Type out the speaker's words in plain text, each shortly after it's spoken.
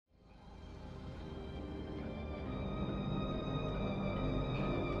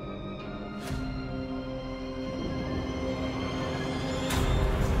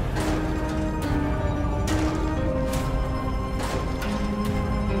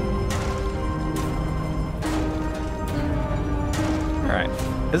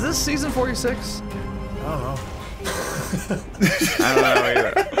right. Is this season 46? I don't know. I don't know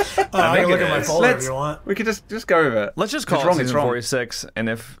either. I can look at my folder if you want. We could just go with it. Let's just call it season 46, and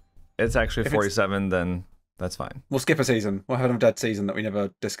if it's actually 47, then that's fine. We'll skip a season. We'll have a dead season that we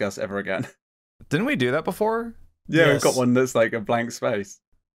never discuss ever again. Didn't we do that before? Yeah, Yes. we've got one that's like a blank space.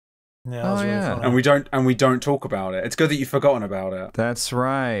 Yeah, that was really fun. And we don't talk about it. It's good that you've forgotten about it. That's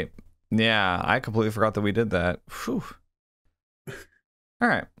right. Yeah, I completely forgot that we did that. Whew. All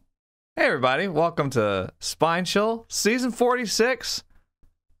right. Hey, everybody. Welcome to Spine Chill, season 46.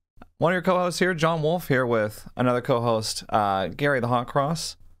 One of your co-hosts here, John Wolf, here with another co-host, Gary the Hot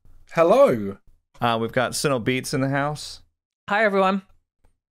Cross. Hello. We've got Sinnoh Beats in the house. Hi, everyone.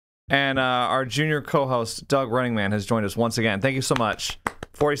 And our junior co-host, Doug Running Man, has joined us once again. Thank you so much.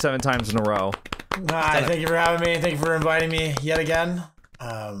 47 times in a row. Hi, thank you for having me. Thank you for inviting me yet again.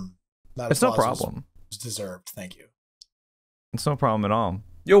 It's no problem. Was deserved. Thank you. It's no problem at all.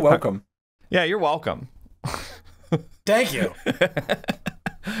 You're welcome. Yeah, you're welcome. Thank you.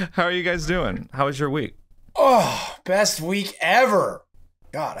 How are you guys doing? How was your week? Oh, best week ever.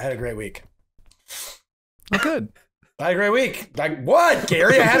 God, I had a great week. Oh, good. I had a great week. Like, what,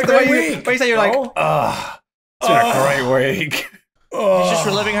 Gary? I had a great week. But you say you're like, it's been a great week. He's just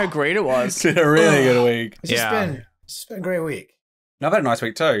reliving how great it was. It's been a really good week. It's just been a great week. No, I've had a nice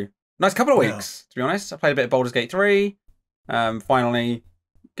week too. Nice couple of weeks, to be honest. I played a bit of Baldur's Gate 3. Finally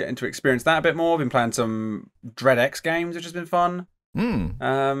getting to experience that a bit more. Been playing some Dread X games, which has been fun.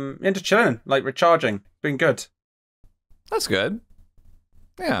 And just chilling, like recharging. Been good. That's good.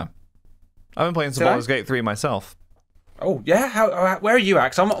 Yeah. I've been playing some Baldur's Gate 3 myself. Oh, yeah? Where are you at?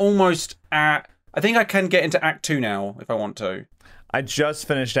 'Cause I'm almost at... I think I can get into Act 2 now, if I want to. I just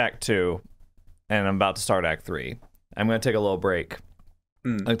finished Act 2, and I'm about to start Act 3. I'm going to take a little break. I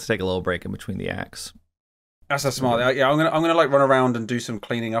like to take a little break in between the acts. That's a smart... Yeah, I'm gonna like run around and do some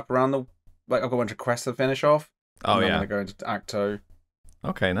cleaning up around the... Like, I've got a bunch of quests to finish off. Oh, yeah. I'm gonna go into Act 2.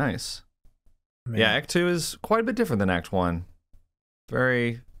 Okay, nice. Man. Yeah, Act 2 is quite a bit different than Act 1.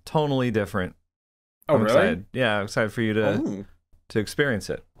 Very tonally different. Oh, I'm really? excited. Yeah, I'm excited for you to experience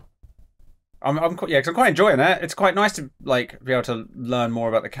it. Yeah, because I'm quite enjoying it. It's quite nice to like be able to learn more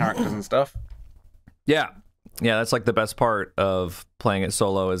about the characters and stuff. Yeah, that's like the best part of playing it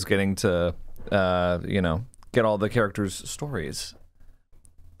solo is getting to, get all the characters' stories.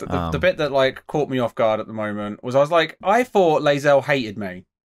 The bit that like caught me off guard at the moment was I thought Lae'zel hated me.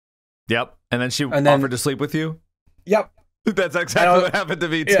 Yep, and then she offered to sleep with you. Yep, that's exactly what happened to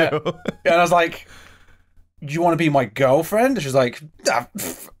me too. Yeah. And I was like, "Do you want to be my girlfriend?" And she was like,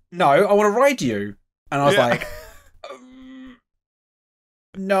 "No, I want to ride you." And I was like,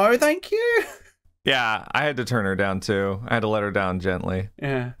 "No, thank you." Yeah, I had to turn her down too. I had to let her down gently.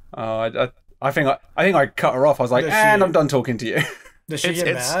 Yeah. I think I cut her off. I was like, "And I'm done talking to you." Does she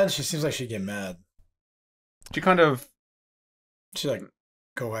get mad? She seems like she'd get mad. She kind of. She like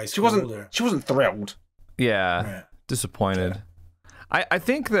go high school. She wasn't thrilled. Yeah, right. Disappointed. Yeah. I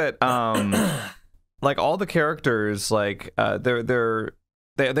think that like all the characters, like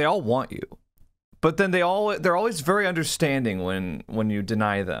they all want you, but then they're always very understanding when you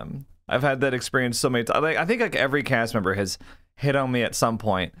deny them. I've had that experience so many times. Like, I think like every cast member has hit on me at some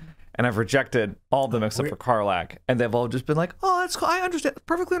point, and I've rejected all of them except for Karlach, and they've all just been like, "Oh, that's cool. I understand.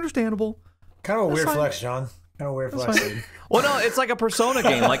 Perfectly understandable." Kind of a weird flex, John. Kind of a weird flex. Well, no, it's like a Persona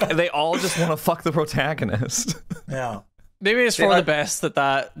game. Like they all just want to fuck the protagonist. Yeah. Maybe it's for the best that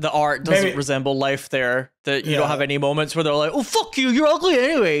the art doesn't resemble life there. That you don't have any moments where they're like, "Oh, fuck you, you're ugly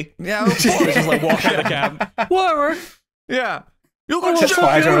anyway." Yeah, of course. Just like walk out of the camp. Whatever. Yeah. You look like shit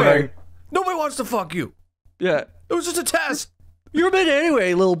anyway. Nobody wants to fuck you. Yeah. It was just a test. You're a bit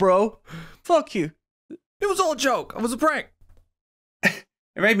anyway, little bro. Fuck you. It was all a joke. It was a prank. It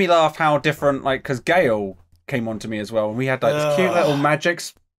made me laugh how different, like, because Gale came on to me as well, and we had like this cute little magic.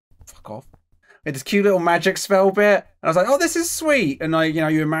 Fuck off. We had this cute little magic spell bit, and I was like, "Oh, this is sweet." And like,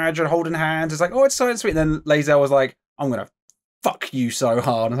 you imagine holding hands. It's like, "Oh, it's so sweet." And then Lae'zel was like, "I'm gonna fuck you so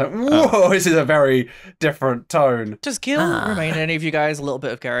hard." And I was like, "Whoa, this is a very different tone." Does Gale remind any of you guys a little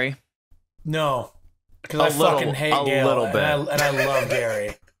bit of Gary? No, because I fucking hate Gale, little bit. And I love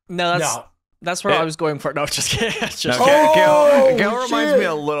Gary. That's where I was going for. No, just kidding. Gale reminds me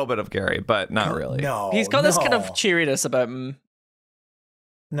a little bit of Gary, but not really. No, he's got this kind of cheeriness about him.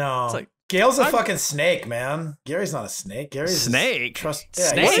 No, it's like Gale's a fucking snake, man. Gary's not a snake. Gary's snake.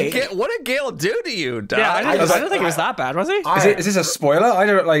 Snake. What did Gale do to you, Doc? Yeah, I don't think it was that bad, was he? Is this a spoiler? I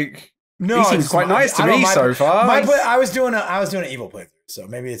don't like. No, he seems quite nice to me so far. I was doing an evil playthrough, so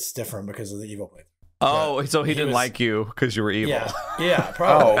maybe it's different because of the evil playthrough. Oh, so he didn't like you because you were evil. Yeah,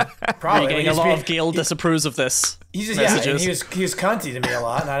 probably. Probably. A lot of Gale disapproves of this. He's just, and he was cunty to me a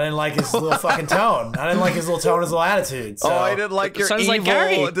lot, and I didn't like his little fucking tone. I didn't like his little tone, his little attitude. So. I didn't like your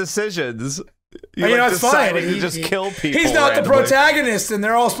evil decisions. You know, it's fine. He just kill people. He's not the protagonist, and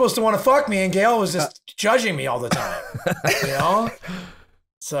they're all supposed to want to fuck me, and Gale was just judging me all the time. You know?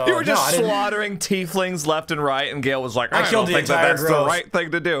 So you were just slaughtering tieflings left and right, and Gale was like, I killed don't think that's the right thing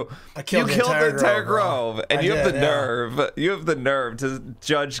to do. You killed the entire grove, and you have the nerve. You have the nerve to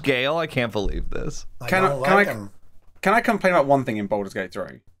judge Gale. I can't believe this. Can I complain about one thing in Baldur's Gate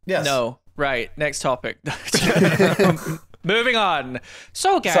 3? Yes. No. Right. Next topic. Moving on.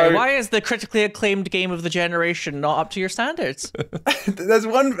 So, Gary, why is the critically acclaimed game of the generation not up to your standards? There's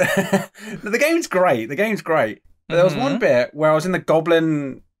one. The game's great. But there was one bit where I was in the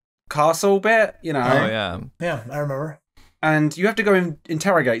Goblin Castle bit, you know. Oh, yeah. Yeah, I remember. And you have to go and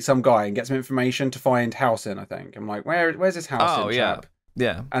interrogate some guy and get some information to find house in, I think. I'm like, where's this house in, chap?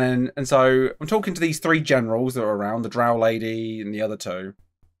 Yeah. And so I'm talking to these 3 generals that are around, the Drow lady and the other 2.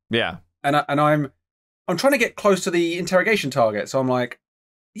 Yeah. And I'm trying to get close to the interrogation target. So I'm like,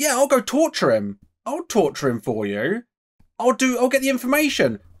 yeah, I'll go torture him. I'll torture him for you. I'll get the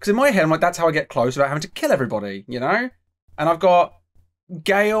information. Because in my head, I'm like, that's how I get close without having to kill everybody, you know? And I've got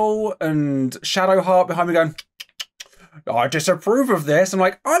Gale and Shadowheart behind me going, I disapprove of this. I'm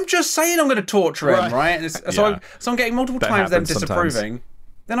like, I'm just saying I'm going to torture him, right? And so I'm getting multiple times them disapproving. Sometimes.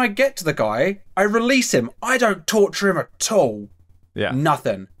 Then I get to the guy, I release him. I don't torture him at all. Yeah.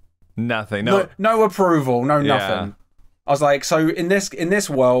 Nothing. No approval. No nothing. I was like, so in this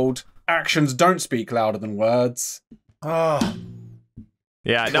world, actions don't speak louder than words.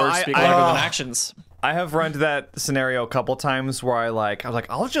 Yeah, no, words speak louder than actions. I have run into that scenario a couple times where I was like,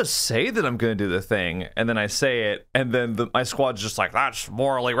 I'll just say that I'm going to do the thing, and then I say it, and then my squad's just like, that's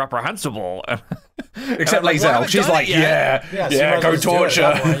morally reprehensible. Except Lae'zel, she's like, yeah, go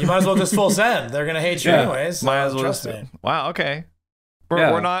torture. You might as well just full send. They're going to hate you anyways. So might as well trust me. Wow, okay.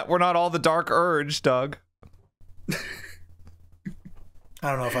 We're not all the dark urge, Doug. I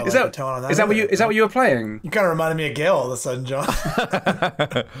don't know if I like the tone on that. Is that what you were playing? You kind of reminded me of Gale all of a sudden, John.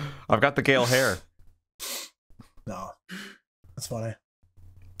 I've got the Gale hair. No, that's funny.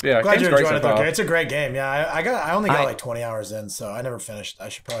 Yeah, glad you enjoyed it though. It's a great game. Yeah, I only got like 20 hours in, so I never finished. I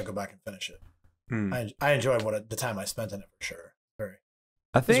should probably go back and finish it. I enjoyed the time I spent in it for sure.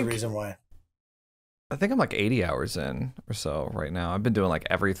 There's a reason why. I think I'm like 80 hours in or so right now. I've been doing like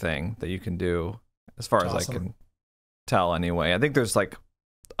everything that you can do as far as I can tell anyway. I think there's like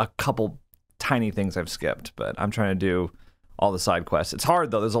a couple tiny things I've skipped, but I'm trying to do all the side quests. It's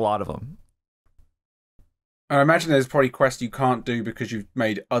hard though. There's a lot of them. I imagine there's probably quests you can't do because you've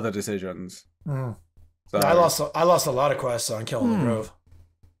made other decisions. So. Yeah, I lost a lot of quests on killing the Grove.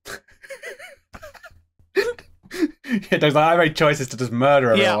 I made choices to just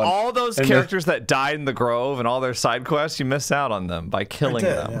murder everyone. Yeah, all those characters that died in the Grove and all their side quests, you missed out on them by killing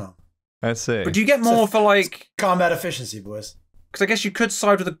them. Yeah. I see. But do you get more for like combat efficiency, boys? Because I guess you could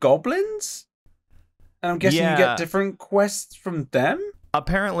side with the goblins, and I'm guessing you get different quests from them.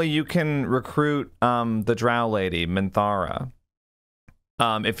 Apparently, you can recruit the Drow lady, Minthara.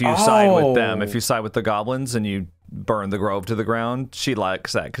 If you side with them, if you side with the goblins and you burn the Grove to the ground, she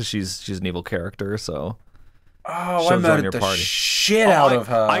likes that because she's an evil character. So, I murdered the shit out of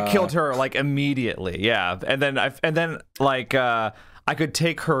her. I killed her like immediately. Yeah, and then I could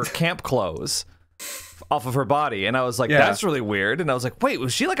take her camp clothes off of her body, and I was like, that's really weird. And I was like, wait,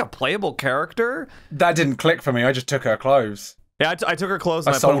 was she like a playable character? That didn't click for me. I just took her clothes. Yeah, I took her clothes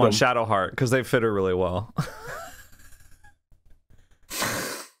and I put them on Shadowheart because they fit her really well.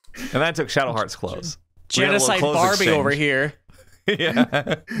 And then I took Shadowheart's clothes. Genocide Barbie over here. Yeah.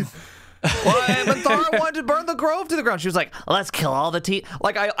 Well, Minthara wanted to burn the Grove to the ground. She was like, let's kill all the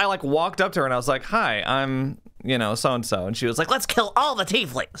like I like walked up to her and I was like, hi, I'm so and so, and she was like, let's kill all the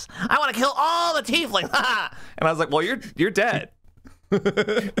tieflings. I want to kill all the tieflings. And I was like, well, you're dead.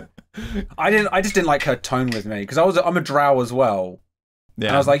 I just didn't like her tone with me because I'm a drow as well. Yeah.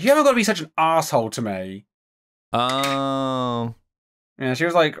 And I was like, you haven't got to be such an asshole to me. Oh. Yeah, she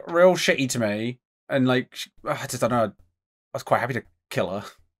was like real shitty to me, and like I just don't know. I was quite happy to kill her.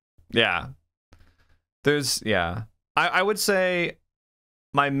 Yeah. I would say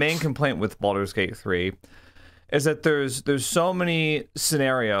my main complaint with Baldur's Gate 3 is that there's so many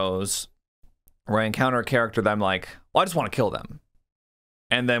scenarios where I encounter a character that I'm like, well, I just want to kill them.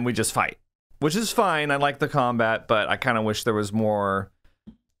 And then we just fight, which is fine. I like the combat, but I kind of wish there was more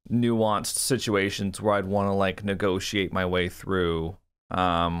nuanced situations where I'd want to like negotiate my way through,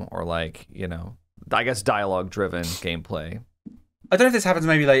 or like, I guess dialogue driven gameplay. I don't know if this happens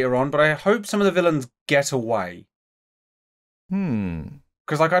maybe later on, but I hope some of the villains get away.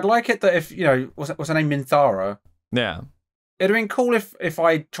 Because like I'd like it that if what's her name, Minthara? Yeah. It'd have been cool if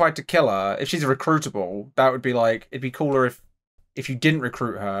I tried to kill her. If she's a recruitable, that would be like it'd be cooler if you didn't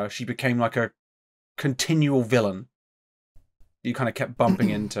recruit her, she became like a continual villain. You kind of kept bumping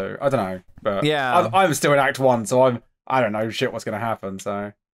into. I don't know, but yeah, I'm still in Act 1, so I don't know shit what's going to happen.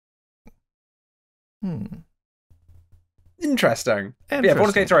 So interesting. Yeah,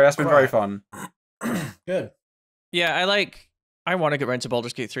 Baldur's Gate 3. That's been very fun. Good. Yeah, I want to get around to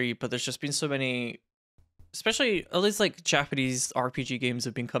Baldur's Gate 3, but there's just been so many, especially at least like Japanese RPG games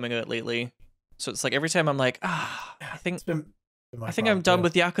have been coming out lately. So it's like every time I'm like, I think I'm done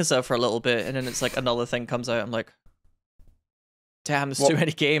with Yakuza for a little bit, and then it's like another thing comes out. I'm like, damn, there's too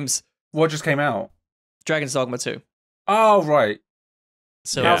many games. What just came out? Dragon's Dogma 2. Oh, right.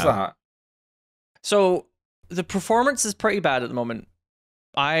 So how's that? So the performance is pretty bad at the moment.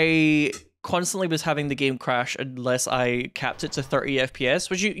 I constantly was having the game crash unless I capped it to 30 FPS,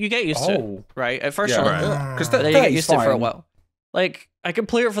 which you get used to, right? At first you're like, because you get used to it for a while. Like, I can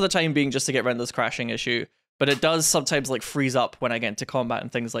play it for the time being just to get around this crashing issue, but it does sometimes like freeze up when I get into combat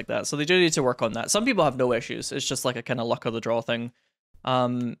and things like that. So they do need to work on that. Some people have no issues. It's just like a kind of luck of the draw thing.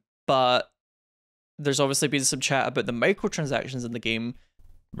 But there's obviously been some chat about the microtransactions in the game.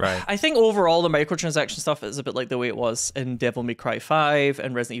 Right. I think overall the microtransaction stuff is a bit like the way it was in Devil May Cry 5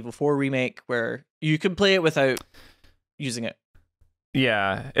 and Resident Evil 4 Remake, where you can play it without using it.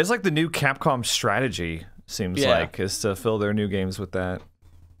 Yeah, it's like the new Capcom strategy, seems like, is to fill their new games with that.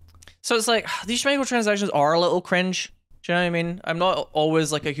 So it's like, these microtransactions are a little cringe. Do you know what I mean? I'm not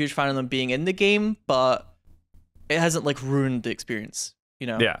always like a huge fan of them being in the game, but it hasn't like ruined the experience. You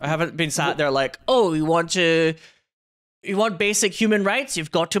know? Yeah. I haven't been sat there like, oh, you want basic human rights?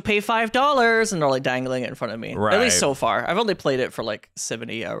 You've got to pay $5, and they're like dangling it in front of me. Right. At least so far. I've only played it for like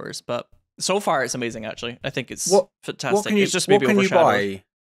 70 hours, but so far it's amazing. Actually, I think it's fantastic. It's just maybe overshadowed.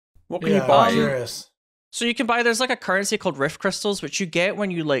 What can you buy? Curious. So you can buy. There's like a currency called Rift Crystals, which you get when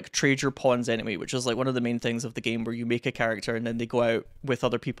you like trade your pawns enemy, which is like one of the main things of the game, where you make a character and then they go out with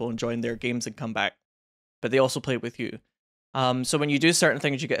other people and join their games and come back, but they also play with you. So when you do certain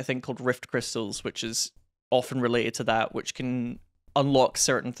things, you get a thing called Rift Crystals, which is often related to that, which can unlock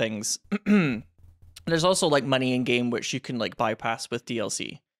certain things. There's also like money in game, which you can like bypass with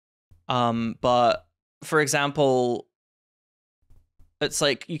DLC. But for example, it's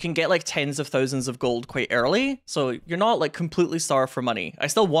like you can get like tens of thousands of gold quite early, so you're not like completely starved for money. I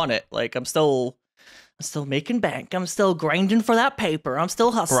still want it. Like I'm still making bank. I'm still grinding for that paper. I'm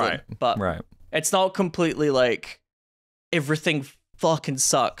still hustling. But it's not completely like everything fucking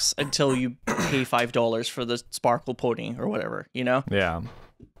sucks until you pay $5 for the sparkle pony or whatever, you know? Yeah.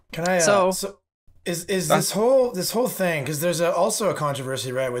 Can I so is this whole thing, because there's also a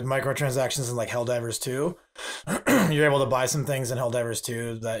controversy, right, with microtransactions in like Helldivers 2. You're able to buy some things in Helldivers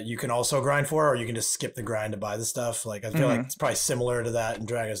 2 that you can also grind for, or you can just skip the grind to buy the stuff. Like I feel like it's probably similar to that in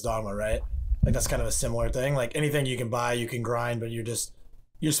Dragon's Dogma, right? Like that's kind of a similar thing. Like anything you can buy, you can grind, but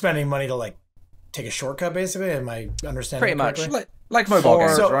you're spending money to like take a shortcut, basically. Am I understanding? Pretty much. Like mobile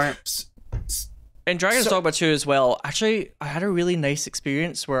games, right? In Dragon's Dogma 2 as well, actually, I had a really nice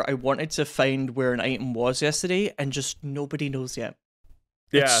experience where I wanted to find where an item was yesterday, and just nobody knows yet.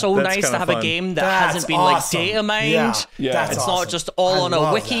 Yeah, it's so nice to have a game that hasn't been like data mined. Yeah, it's not just all on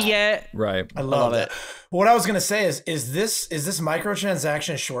a wiki yet. Right. I love it. What I was gonna say is this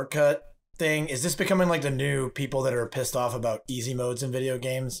microtransaction shortcut thing, is this becoming like the new people that are pissed off about easy modes in video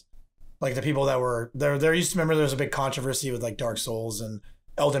games? Like the people that were there used to, remember there was a big controversy with like Dark Souls and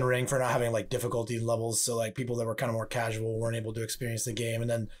Elden Ring for not having like difficulty levels, so like people that were kind of more casual weren't able to experience the game, and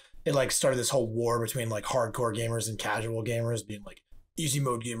then it like started this whole war between like hardcore gamers and casual gamers, being like easy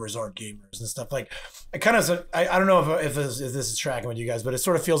mode gamers aren't gamers and stuff. Like I don't know if this is tracking with you guys, but it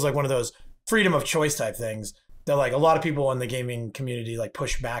sort of feels like one of those freedom of choice type things that like a lot of people in the gaming community like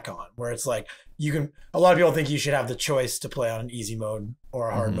push back on, where it's like a lot of people think you should have the choice to play on an easy mode or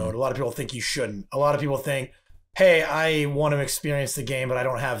a hard mode. A lot of people think you shouldn't. A lot of people think, hey, I want to experience the game, but I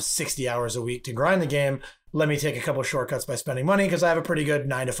don't have 60 hours a week to grind the game. Let me take a couple shortcuts by spending money because I have a pretty good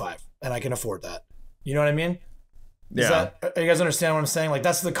 9 to 5 and I can afford that. You know what I mean? Yeah. You guys understand what I'm saying? Like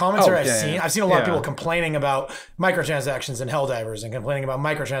that's the commentary I've seen. I've seen a lot of people complaining about microtransactions in Helldivers and complaining about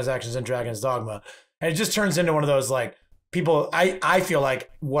microtransactions in Dragon's Dogma. And it just turns into one of those like people, I feel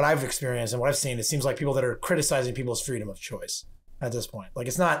like what I've experienced and what I've seen, it seems like people that are criticizing people's freedom of choice at this point. Like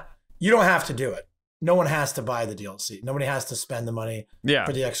it's not, you don't have to do it. No one has to buy the DLC. Nobody has to spend the money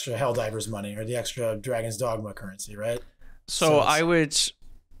for the extra Helldivers money or the extra Dragon's Dogma currency, right? So I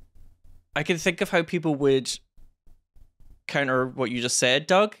can think of how people would counter what you just said,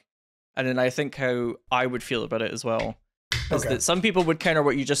 Doug, and then I think how I would feel about it as well. Is that some people would counter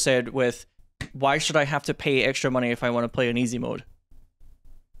what you just said with, why should I have to pay extra money if I want to play in easy mode?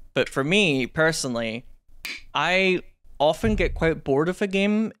 But for me, personally, I often get quite bored of a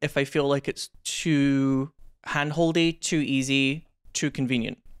game if I feel like it's too handholdy, too easy, too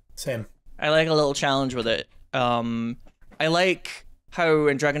convenient. Same. I like a little challenge with it. I like how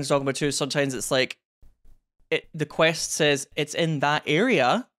in Dragon's Dogma 2, sometimes it's like, the quest says it's in that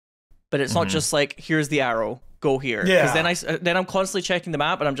area, but it's not just like, here's the arrow, go here. Yeah. Because then I'm constantly checking the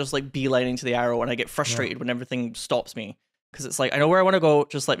map and I'm just like beelining to the arrow, and I get frustrated when everything stops me. Because it's like, I know where I want to go,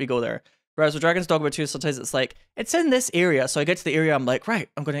 just let me go there. Whereas with Dragon's Dogma 2, sometimes it's like, it's in this area. So I get to the area, I'm like, right,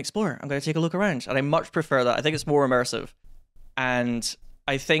 I'm going to explore. I'm going to take a look around. And I much prefer that. I think it's more immersive. And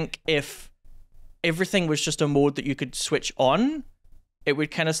I think if everything was just a mode that you could switch on, it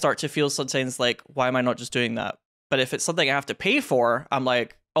would kind of start to feel sometimes like, why am I not just doing that? But if it's something I have to pay for, I'm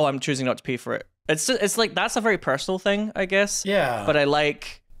like, oh, I'm choosing not to pay for it. It's like, that's a very personal thing, I guess. Yeah. But I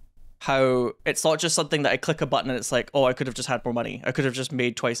like how it's not just something that I click a button and it's like, oh, I could have just had more money. I could have just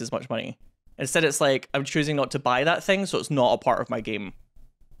made twice as much money. Instead, it's like, I'm choosing not to buy that thing, so it's not a part of my game.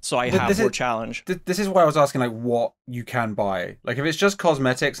 So I have more challenge. This is why I was asking, like, what you can buy. Like, if it's just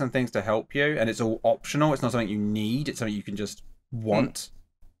cosmetics and things to help you, and it's all optional, it's not something you need, it's something you can just want.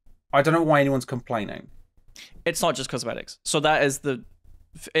 I don't know why anyone's complaining. It's not just cosmetics. So that is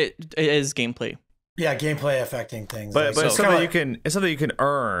it is gameplay. Yeah, gameplay affecting things. But it's something it's something you can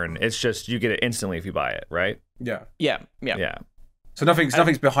earn. It's just you get it instantly if you buy it, right? Yeah. Yeah. So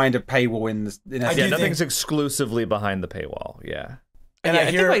nothing's behind a paywall in nothing's exclusively behind the paywall. Yeah. And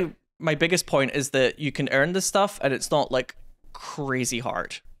I think my biggest point is that you can earn this stuff and it's not like crazy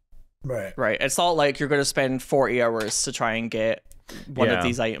hard. Right. It's not like you're going to spend 40 hours to try and get one of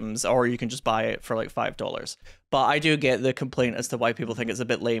these items, or you can just buy it for like $5. But I do get the complaint as to why people think it's a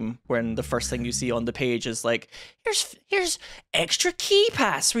bit lame when the first thing you see on the page is like, here's extra key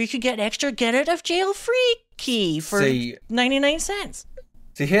pass where you could get extra get out of jail free key for 99 cents.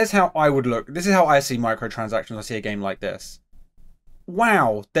 See, here's how I would look. This is how I see microtransactions. I see a game like this.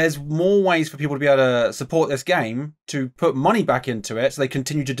 Wow, there's more ways for people to be able to support this game, to put money back into it so they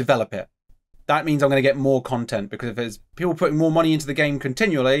continue to develop it. That means I'm going to get more content, because if there's people putting more money into the game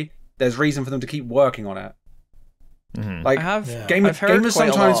continually, there's reason for them to keep working on it. Like, gamers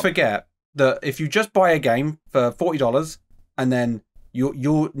sometimes forget that if you just buy a game for $40 and then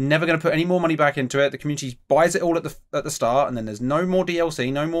you're never going to put any more money back into it, the community buys it all at the start, and then there's no more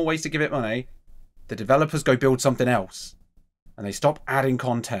DLC, no more ways to give it money, the developers go build something else. And they stop adding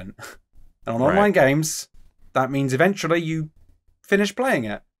content. And on online games, that means eventually you finish playing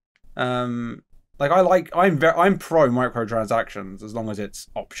it. I'm pro microtransactions as long as it's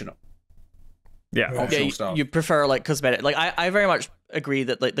optional. Optional stuff. You prefer like cosmetic. Like I very much agree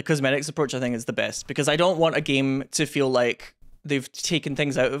that like the cosmetics approach I think is the best, because I don't want a game to feel like they've taken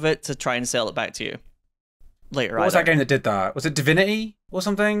things out of it to try and sell it back to you later. What was that game that did that? Was it Divinity or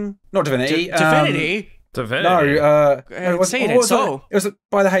something? Not Divinity. Divinity. Divinity. No, it was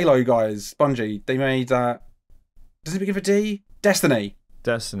by the Halo guys, Bungie. They made that. Does it begin with D? Destiny.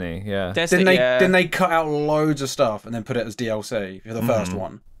 Yeah. Didn't they cut out loads of stuff and then put it as DLC for the first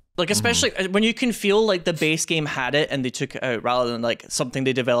one? Like, especially when you can feel like the base game had it and they took it out, rather than like something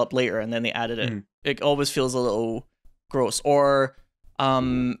they developed later and then they added it. It always feels a little gross. Or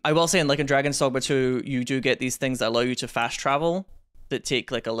I will say, in Dragon's Dogma 2, you do get these things that allow you to fast travel that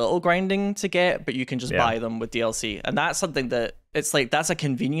take like a little grinding to get, but you can just buy them with DLC. And that's something that it's like, that's a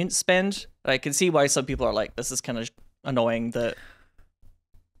convenience spend. I can see why some people are like, this is kind of annoying that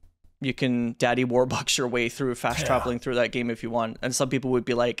you can daddy warbucks your way through fast traveling through that game if you want. And some people would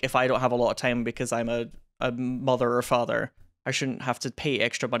be like, if I don't have a lot of time because I'm a mother or father, I shouldn't have to pay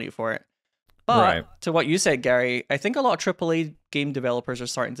extra money for it. But to what you said, Gary, I think a lot of AAA game developers are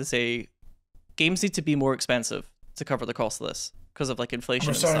starting to say games need to be more expensive to cover the cost of this, because of like inflation.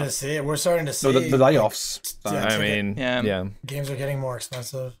 We're starting to see it. We're starting to see the layoffs. Games are getting more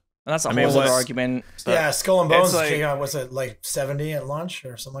expensive. And that's a whole other argument. Yeah, Skull and Bones came out. Was it like $70 at launch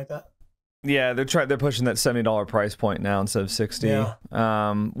or something like that? Yeah, they're pushing that $70 price point now instead of $60.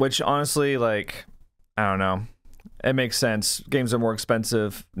 Yeah. Which honestly, like, I don't know. It makes sense. Games are more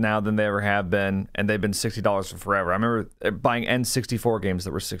expensive now than they ever have been, and they've been $60 for forever. I remember buying N64 games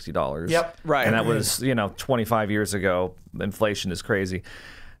that were $60. Yep, right. And that was 25 years ago. Inflation is crazy.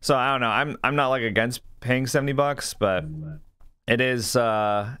 So I don't know. I'm not like against paying $70, but it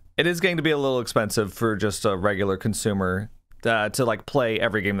is getting to be a little expensive for just a regular consumer to like play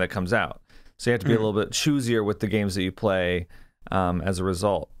every game that comes out. So you have to be a little bit choosier with the games that you play as a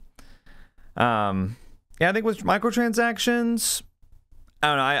result. Yeah, I think with microtransactions, I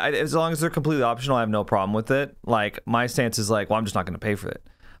don't know. As long as they're completely optional, I have no problem with it. Like, my stance is like, well, I'm just not going to pay for it.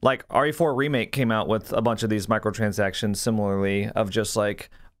 Like, RE4 Remake came out with a bunch of these microtransactions similarly of just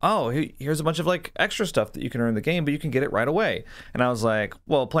like, oh, here's a bunch of like extra stuff that you can earn in the game, but you can get it right away. And I was like,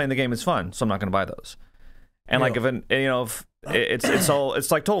 well, playing the game is fun, so I'm not going to buy those. And like, if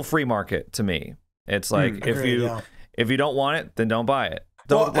it's like total free market to me. It's like if you don't want it, then don't buy it.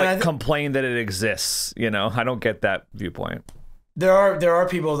 Don't complain that it exists. You know, I don't get that viewpoint. There are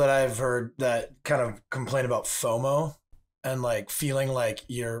people that I've heard that kind of complain about FOMO and like feeling like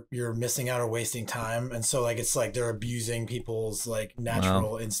you're missing out or wasting time, and so like it's like they're abusing people's like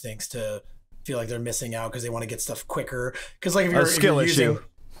natural instincts to feel like they're missing out because they want to get stuff quicker. Because like if you're using,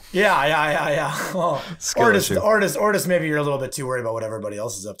 yeah. Well, or just maybe you're a little bit too worried about what everybody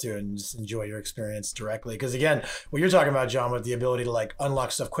else is up to and just enjoy your experience directly. Because again, what you're talking about, John, with the ability to like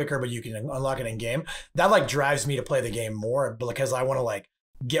unlock stuff quicker, but you can unlock it in game, that like drives me to play the game more because I want to like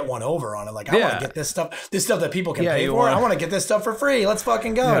get one over on it. Like I want to get this stuff that people can pay for. I want to get this stuff for free. Let's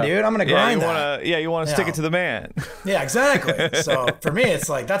fucking go, dude. I'm gonna grind that. You want to stick it to the man. Yeah, exactly. So for me, it's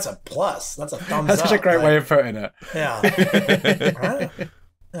like that's a plus. That's a thumbs up. That's such a great way of putting it. Yeah. Right?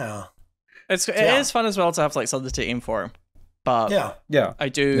 Yeah. It is fun as well to have like something to aim for. But I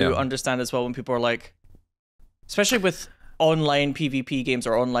do understand as well when people are like, especially with online PvP games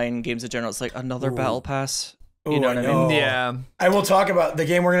or online games in general, it's like another battle pass. You know what I mean? Yeah. I will talk about the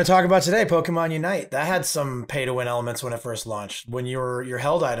game we're going to talk about today, Pokemon Unite. That had some pay-to-win elements when it first launched. When your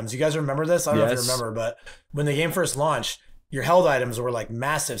held items, you guys remember this? I don't know if you remember, but when the game first launched, your held items were like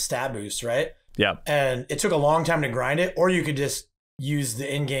massive stat boosts, right? Yeah. And it took a long time to grind it, or you could just use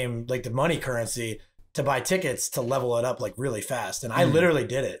the in-game, like the money currency, to buy tickets to level it up like really fast. And I literally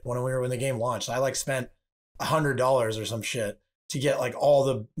did it when the game launched. I like spent $100 or some shit to get like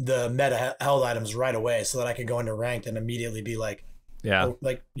all the meta held items right away so that I could go into ranked and immediately be like,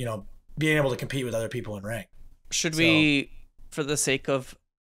 being able to compete with other people in ranked. Should we, for the sake of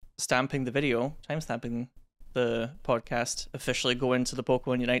stamping the video, timestamping the podcast, officially go into the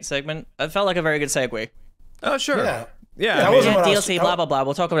Pokemon Unite segment? That felt like a very good segue. Oh, sure. Yeah, DLC, blah, blah, blah.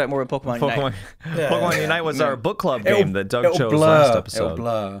 We'll talk about it more with Pokemon Unite. Pokemon Unite was our book club game that Doug chose last episode. It'll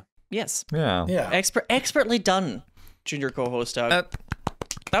blur. Yes. Yeah. Expertly done, junior co-host Doug.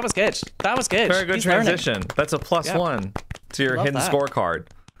 That was good. That was good. Very good transition. Learning. That's a +1 to your hidden scorecard.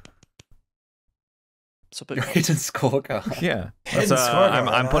 So your hidden scorecard. Yeah.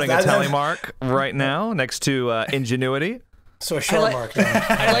 I'm putting a tally mark right now next to ingenuity. So a short mark.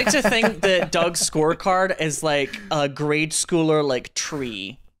 I like to think that Doug's scorecard is like a grade schooler like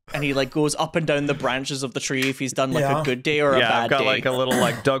tree. And he like goes up and down the branches of the tree if he's done like a good day or a bad day. Yeah, I've got like a little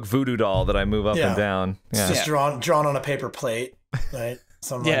like Doug voodoo doll that I move up and down. Yeah. It's just drawn on a paper plate, right?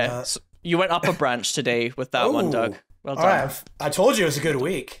 Something like that. So you went up a branch today with that one, Doug. Well done. All right, I told you it was a good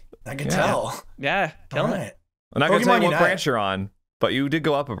week. I can tell. Yeah, killing it. I'm not going to tell you what branch you're on, but you did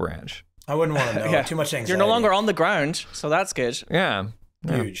go up a branch. I wouldn't want to know. Too much anxiety. You're no longer on the ground, so that's good. Yeah.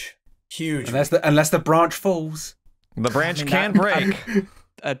 Huge. Unless the branch falls. The branch can break.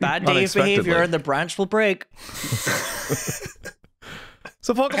 A bad day of behavior and the branch will break.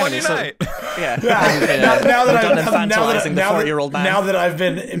 So Pokemon Unite. Now that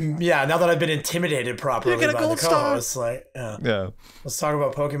I've been intimidated properly by the co-hosts, let's talk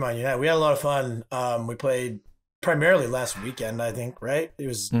about Pokemon Unite. We had a lot of fun. We played primarily last weekend, I think, right? It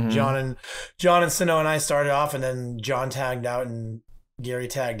was John and Sino and I started off, and then John tagged out and Gary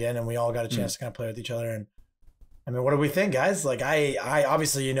tagged in, and we all got a chance to kind of play with each other. And I mean, what do we think, guys? Like, I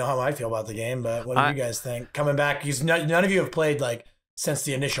obviously, you know how I feel about the game, but what do you guys think? Coming back, because none of you have played like since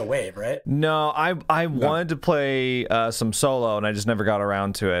the initial wave, right? No, I wanted to play some solo, and I just never got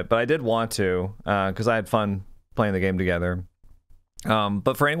around to it. But I did want to, because I had fun playing the game together.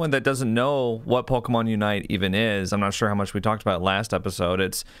 But for anyone that doesn't know what Pokemon Unite even is, I'm not sure how much we talked about last episode.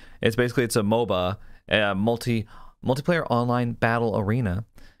 It's basically a MOBA, multiplayer online battle arena.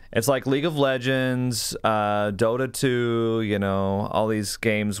 It's like League of Legends, Dota 2, you know, all these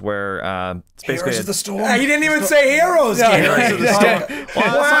games where it's basically Heroes of the Storm. He didn't even say Heroes. Heroes of the Storm.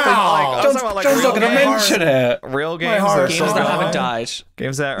 Wow. John's not going to mention it. Real games that haven't died.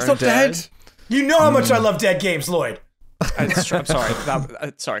 Games that are dead. You know how much I love dead games, Lloyd. I'm sorry.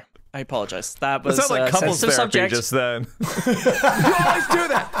 Sorry. I apologize. That was like couples therapy subject. Just then. You always do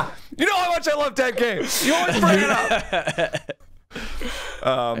that. You know how much I love dead games. You always bring it up.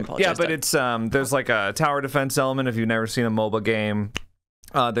 But it's there's like a tower defense element if you've never seen a MOBA game.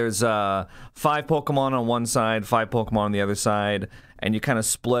 There's 5 Pokemon on one side, 5 Pokemon on the other side, and you kind of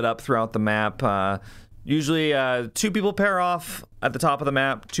split up throughout the map Usually 2 people pair off at the top of the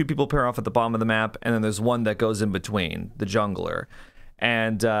map, 2 people pair off at the bottom of the map, and then there's one that goes in between, the jungler.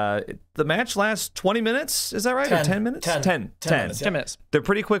 And the match lasts 20 minutes, is that right? 10, or 10 minutes? 10 minutes, yeah. 10 minutes. They're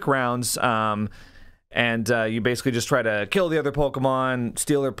pretty quick rounds, and you basically just try to kill the other Pokemon,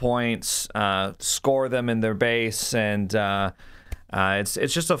 steal their points, score them in their base, and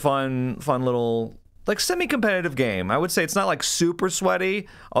it's just a fun little, like, semi-competitive game. I would say it's not like super sweaty,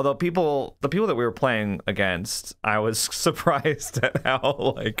 although the people that we were playing against, I was surprised at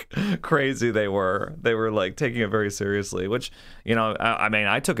how like crazy they were. They were like taking it very seriously, which, you know, I mean,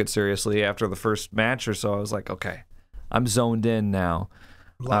 I took it seriously after the first match or so. I was like, okay, I'm zoned in now.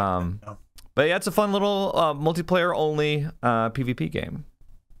 But yeah, it's a fun little multiplayer only PvP game.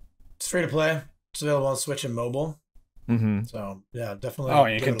 It's free to play. It's available on Switch and mobile. Mm-hmm. So yeah, definitely. Oh,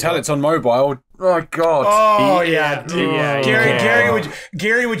 you can tell it's on mobile. Oh god. Oh yeah, yeah.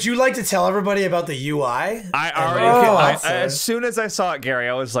 Gary, would you like to tell everybody about the UI? I already. As soon as I saw it, Gary,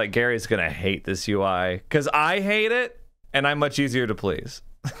 I was like, Gary's gonna hate this UI because I hate it, and I'm much easier to please.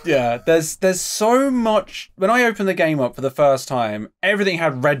 Yeah, there's so much. When I opened the game up for the first time, everything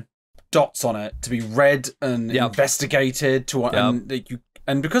had red dots on it to be read and investigated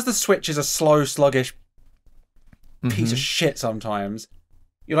and because the Switch is a slow, sluggish piece of shit sometimes,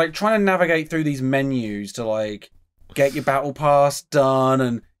 you're like trying to navigate through these menus to like get your battle pass done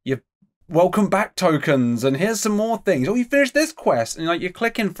and your welcome back tokens and here's some more things. Oh, you finished this quest, and like you're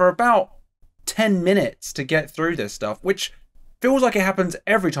clicking for about 10 minutes to get through this stuff, which feels like it happens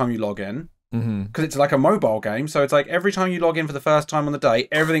every time you log in because it's like a mobile game. So it's like every time you log in for the first time on the day,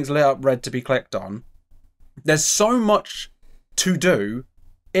 everything's lit up red to be clicked on. There's so much to do.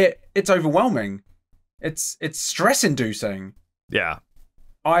 It's overwhelming. It's stress-inducing. Yeah.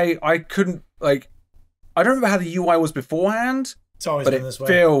 I couldn't, like, I don't remember how the UI was beforehand. It's always been this way.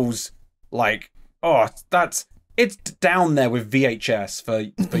 But it feels like, oh, it's down there with VHS for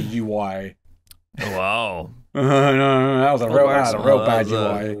UI. Wow. No, that was a real bad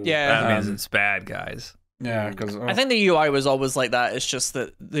UI. Yeah. That means it's bad, guys. Yeah, because I think the UI was always like that. It's just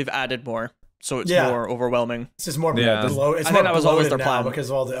that they've added more, so it's more overwhelming. It's just more I think that was always their plan because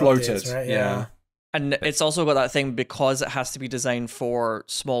of all the bloated, updates, right? Yeah. And it's also got that thing because it has to be designed for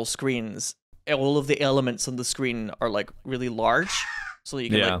small screens. All of the elements on the screen are like really large, so that you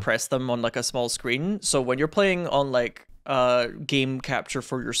can like press them on like a small screen. So when you're playing on like game capture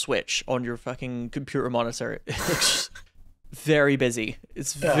for your Switch on your fucking computer monitor, it's very busy.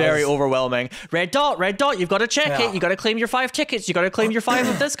 It's very overwhelming. Red dot, you've got to check it. You got to claim your 5 tickets. You got to claim your 5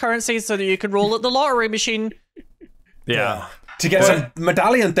 of this currency so that you can roll at the lottery machine. Yeah. To get some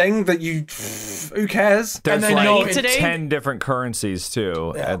medallion thing that you... Who cares? There's like 10 different currencies,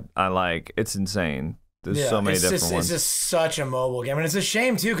 too. Yeah. I like... It's insane. There's so many different ones. It's just such a mobile game. And it's a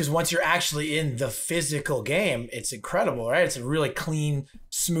shame, too, because once you're actually in the physical game, it's incredible, right? It's a really clean,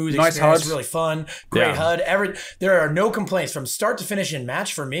 smooth experience. Really fun. Great HUD. There are no complaints. From start to finish in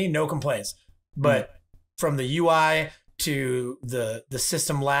match, for me, no complaints. But from the UI... to the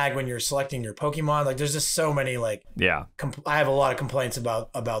system lag when you're selecting your Pokemon, like there's just so many like I have a lot of complaints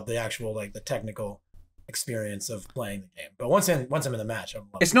about the actual like the technical experience of playing the game. But once I'm in the match,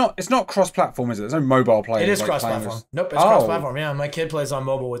 it's not cross-platform, is it? There's no mobile play. It is cross-platform. Nope, it's cross-platform. Yeah, my kid plays on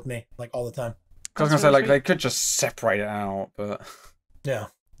mobile with me like all the time. I was gonna say like they could just separate it out, but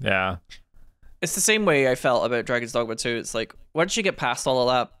yeah. It's the same way I felt about Dragon's Dogma 2. It's like once you get past all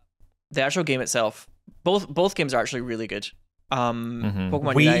of that, the actual game itself. Both games are actually really good.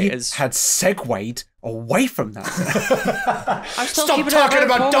 Pokemon Unite had segued away from that. Stop talking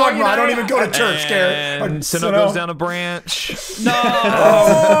about Dogma. I don't even go to church, Gary. And Sinnoh goes down a branch. No.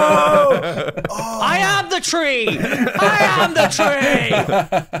 I am the tree. I am the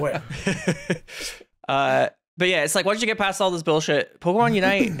tree. Wait. But yeah, it's like once you get past all this bullshit, Pokemon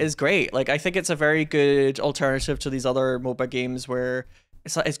Unite is great. Like I think it's a very good alternative to these other MOBA games where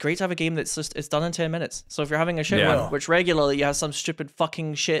it's great to have a game that's just it's done in 10 minutes. So if you're having a shit one, which regularly you have some stupid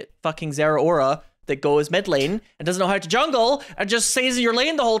fucking Zeraora that goes mid lane and doesn't know how to jungle and just stays in your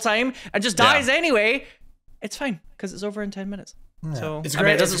lane the whole time and just dies anyway, it's fine because it's over in 10 minutes. Yeah. So it's great. I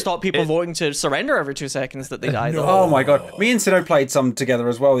mean, it doesn't stop people voting to surrender every 2 seconds that they die. No. Oh my god, me and Sinnoh played some together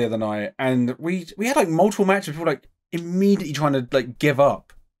as well the other night, and we had like multiple matches. People like immediately trying to like give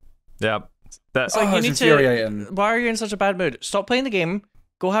up. Yep. That's like you need to. Why are you in such a bad mood? Stop playing the game.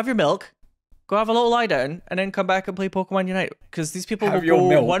 Go have your milk. Go have a little lie down, and then come back and play Pokemon Unite. Because these people will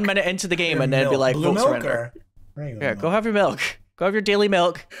go 1 minute into the game and then be like, "Vote surrender." Yeah, go have your milk. Go have your daily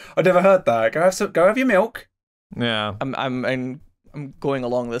milk. I never heard that. Go have your milk. Yeah. I'm going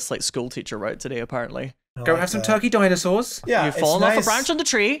along this like school teacher route today. Apparently. Go have some turkey dinosaurs. Yeah. You've fallen off a branch on the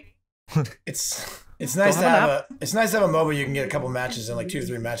tree. It's It's nice to have a MOBA you can get a couple matches in, like 2 to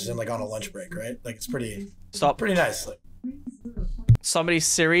 3 matches in, like on a lunch break, right? Like it's pretty nice. Like, somebody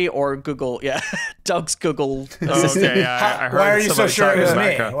Siri or Google, Doug's Google assistant. Okay, yeah, I heard. Why are you so sure it was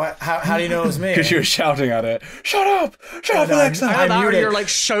me? How do you know it was me? Because you were shouting at it. Shut up, Alexa. Or you're like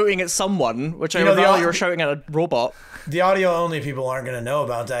shouting at someone, which I know you were shouting at a robot. The audio only people aren't gonna know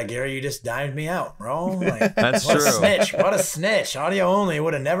about that, Gary. You just dimed me out, bro. Like, That's what true. A snitch! What a snitch! Audio only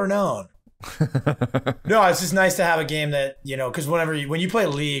would have never known. No, it's just nice to have a game that, you know, because when you play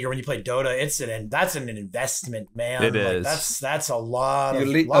League or when you play Dota, that's an investment, man. It is. That's a lot of a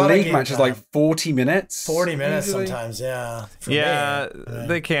League match is like 40 minutes. 40 minutes usually. Sometimes, yeah. Yeah,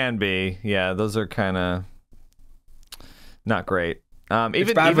 they can be. Yeah, those are kind of not great.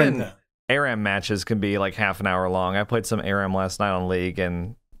 Even ARAM matches can be like half an hour long. I played some ARAM last night on League,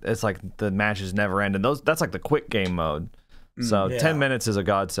 and it's like the matches never end. And that's like the quick game mode. So 10 minutes is a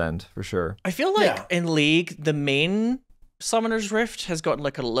godsend for sure. I feel like in League, the main Summoner's Rift has gotten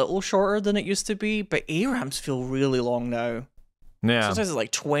like a little shorter than it used to be, but ARAMs feel really long now. Yeah. Sometimes it's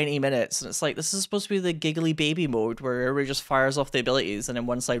like 20 minutes, and it's like, this is supposed to be the giggly baby mode where everybody just fires off the abilities and then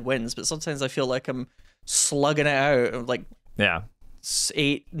one side wins, but sometimes I feel like I'm slugging it out of like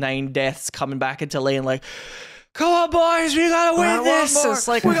 8, 9 deaths coming back into lane like, come on, boys, we gotta win this. It's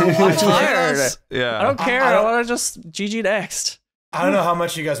like, I'm tired. Yeah. I don't care. I want to just GG next. I don't know how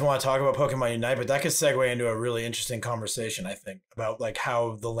much you guys want to talk about Pokemon Unite, but that could segue into a really interesting conversation, I think, about like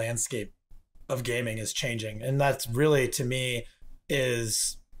how the landscape of gaming is changing. And that's really, to me,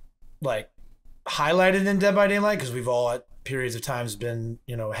 is like highlighted in Dead by Daylight, because we've all at periods of times been,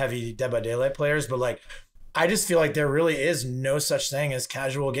 you know, heavy Dead by Daylight players, but like, I just feel like there really is no such thing as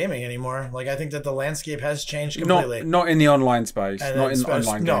casual gaming anymore. Like, I think that the landscape has changed completely. Not in the online space. Not in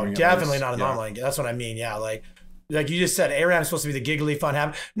online gaming. No, definitely not in online. That's what I mean. Yeah, like you just said, ARAM is supposed to be the giggly fun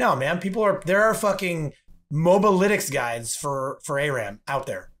happen. No, man, there are fucking Mobalytics guides for ARAM out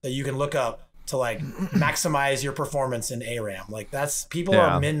there that you can look up to like maximize your performance in ARAM. Like people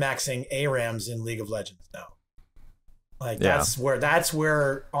are min-maxing ARAMs in League of Legends now. Like that's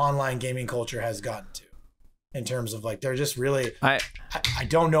where online gaming culture has gotten to. In terms of like, they're just really, I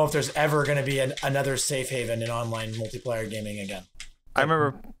don't know if there's ever going to be another safe haven in online multiplayer gaming again. I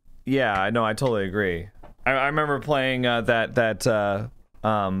remember, I know, I totally agree. I remember playing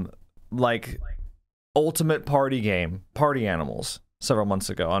like ultimate party game, Party Animals, several months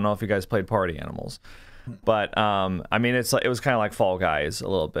ago. I don't know if you guys played Party Animals. But I mean, it was kind of like Fall Guys a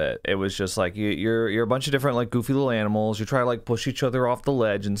little bit. It was just like you're a bunch of different like goofy little animals. You try to like push each other off the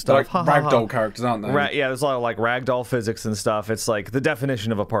ledge and stuff. Like ragdoll characters, aren't they? Yeah, there's a lot of like ragdoll physics and stuff. It's like the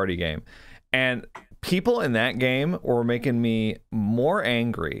definition of a party game. And people in that game were making me more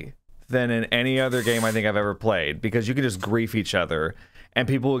angry than in any other game I think I've ever played, because you could just grief each other, and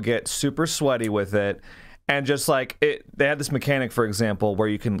people would get super sweaty with it. And just like they had this mechanic, for example, where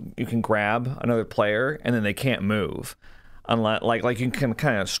you can grab another player and then they can't move, unless like you can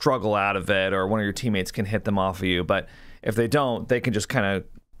kind of struggle out of it, or one of your teammates can hit them off of you. But if they don't, they can just kind of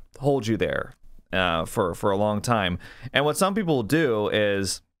hold you there for a long time. And what some people will do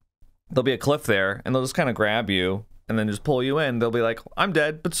is there'll be a cliff there, and they'll just kind of grab you and then just pull you in. They'll be like, "I'm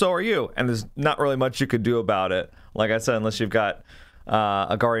dead, but so are you," and there's not really much you could do about it. Like I said, unless you've got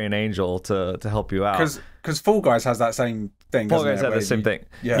a guardian angel to help you out. Because Fall Guys has that same thing. Fall Guys have the same thing.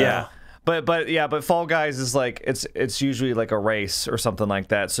 Yeah. But Fall Guys is like it's usually like a race or something like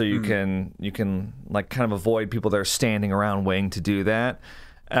that, so you can like kind of avoid people that are standing around waiting to do that.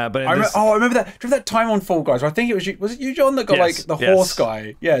 But I remember that. Remember that time on Fall Guys? I think it was you, John, that got like the horse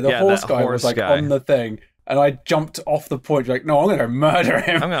guy. Yeah, the horse guy was like on the thing. And I jumped off the point, like, no, I'm going to murder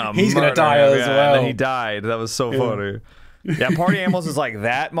him. He's going to die as well. And then he died. That was so funny. Yeah, Party Animals is like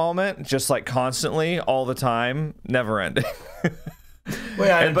that moment, just like constantly, all the time, never ending. Well,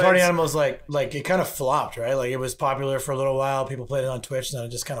 yeah, and Party Animals, like it kind of flopped, right? Like, it was popular for a little while. People played it on Twitch, and then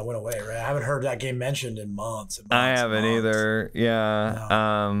it just kind of went away, right? I haven't heard that game mentioned in months. And months I haven't either. Yeah.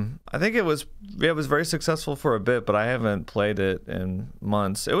 No. I think it was very successful for a bit, but I haven't played it in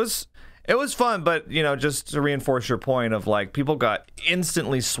months. It was fun, but, you know, just to reinforce your point of, like, people got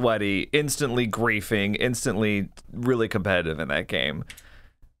instantly sweaty, instantly griefing, instantly really competitive in that game.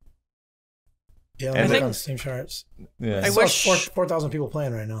 Yeah, I think on Steam charts. Yeah. I wish 4,000 people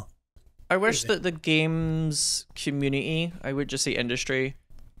playing right now. I wish that the games community, I would just say industry,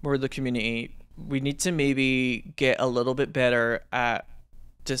 or the community, we need to maybe get a little bit better at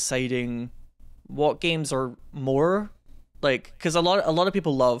deciding what games are more... Like, because a lot of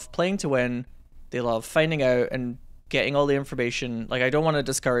people love playing to win. They love finding out and getting all the information. Like, I don't want to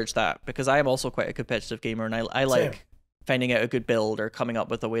discourage that, because I am also quite a competitive gamer, and I like finding out a good build or coming up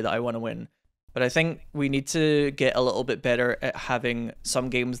with a way that I want to win. But I think we need to get a little bit better at having some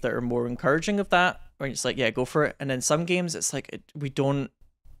games that are more encouraging of that, where it's like, yeah, go for it. And then some games, it's like, we don't...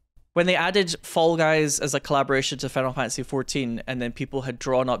 When they added Fall Guys as a collaboration to Final Fantasy XIV, and then people had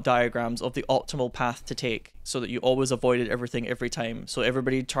drawn up diagrams of the optimal path to take so that you always avoided everything every time, so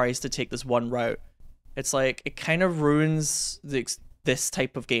everybody tries to take this one route, it's like, it kind of ruins this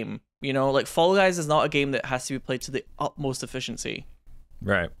type of game. You know, like, Fall Guys is not a game that has to be played to the utmost efficiency.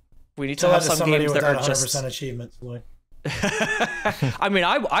 Right. We need to have some games that are 100% just... achievements, Lloyd. I mean,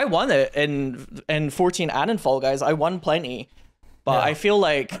 I won it in 14 and in Fall Guys. I won plenty. But yeah. I feel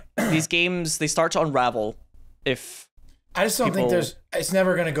like these games, they start to unravel if I just don't think it's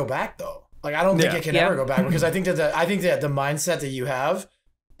never going to go back, though. Like, I don't think it can ever go back, because I think that the mindset that you have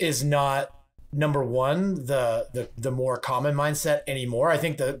is not, number one, the more common mindset anymore. I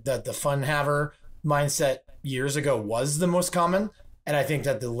think that the fun haver mindset years ago was the most common. And I think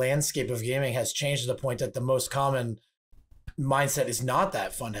that the landscape of gaming has changed to the point that the most common mindset is not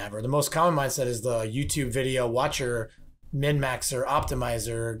that fun haver. The most common mindset is the YouTube video watcher, min-maxer,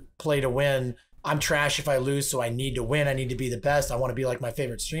 optimizer, play to win. I'm trash if I lose, so I need to win. I need to be the best. I want to be like my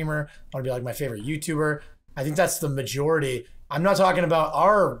favorite streamer. I want to be like my favorite YouTuber. I think that's the majority. I'm not talking about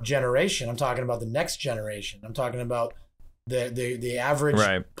our generation. I'm talking about the next generation. I'm talking about the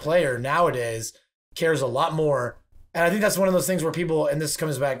average player nowadays cares a lot more. And I think that's one of those things where people, and this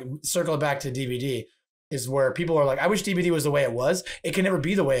comes back, circle it back to DVD, is where people are like, I wish DBD was the way it was. It can never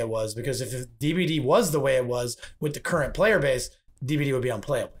be the way it was, because if DBD was the way it was with the current player base, DBD would be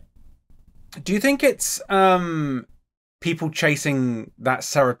unplayable. Do you think it's people chasing that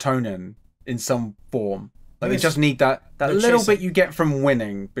serotonin in some form? Like, they just need that little bit you get from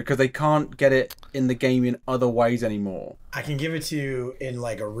winning, because they can't get it in the game in other ways anymore. I can give it to you in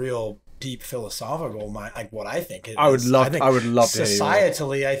like a real deep philosophical mind, like what I think it is. I would love to hear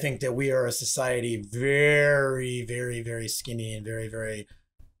societally, I think that we are a society very, very, very skinny and very, very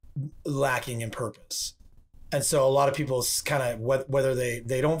lacking in purpose. And so a lot of people kind of, whether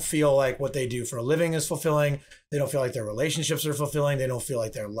they don't feel like what they do for a living is fulfilling, they don't feel like their relationships are fulfilling, they don't feel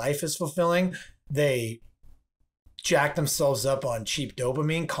like their life is fulfilling, they jack themselves up on cheap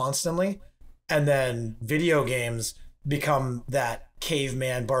dopamine constantly. And then video games become that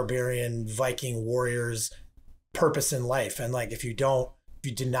caveman, barbarian, Viking warriors purpose in life. And like, if you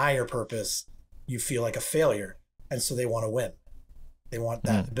deny your purpose, you feel like a failure. And so they want to win. They want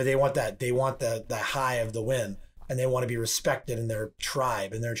that, but they want the high of the win, and they want to be respected in their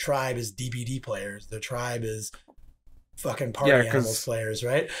tribe. And their tribe is DBD players. Their tribe is fucking party animals players,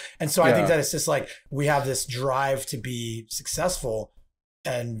 right? And so I think that it's just like, we have this drive to be successful,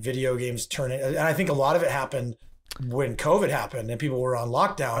 and video games turn it. And I think a lot of it happened when COVID happened and people were on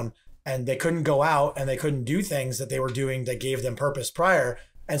lockdown and they couldn't go out and they couldn't do things that they were doing that gave them purpose prior.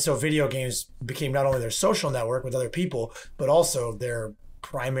 And so video games became not only their social network with other people, but also their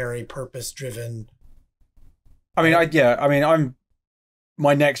primary purpose-driven. I mean, I'm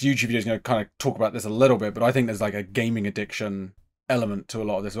my next YouTube video is going to kind of talk about this a little bit, but I think there's like a gaming addiction element to a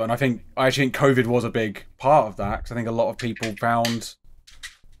lot of this. And I actually think COVID was a big part of that, because I think a lot of people found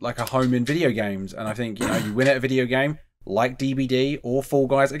like a home in video games. And I think, you win at a video game like DBD or Fall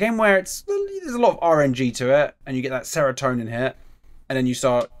Guys, a game where there's a lot of RNG to it, and you get that serotonin hit, and then you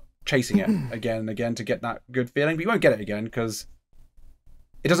start chasing it again and again to get that good feeling, but you won't get it again because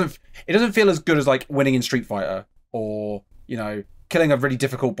it doesn't feel as good as like winning in Street Fighter, or killing a really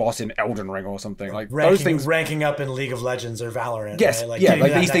difficult boss in Elden Ring or something. Like those things, ranking up in League of Legends or Valorant. Yes, right?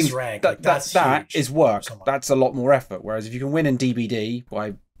 like these things. Rank, that is work. That's a lot more effort. Whereas if you can win in DBD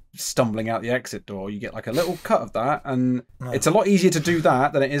by stumbling out the exit door, you get like a little cut of that, and it's a lot easier to do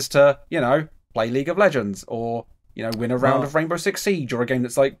that than it is to play League of Legends, or win a round of Rainbow Six Siege, or a game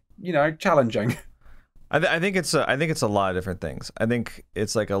that's like challenging. I think it's a lot of different things. I think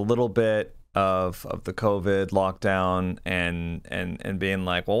it's like a little bit of the COVID lockdown and being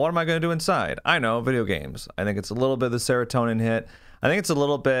like, well, what am I going to do inside? I know, video games. I think it's a little bit of the serotonin hit. I think it's a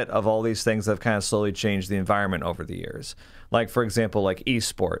little bit of all these things that have kind of slowly changed the environment over the years. Like, for example, like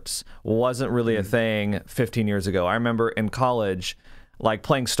esports wasn't really a thing 15 years ago. I remember in college, like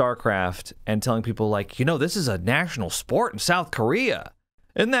playing StarCraft and telling people like, this is a national sport in South Korea.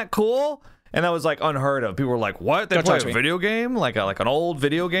 Isn't that cool? And that was like unheard of. People were like, what? They play a video game? Like an old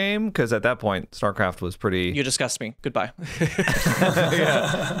video game? Because at that point, StarCraft was pretty... You disgust me. Goodbye.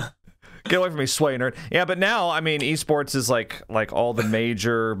 Yeah. Get away from me, sway nerd. Yeah, but now, I mean, esports is like all the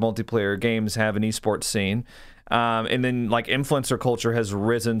major multiplayer games have an esports scene. And then like influencer culture has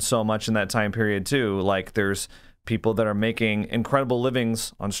risen so much in that time period too. Like there's people that are making incredible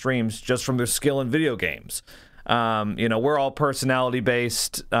livings on streams just from their skill in video games. We're all personality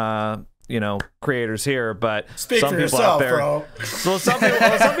based, creators here, but Speak some for people yourself, out there, bro. so some people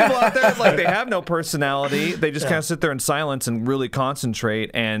out there, like, they have no personality. They just kind of sit there in silence and really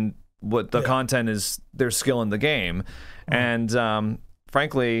concentrate, and what the content is their skill in the game. And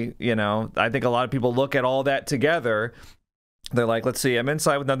frankly, I think a lot of people look at all that together. They're like, let's see, I'm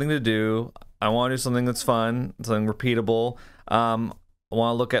inside with nothing to do. I want to do something that's fun, something repeatable. I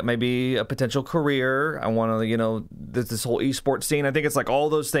want to look at maybe a potential career. I want to, this whole esports scene. I think it's like all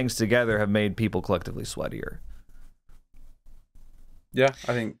those things together have made people collectively sweatier. Yeah,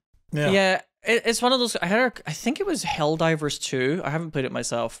 I think. Yeah, it's one of those. I think it was Helldivers 2. I haven't played it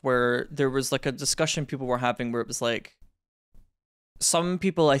myself, where there was like a discussion people were having where it was like, some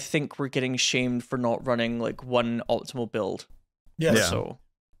people I think were getting shamed for not running like one optimal build. So,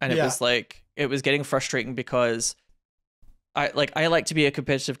 and it was like, it was getting frustrating because I like to be a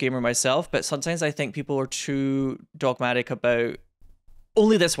competitive gamer myself, but sometimes I think people are too dogmatic about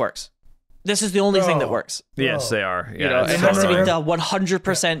only this works. This is the only thing that works. Yes, they are. Yeah, it has to be the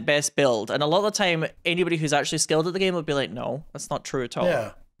 100% best build. And a lot of the time, anybody who's actually skilled at the game will be like, no, that's not true at all.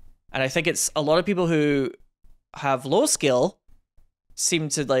 Yeah. And I think it's a lot of people who have low skill seem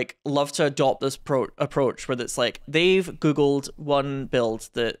to like love to adopt this approach where it's like they've Googled one build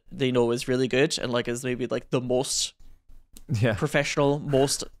that they know is really good and like is maybe like the most professional,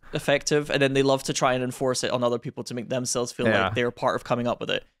 most effective, and then they love to try and enforce it on other people to make themselves feel like they're part of coming up with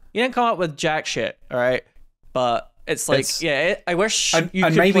it. You didn't come up with jack shit, all right? But it's like, I wish you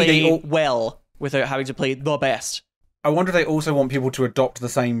could play well without having to play the best. I wonder if they also want people to adopt the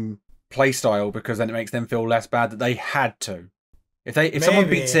same play style because then it makes them feel less bad that they had to. If someone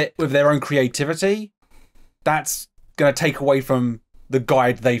beats it with their own creativity, that's going to take away from the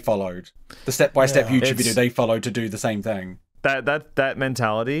guide they followed, the step-by-step YouTube video they followed to do the same thing. That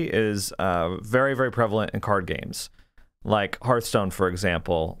mentality is very, very prevalent in card games. Like Hearthstone, for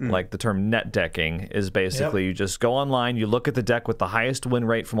example, like the term net decking is basically you just go online, you look at the deck with the highest win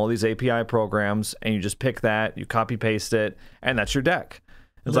rate from all these API programs, and you just pick that, you copy-paste it, and that's your deck.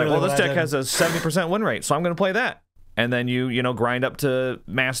 It's literally like, well, this deck has a 70% win rate, so I'm going to play that. And then you grind up to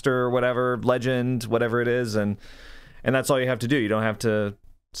master, whatever, legend, whatever it is, and that's all you have to do. You don't have to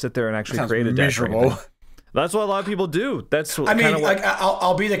sit there and actually create a deck. Miserable. That's what a lot of people do. That's I mean, like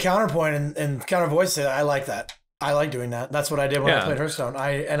I'll be the counterpoint and counter voice it. I like that. I like doing that. That's what I did when I played Hearthstone.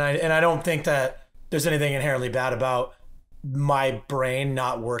 I don't think that there's anything inherently bad about my brain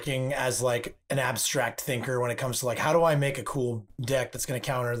not working as like an abstract thinker when it comes to like, how do I make a cool deck that's going to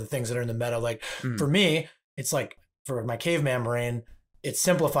counter the things that are in the meta? Like for me, it's like, for my caveman brain, it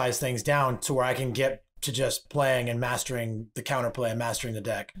simplifies things down to where I can get to just playing and mastering the counterplay and mastering the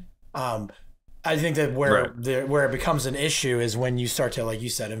deck. I think that where it becomes an issue is when you start to, like you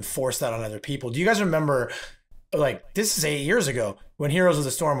said, enforce that on other people. Do you guys remember, like, this is 8 years ago when Heroes of the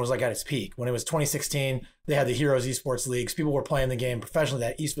Storm was like at its peak? When it was 2016, they had the Heroes esports leagues. People were playing the game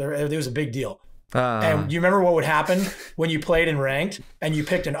professionally. It was a big deal. And you remember what would happen when you played in ranked and you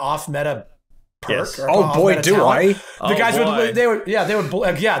picked an off-meta perk? Oh boy, do talent. The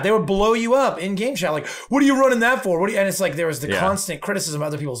guys would blow you up in game chat. Like, what are you running that for? And it's like there was the constant criticism of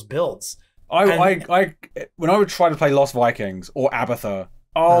other people's builds. When I would try to play Lost Vikings or Abathur,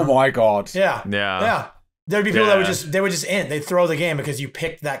 my god, there'd be people that would just int. They'd throw the game because you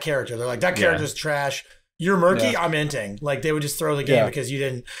picked that character. They're like, that character's trash. You're murky. I'm inting. Like they would just throw the game because you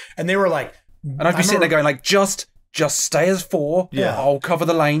didn't. And they were like, and I'd be sitting there going like, just stay as 4. I'll cover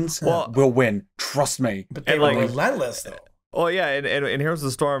the lanes. We'll win. Trust me. But they were relentless, though. Well, yeah, and Heroes of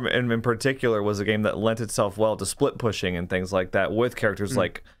the Storm in particular was a game that lent itself well to split pushing and things like that with characters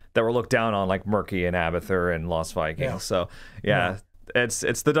like that were looked down on, like Murky and Abathur and Lost Vikings. So it's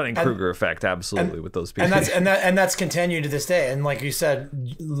the Dunning-Kruger effect, absolutely, with those people. And that's continued to this day. And like you said,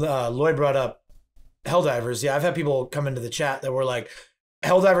 Lloyd brought up Helldivers. Yeah, I've had people come into the chat that were like,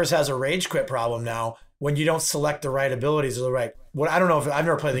 Helldivers has a rage quit problem now. When you don't select the right abilities or the right, I don't know if I've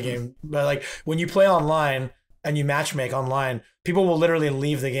never played the game, but like when you play online and you matchmake online, people will literally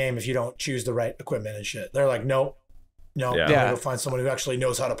leave the game if you don't choose the right equipment and shit. They're like, no, I'm gonna go find someone who actually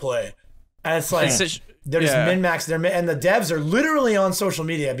knows how to play. And it's like they're just min-max. And the devs are literally on social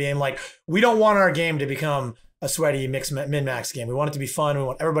media being like, we don't want our game to become a sweaty min-max game. We want it to be fun. We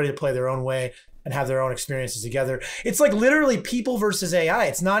want everybody to play their own way and have their own experiences together. It's like literally people versus AI.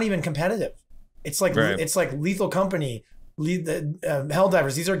 It's not even competitive. It's like Lethal Company,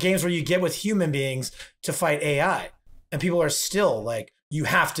 Helldivers. These are games where you get with human beings to fight AI, and people are still like, you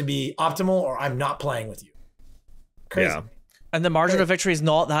have to be optimal, or I'm not playing with you. Crazy. Yeah. And the margin of victory is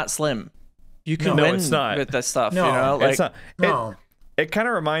not that slim. You can win with this stuff. No, you know? It's not. It kind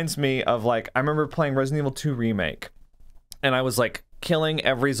of reminds me of like I remember playing Resident Evil 2 Remake, and I was like killing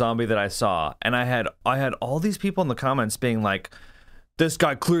every zombie that I saw, and I had all these people in the comments being like, this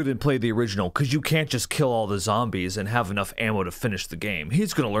guy clearly didn't play the original because you can't just kill all the zombies and have enough ammo to finish the game.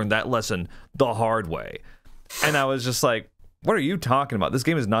 He's going to learn that lesson the hard way. And I was just like, what are you talking about? This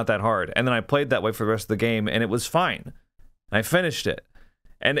game is not that hard. And then I played that way for the rest of the game, and it was fine. I finished it.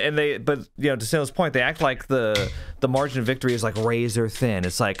 But to Sal's point, they act like the margin of victory is like razor thin.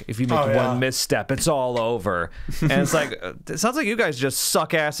 It's like if you make one misstep, it's all over. And it's like it sounds like you guys just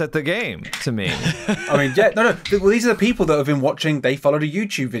suck ass at the game to me. I mean, yeah, no. Well, these are the people that have been watching. They followed a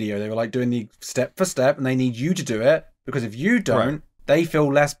YouTube video. They were like doing the step for step, and they need you to do it because if you don't, they feel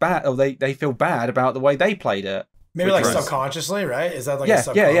less bad, or they feel bad about the way they played it. Maybe like subconsciously, right? Is that like yeah.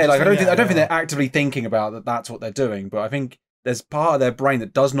 Like I don't think they're actively thinking about that. That's what they're doing, but I think there's part of their brain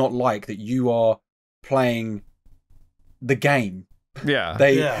that does not like that you are playing the game. Yeah.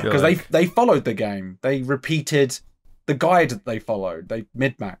 They followed the game. They repeated the guide that they followed. They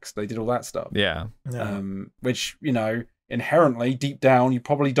mid-maxed. They did all that stuff. Yeah. Which, inherently, deep down, you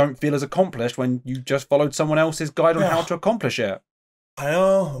probably don't feel as accomplished when you just followed someone else's guide on how to accomplish it. I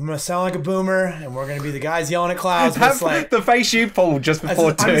know, I'm going to sound like a boomer, and we're going to be the guys yelling at clouds. That's like the face you pulled just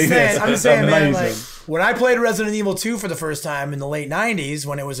before doing this. I'm saying, man, like, when I played Resident Evil 2 for the first time in the late 90s,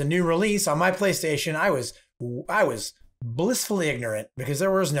 when it was a new release on my PlayStation, I was blissfully ignorant because there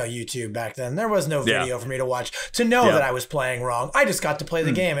was no YouTube back then. There was no video for me to watch to know that I was playing wrong. I just got to play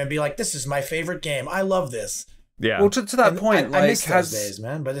the game and be like, this is my favorite game. I love this. Yeah. Well, to that point, I miss those days,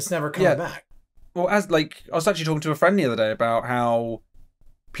 man, but it's never coming back. Well, I was actually talking to a friend the other day about how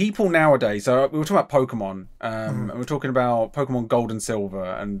people nowadays, so we were talking about Pokemon, and we were talking about Pokemon Gold and Silver,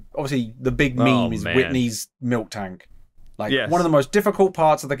 and obviously the big meme is Whitney's milk tank. Like, one of the most difficult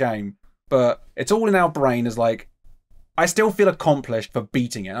parts of the game, but it's all in our brain as like, I still feel accomplished for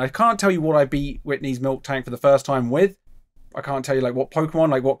beating it. I can't tell you what I beat Whitney's milk tank for the first time with. I can't tell you like what Pokemon,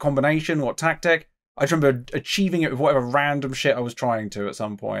 like what combination, what tactic. I just remember achieving it with whatever random shit I was trying to at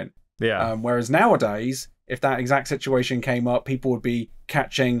some point. Yeah. Whereas nowadays, if that exact situation came up, people would be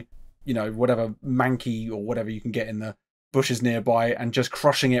catching, whatever Mankey or whatever you can get in the bushes nearby and just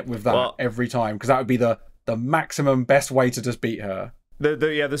crushing it with that every time. Because that would be the maximum best way to just beat her.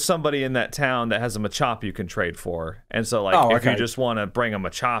 There's somebody in that town that has a Machop you can trade for. And so, like, if you just want to bring a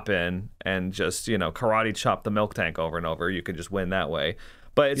Machop in and just, karate chop the milk tank over and over, you can just win that way.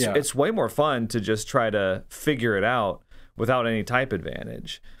 But it's way more fun to just try to figure it out without any type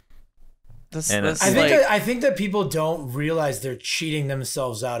advantage. I think that people don't realize they're cheating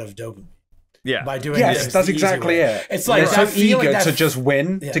themselves out of dopamine. Yeah. By doing yes, that's exactly it. It's like they're so eager to just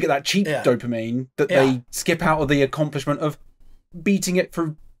win to get that cheap dopamine that they skip out of the accomplishment of beating it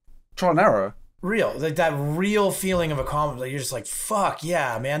through trial and error. Like that real feeling of accomplishment. Like you're just like, fuck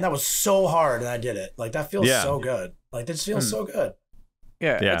yeah, man, that was so hard and I did it. Like that feels so good. Like this feels so good.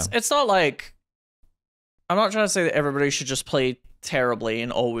 Yeah. It's not like, I'm not trying to say that everybody should just play terribly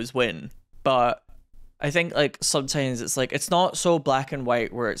and always win. But I think like sometimes it's like it's not so black and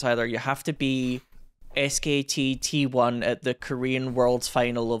white where it's either you have to be SKT T1 at the Korean World's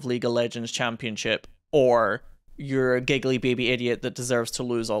Final of League of Legends Championship or you're a giggly baby idiot that deserves to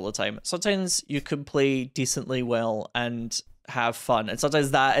lose all the time. Sometimes you can play decently well and have fun. And sometimes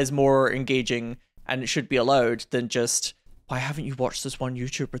that is more engaging and it should be allowed than just, why haven't you watched this one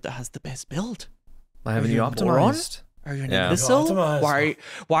YouTuber that has the best build? Why haven't you optimized? Are you an imbecile? Why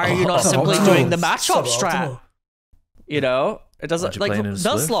are you not simply doing the matchup strat? It doesn't like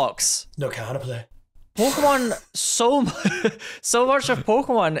Nuzlocke. No counterplay. Pokemon, so much of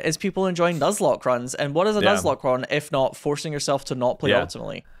Pokemon is people enjoying Nuzlocke runs, and what is a Nuzlocke run if not forcing yourself to not play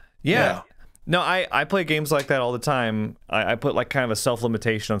optimally? Yeah. No, I play games like that all the time. I put like kind of a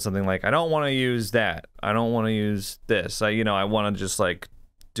self-limitation on something like I don't want to use that. I don't want to use this. I want to just like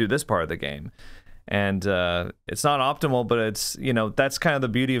do this part of the game. And it's not optimal, but it's, that's kind of the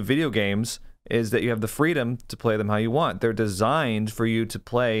beauty of video games is that you have the freedom to play them how you want. They're designed for you to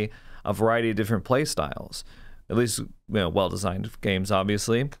play a variety of different play styles. At least, well-designed games,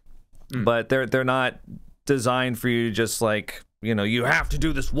 obviously. But they're not designed for you to just like, you have to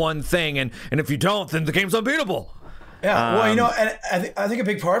do this one thing, and if you don't, then the game's unbeatable. Yeah, well, and I think a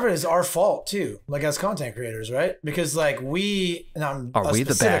big part of it is our fault too, like as content creators, right? Because like are we the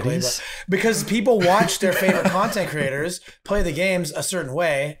baddies? Because people watch their favorite content creators play the games a certain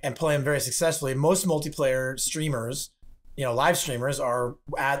way and play them very successfully. Most multiplayer streamers, live streamers are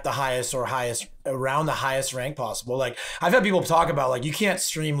at the highest around the highest rank possible. Like I've had people talk about like you can't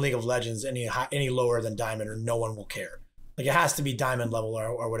stream League of Legends any lower than Diamond or no one will care. Like it has to be Diamond level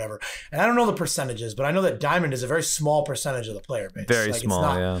or whatever. And I don't know the percentages, but I know that Diamond is a very small percentage of the player base. Very small,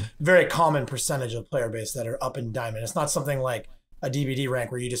 it's not very common percentage of the player base that are up in Diamond. It's not something like a DBD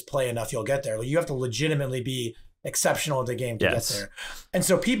rank where you just play enough, you'll get there. Like, you have to legitimately be exceptional at the game to get there. And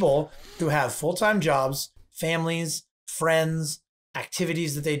so people who have full-time jobs, families, friends,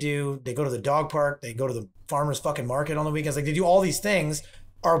 activities that they do, they go to the dog park, they go to the farmer's fucking market on the weekends, like they do all these things,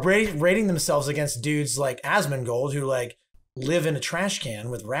 are rating themselves against dudes like Asmongold who like live in a trash can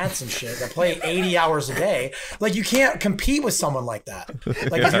with rats and shit that play 80 hours a day. Like, you can't compete with someone like that.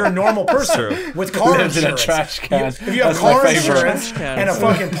 Like, if you're a normal person with car insurance, in a trash can. If you have car insurance and a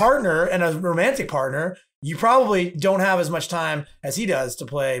fucking partner and a romantic partner, you probably don't have as much time as he does to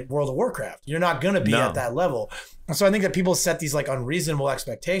play World of Warcraft. You're not going to be at that level. And so I think that people set these like unreasonable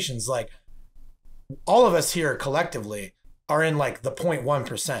expectations. Like, all of us here collectively are in like the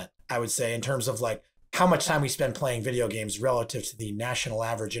 0.1%, I would say, in terms of like how much time we spend playing video games relative to the national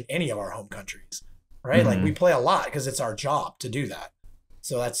average in any of our home countries, right? Like, we play a lot because it's our job to do that.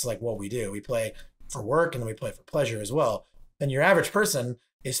 So that's like what we do. We play for work and then we play for pleasure as well. And your average person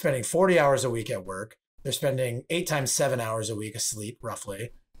is spending 40 hours a week at work. They're spending 8 times 7 hours a week asleep, roughly.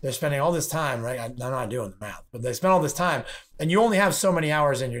 They're spending all this time, right? I'm not doing the math, but they spend all this time, and you only have so many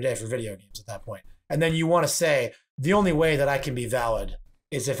hours in your day for video games at that point. And then you want to say, the only way that I can be valid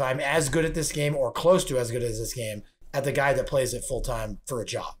is if I'm as good at this game or close to as good as this game at the guy that plays it full time for a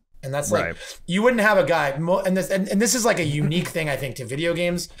job. And that's like, you wouldn't have a guy, and this is like a unique thing, I think, to video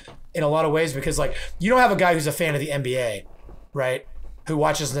games in a lot of ways, because like, you don't have a guy who's a fan of the NBA, right? Who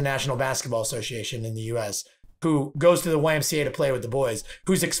watches the National Basketball Association in the US, who goes to the YMCA to play with the boys,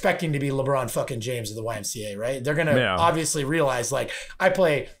 who's expecting to be LeBron fucking James of the YMCA, right? They're going to obviously realize, like, I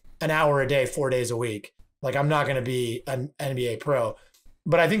play an hour a day, 4 days a week. Like, I'm not going to be an NBA pro.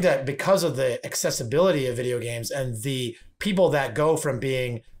 But I think that because of the accessibility of video games and the people that go from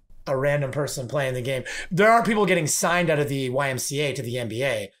being a random person playing the game, there aren't people getting signed out of the YMCA to the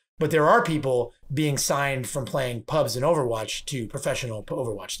NBA, but there are people being signed from playing pubs and Overwatch to professional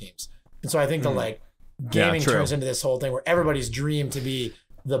Overwatch teams. And so I think that like gaming turns into this whole thing where everybody's dream to be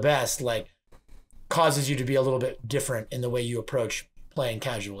the best, like, causes you to be a little bit different in the way you approach playing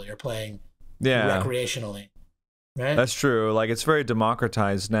casually or playing recreationally. Right? That's true. Like, it's very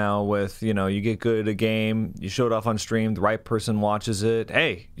democratized now with, you know, you get good at a game, you show it off on stream, the right person watches it.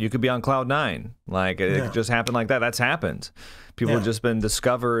 Hey, you could be on Cloud9. Like, it could just happen like that. That's happened. People have just been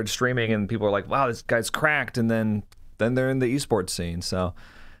discovered streaming, and people are like, wow, this guy's cracked. And then they're in the esports scene. So,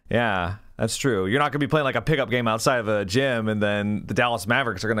 yeah, that's true. You're not going to be playing like a pickup game outside of a gym, and then the Dallas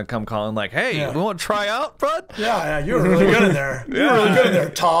Mavericks are going to come calling like, hey, we want to try out, bud? Yeah, you were really good in there. You were really good in there,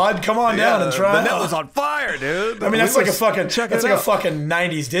 Todd. Come on down and try out. The net was on fire, dude. I mean, that's like a fucking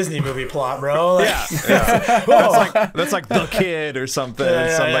 90s Disney movie plot, bro. Like, that's like The Kid or something.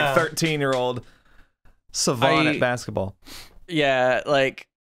 Some like 13-year-old savant at basketball. Yeah, like,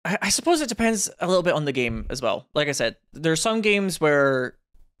 I suppose it depends a little bit on the game as well. Like I said, there are some games where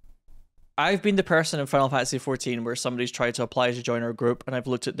I've been the person in Final Fantasy XIV where somebody's tried to apply to join our group, and I've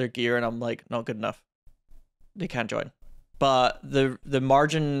looked at their gear and I'm like, not good enough. They can't join. But the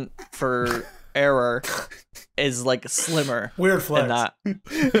margin for error is like slimmer. Weird flex. Than that.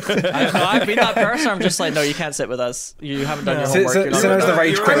 I've been that person. I'm just like, no, you can't sit with us. You haven't done your homework. Sinnoh's the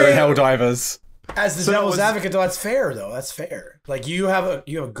rage quitter in Helldivers. As the devil's advocate, though, that's fair. Though that's fair. Like, you have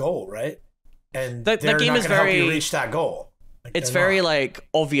a goal, right? And the game is help you reach that goal. Like, it's very like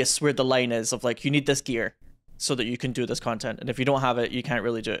obvious where the line is of like, you need this gear so that you can do this content, and if you don't have it, you can't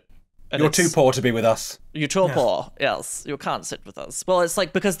really do it. And you're too poor to be with us. You're too poor. Yes, you can't sit with us. Well, it's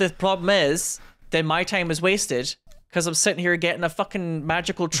like, because the problem is then my time is wasted because I'm sitting here getting a fucking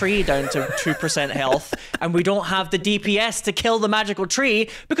magical tree down to 2% health, and we don't have the DPS to kill the magical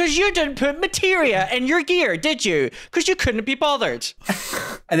tree because you didn't put materia in your gear, did you? Because you couldn't be bothered.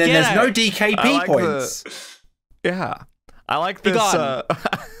 And then there's no DKP points. I like this.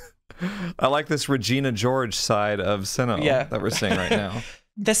 I like this Regina George side of Sinnoh that we're seeing right now.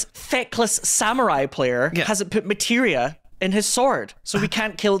 This feckless samurai player hasn't put materia in his sword, so we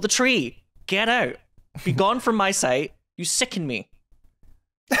can't kill the tree. Get out. Be gone from my sight. You sicken me.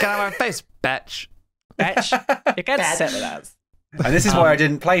 Get out of my face, bitch. Bitch. You can't sit with us. And this is why I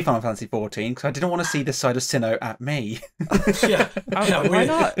didn't play Final Fantasy XIV, because I didn't want to see this side of Sinnoh at me. Why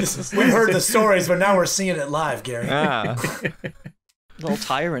not? We heard the stories, but now we're seeing it live, Gary. Little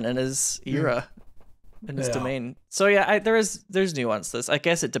tyrant in his era, in his domain. So yeah, there's nuances. I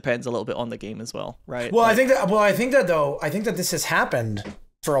guess it depends a little bit on the game as well, right? Well, like, I think that this has happened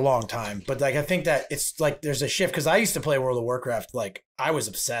for a long time, but like, I think that it's like there's a shift, because I used to play World of Warcraft. Like, I was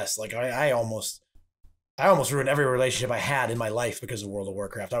obsessed. Like, I almost ruined every relationship I had in my life because of World of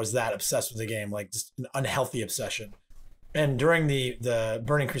Warcraft. I was that obsessed with the game, like just an unhealthy obsession. And during the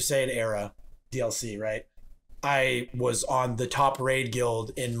Burning Crusade era DLC, right? I was on the top raid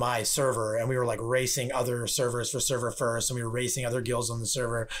guild in my server, and we were like racing other servers for server first, and we were racing other guilds on the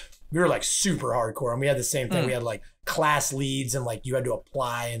server. We were like super hardcore, and we had the same thing. We had like class leads, and like you had to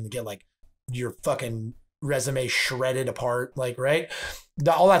apply and get like your fucking resume shredded apart, like, right?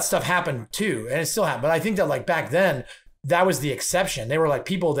 All that stuff happened too, and it still happened. But I think that like back then, that was the exception. They were like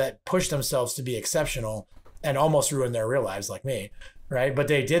people that pushed themselves to be exceptional and almost ruined their real lives, like me, right? But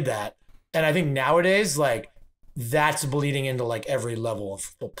they did that. And I think nowadays, like, that's bleeding into like every level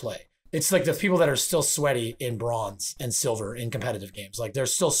of play. It's like the people that are still sweaty in bronze and silver in competitive games. Like they're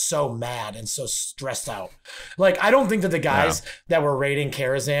still so mad and so stressed out. Like I don't think that the guys that were raiding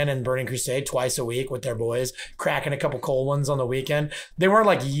Karazhan and Burning Crusade twice a week with their boys, cracking a couple cold ones on the weekend, they weren't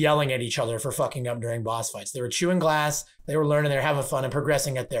like yelling at each other for fucking up during boss fights. They were chewing glass, they were learning, they were having fun and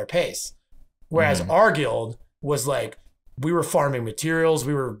progressing at their pace. Whereas our guild was like, we were farming materials,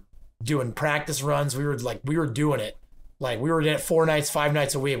 we were doing practice runs, we were doing it. Like we were in it 4 nights, 5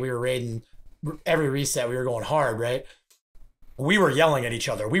 nights a week. We were raiding every reset. We were going hard, right? We were yelling at each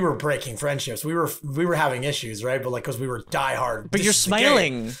other. We were breaking friendships. We were having issues, right? But like, cause we were diehard. But you're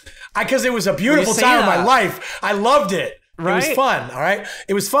smiling. Because it was a beautiful time of my life. I loved it. Right? It was fun. All right.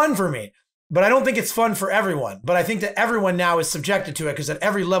 It was fun for me. But I don't think it's fun for everyone. But I think that everyone now is subjected to it because at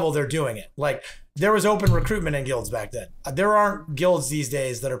every level they're doing it. Like there was open recruitment in guilds back then. There aren't guilds these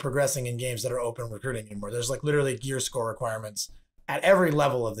days that are progressing in games that are open recruiting anymore. There's like literally gear score requirements at every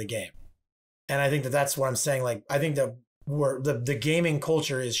level of the game. And I think that that's what I'm saying. Like I think that the gaming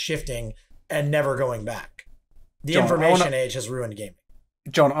culture is shifting and never going back. The information age has ruined gaming.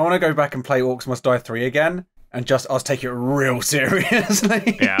 John, I want to go back and play Orcs Must Die 3 again. And just us take it real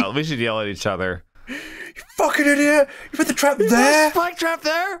seriously. Yeah, we should yell at each other. You fucking idiot! You put the trap there! Spike trap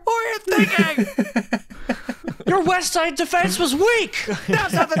there? What are you thinking? Your west side defense was weak!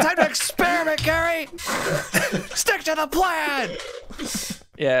 Now's not the time to experiment, Gary! Stick to the plan!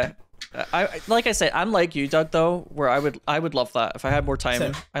 Yeah. Like I said, I'm like you, Doug, though, where I would love that. If I had more time,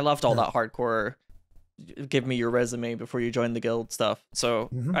 Same. I loved all that hardcore give me your resume before you join the guild stuff. So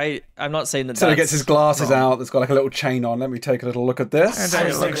I'm not saying that. So he gets his glasses out. That's got like a little chain on. Let me take a little look at this.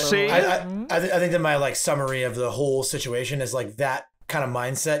 I think that my like summary of the whole situation is like that kind of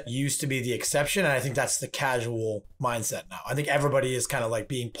mindset used to be the exception, and I think that's the casual mindset now. I think everybody is kind of like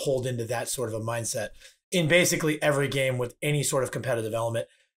being pulled into that sort of a mindset in basically every game with any sort of competitive element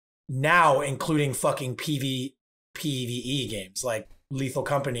now, including fucking PvE games like Lethal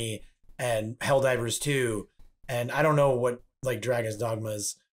Company and Helldivers 2, and I don't know what like Dragon's Dogma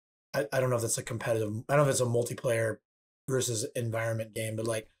is. I don't know if that's a competitive. I don't know if it's a multiplayer versus environment game, but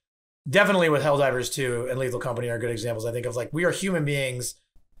like definitely with Helldivers 2 and Lethal Company are good examples. I think of like we are human beings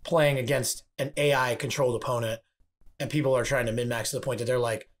playing against an AI controlled opponent, and people are trying to min-max to the point that they're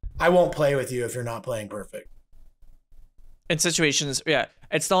like, I won't play with you if you're not playing perfect. In situations, yeah,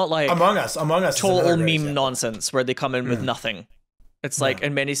 it's not like Among Us total meme nonsense where they come in with nothing. It's like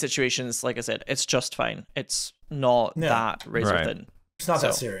in many situations, like I said, it's just fine. It's not that razor thin. It's not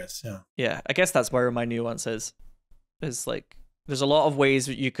that serious. Yeah. Yeah, I guess that's where my nuance is. Is like there's a lot of ways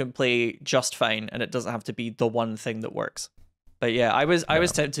that you can play just fine, and it doesn't have to be the one thing that works. But yeah, I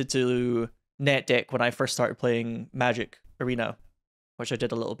was tempted to net deck when I first started playing Magic Arena, which I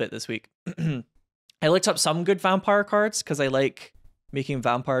did a little bit this week. I looked up some good vampire cards because I like making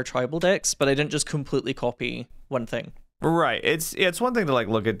vampire tribal decks, but I didn't just completely copy one thing. Right. It's one thing to like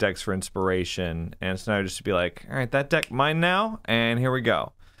look at decks for inspiration, and it's now just to be like, all right, that deck mine now, and here we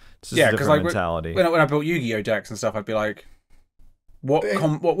go. It's just a different like mentality. When I built Yu-Gi-Oh decks and stuff, I'd be like, what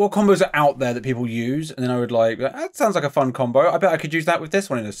combos are out there that people use, and then I would like, that sounds like a fun combo. I bet I could use that with this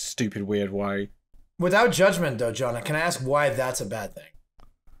one in a stupid weird way. Without judgment, though, John, can I ask why that's a bad thing?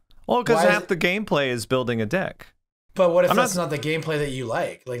 Well, because half the gameplay is building a deck. But what if that's not the gameplay that you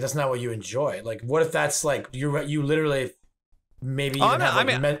like? Like, that's not what you enjoy. Like, what if that's like you literally maybe even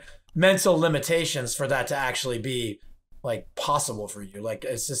have mental limitations for that to actually be like possible for you? Like,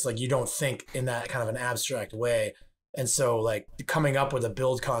 it's just like you don't think in that kind of an abstract way, and so like coming up with a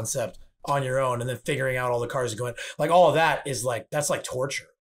build concept on your own and then figuring out all the cards going, like all of that is like that's like torture.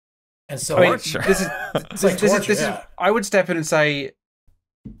 And so torture. This is I would step in and say.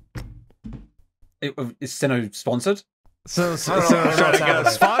 Is Sinnoh sponsored? So trying to get a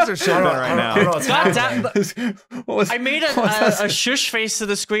sponsorship right now. God damn! I made a shush face to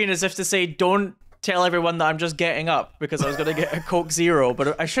the screen as if to say, "Don't tell everyone that I'm just getting up," because I was going to get a Coke Zero.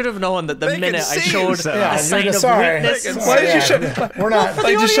 But I should have known that the minute I showed a sign of weakness. Why did you show? We're not.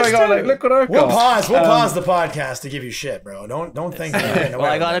 They just showing out like, look what I've got. We'll pause the podcast to give you shit, bro. Don't think. Well,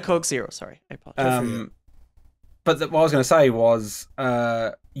 I got a Coke Zero. Sorry, I apologize. But what I was going to say was,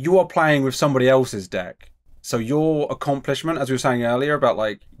 you are playing with somebody else's deck. So your accomplishment, as we were saying earlier, about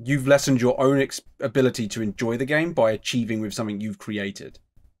like you've lessened your own ability to enjoy the game by achieving with something you've created.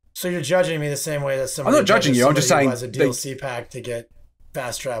 So you're judging me the same way that somebody. I'm not judging you. I'm just saying has a DLC pack to get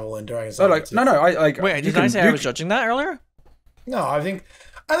fast travel and during. Oh, like no, I like. Wait, did I say I was judging that earlier? No, I think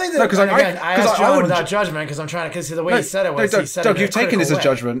that. No, because I asked John without judgment because I'm trying to. Because the way he said it was, he said Doug, it you've taken this as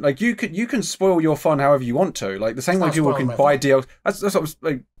judgment. Like you can spoil your fun however you want to. Like the same way people can buy DLC. That's what was,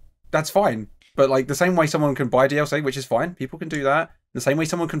 like. That's fine. But like the same way someone can buy DLC, which is fine, people can do that. The same way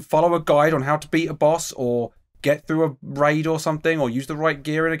someone can follow a guide on how to beat a boss or get through a raid or something or use the right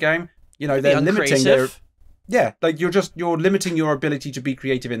gear in a game. You know, they're limiting their. Yeah, like you're limiting your ability to be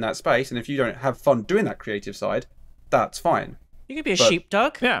creative in that space, and if you don't have fun doing that creative side, that's fine. You can be a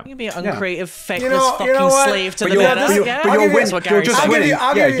sheepdog. Yeah. You can be an uncreative, feckless fucking slave to the meta. But you're just winning.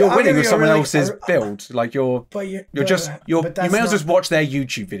 You're winning with someone else's build. Like you may as well just watch their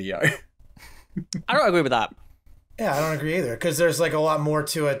YouTube video. I don't agree with that. Yeah, I don't agree either because there's like a lot more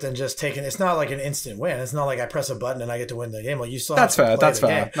to it than just taking. It's not like an instant win. It's not like I press a button and I get to win the game. Like you still have to play the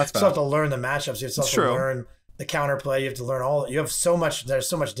game. You still have to learn the matchups. You still have to learn the counterplay. You have to learn all. You have so much. There's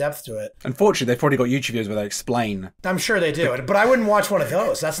so much depth to it. Unfortunately, they've probably got YouTube videos where they explain. I'm sure they do, but I wouldn't watch one of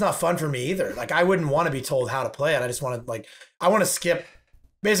those. That's not fun for me either. Like I wouldn't want to be told how to play it. I just want to I want to skip,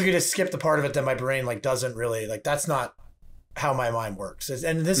 basically just skip the part of it that my brain doesn't really That's not how my mind works.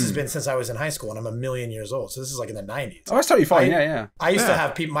 And this has been since I was in high school, and I'm a million years old. So this is like in the 90s. Oh, that's totally fine. Yeah. I used to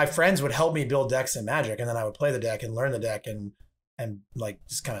have people. My friends would help me build decks in Magic, and then I would play the deck and learn the deck, and like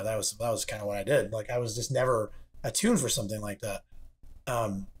just kind of that was kind of what I did. Like I was just never attuned for something like that.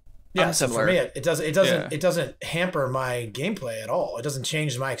 Yeah, so for me, it doesn't hamper my gameplay at all. It doesn't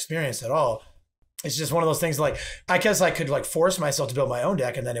change my experience at all. It's just one of those things. Like I guess I could force myself to build my own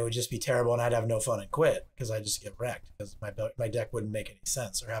deck, and then it would just be terrible, and I'd have no fun and quit because I just get wrecked because my deck wouldn't make any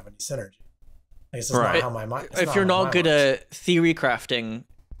sense or have any synergy. It's just not how my mind. If you're not good at theory crafting,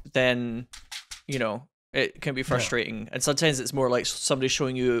 then it can be frustrating. And sometimes it's more like somebody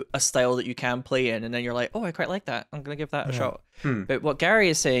showing you a style that you can play in, and then you're like, oh, I quite like that. I'm gonna give that a shot. But what Gary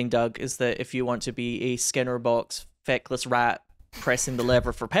is saying, Doug, is that if you want to be a Skinner box feckless rat pressing the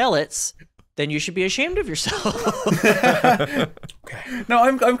lever for pellets, then you should be ashamed of yourself. Okay. No,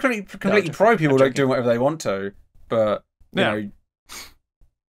 I'm completely pro people doing whatever they want to, but you know,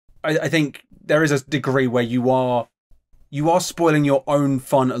 I think there is a degree where you are spoiling your own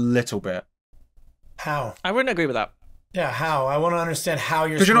fun a little bit. How? I wouldn't agree with that. Yeah, how? I want to understand how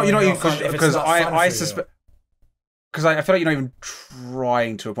you're. Because because I suspect. Because I feel like you're not even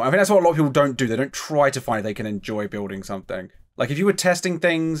trying to a point. I think that's what a lot of people don't do. They don't try to find if they can enjoy building something. Like if you were testing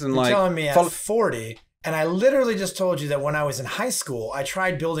things and you're telling me at 40, and I literally just told you that when I was in high school, I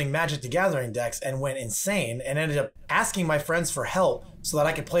tried building Magic the Gathering decks and went insane and ended up asking my friends for help so that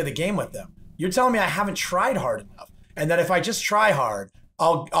I could play the game with them. You're telling me I haven't tried hard enough, and that if I just try hard,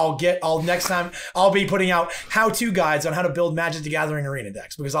 next time I'll be putting out how-to guides on how to build Magic the Gathering arena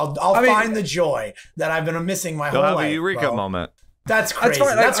decks because I'll find the joy that I've been missing my whole life. Have a eureka moment. That's crazy.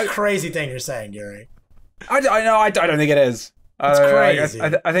 That's a crazy thing you're saying, Gary. I know. I don't think it is. It's crazy.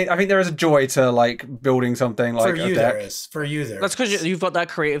 I think there is a joy to building something like for you. There is for you. There. That's because you've got that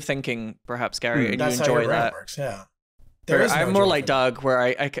creative thinking, perhaps, Gary, and that's you enjoy how your brain that. Works, yeah. I'm more like Doug,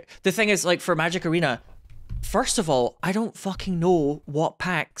 where the thing is, for Magic Arena, first of all, I don't fucking know what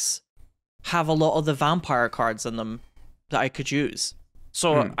packs have a lot of the vampire cards in them that I could use.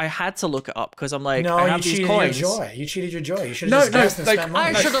 So I had to look it up because I'm like, I have these coins. You cheated your joy. You should have just spent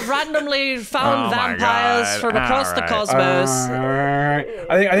money. I should have randomly found vampires from across the cosmos.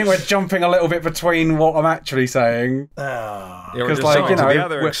 I think we're jumping a little bit between what I'm actually saying. Because the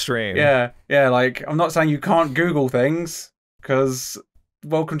other extreme. Yeah. I'm not saying you can't Google things because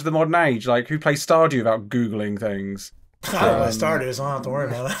welcome to the modern age. Who plays Stardew without Googling things? I don't play Stardew, so I don't have to worry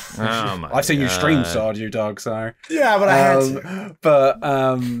about it. I've seen you stream Stardew, Doug. So yeah, but I had to. But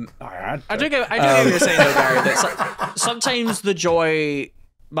I do get what you're saying, though, Gary. That sometimes the joy.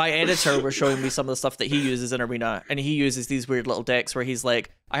 My editor was showing me some of the stuff that he uses in Arena, and he uses these weird little decks where he's like,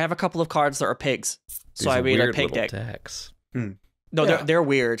 "I have a couple of cards that are pigs, so I made a pig deck." No, they're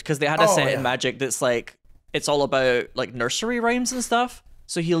weird because they had a set in Magic that's it's all about nursery rhymes and stuff.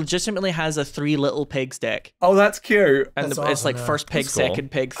 So he legitimately has a 3 little pigs deck. Oh, that's cute. And it's first pig, second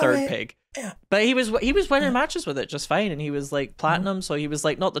pig, third pig. Yeah. But he was winning matches with it just fine, and he was platinum, so he was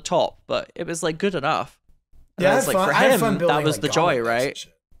not the top, but it was good enough. And yeah, for him, that was the joy, right?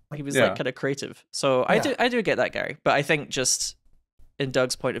 He was kind of creative. So I do get that, Gary. But I think just in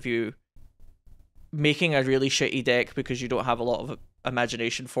Doug's point of view, making a really shitty deck because you don't have a lot of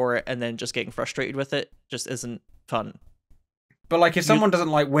imagination for it, and then just getting frustrated with it just isn't fun. But if someone doesn't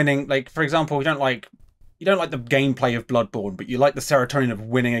like winning, for example, you don't like you don't like the gameplay of Bloodborne, but you like the serotonin of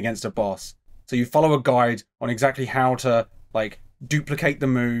winning against a boss. So you follow a guide on exactly how to like duplicate the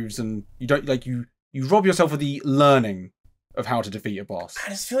moves, and you don't like you rob yourself of the learning of how to defeat a boss. I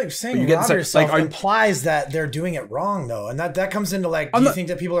just feel like saying rob yourself implies that they're doing it wrong, though, and that comes into like, do you think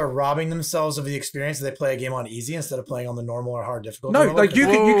that people are robbing themselves of the experience that they play a game on easy instead of playing on the normal or hard difficulty? No, like you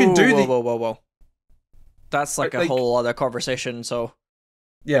can do the whoa. That's like a whole other conversation. So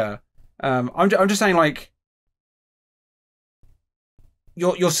yeah, I'm just saying like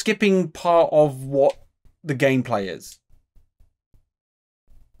you're skipping part of what the gameplay is.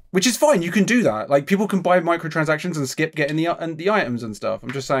 Which is fine, you can do that. Like, people can buy microtransactions and skip getting the items and stuff.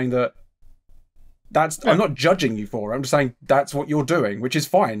 I'm just saying that I'm not judging you for it. I'm just saying that's what you're doing, which is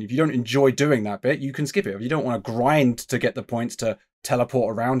fine. If you don't enjoy doing that bit, you can skip it. If you don't want to grind to get the points to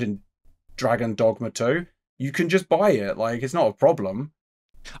teleport around in Dragon Dogma 2, you can just buy it. Like, it's not a problem.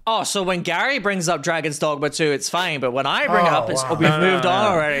 Oh, so when Gary brings up Dragon's Dogma 2, it's fine, but when I bring it up, it's we've moved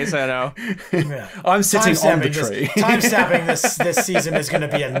on already, so no. Yeah. I'm sitting on the tree. Time-stamping this season is going to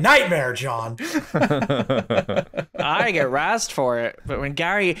be a nightmare, John. I get razzed for it, but when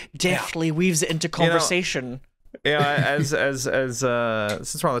Gary deftly weaves it into conversation... As since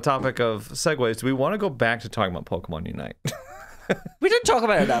we're on the topipic of segues, do we want to go back to talking about Pokemon Unite? We didn't talk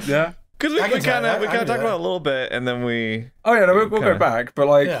about it enough. Yeah. Because we kind of talked about it a little bit, and then we... Oh, yeah, no, we'll go back, but,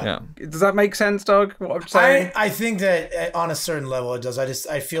 like, does that make sense, Doug, what I'm saying? I think that on a certain level it does.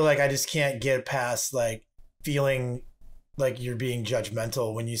 I feel like I just can't get past, like, feeling like you're being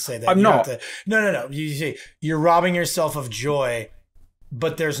judgmental when you say that. I'm not. No. You say you're robbing yourself of joy,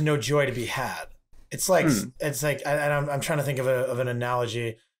 but there's no joy to be had. It's like, I'm trying to think of an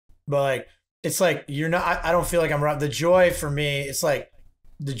analogy, but, like, it's like you're not... I don't feel like I'm robbing. The joy for me, it's like,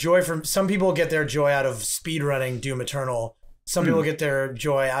 the joy from some people get their joy out of speedrunning Doom Eternal. Some people get their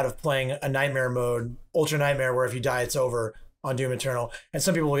joy out of playing a nightmare mode, Ultra Nightmare, where if you die, it's over on Doom Eternal. And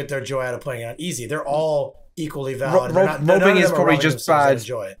some people will get their joy out of playing it on easy. They're all equally valid. Robbing is probably just bad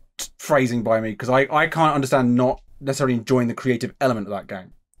phrasing by me, because I can't understand not necessarily enjoying the creative element of that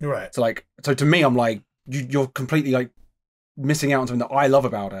game. Right. So to me, I'm like, you're completely like missing out on something that I love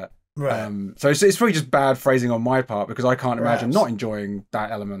about it. Right. So it's probably just bad phrasing on my part, because I can't imagine not enjoying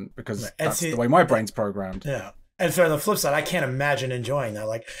that element, because that's the way my brain's programmed. Yeah. And so on the flip side, I can't imagine enjoying that.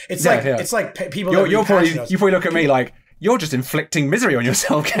 Like it's like people. You probably look at me like you're just inflicting misery on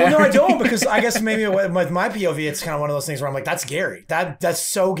yourself, Gary. Well, no, I don't, because I guess maybe with my POV, it's kind of one of those things where I'm like, that's Gary. That's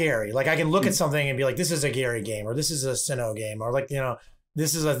so Gary. Like I can look at something and be like, this is a Gary game, or this is a Sinnoh game, or like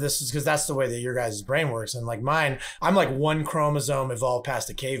this is because that's the way that your guys' brain works. And like mine, I'm like one chromosome evolved past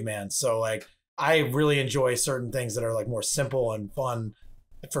a caveman. So like I really enjoy certain things that are like more simple and fun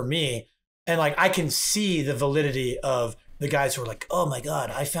for me. And like I can see the validity of the guys who are like, oh my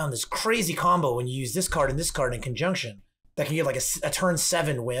God, I found this crazy combo when you use this card and this card in conjunction that can get like a turn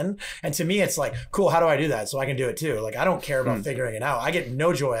 7 win. And to me, it's like, cool, how do I do that? So I can do it too. Like I don't care about figuring it out. I get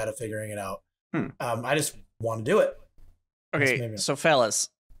no joy out of figuring it out. I just want to do it. Okay, so fellas,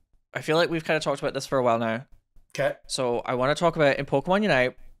 I feel like we've kind of talked about this for a while now. Okay. So I want to talk about in Pokemon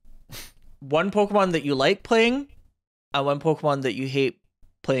Unite, one Pokemon that you like playing, and one Pokemon that you hate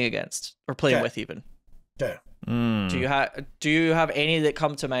playing against or playing with even. Okay. Do you have any that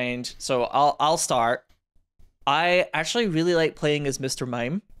come to mind? So I'll start. I actually really like playing as Mr.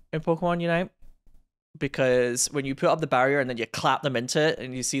 Mime in Pokemon Unite, because when you put up the barrier and then you clap them into it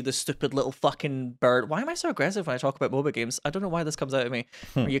and you see the stupid little fucking bird. Why am I so aggressive when I talk about MOBA games? I don't know why this comes out of me.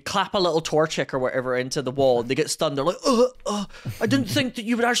 When you clap a little Torchic or whatever into the wall, they get stunned. They're like, I didn't think that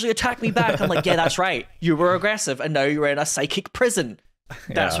you would actually attack me back. I'm like, yeah, that's right. You were aggressive and now you're in a psychic prison.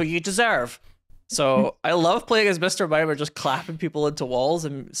 That's what you deserve. So I love playing as Mr. Mime and just clapping people into walls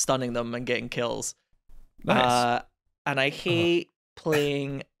and stunning them and getting kills. Nice. And I hate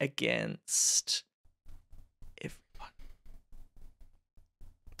playing against...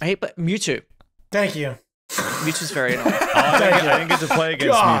 I hate Mewtwo. Thank you. Mewtwo's very annoying. I didn't get to play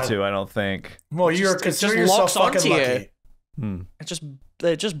against Mewtwo, I don't think. Well, it just locks onto you.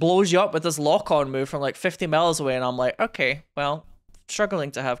 It just blows you up with this lock-on move from like 50 miles away, and I'm like, okay, well,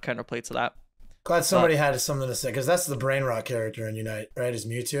 struggling to have counterplay to that. Glad somebody had something to say, because that's the brain rot character in Unite, right? Is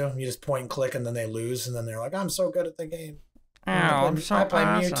Mewtwo. You just point and click, and then they lose, and then they're like, I'm so good at the game. I play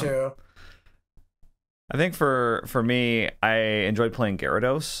Mewtwo. I think for me, I enjoyed playing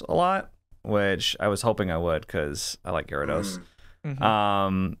Gyarados a lot, which I was hoping I would, because I like Gyarados.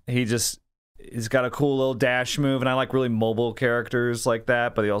 He's got a cool little dash move, and I like really mobile characters like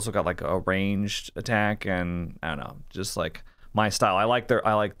that, but he also got like a ranged attack, and I don't know, just like my style. I like the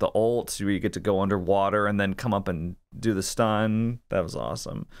ults where you get to go underwater and then come up and do the stun. That was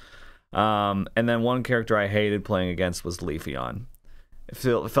awesome. And then one character I hated playing against was Leafeon. It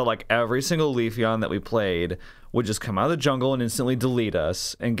felt like every single Leafeon that we played would just come out of the jungle and instantly delete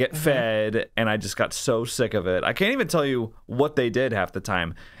us and get fed, and I just got so sick of it. I can't even tell you what they did half the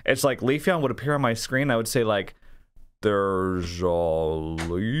time. It's like Leafeon would appear on my screen, I would say like, there's a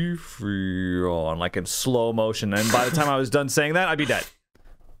Leafeon, like in slow motion, and by the time I was done saying that, I'd be dead.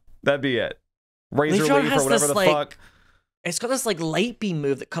 That'd be it. Razor Leafeon Leaf has or whatever this, the fuck. It's got this like light beam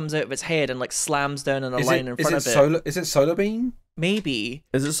move that comes out of its head and like slams down in a line in front of it. Is it Solar Beam? Maybe.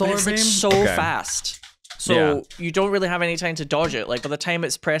 Is it Solar It's Beam? like so fast. So you don't really have any time to dodge it. Like by the time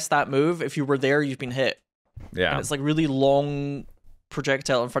it's pressed that move, if you were there, you've been hit. Yeah. And it's like really long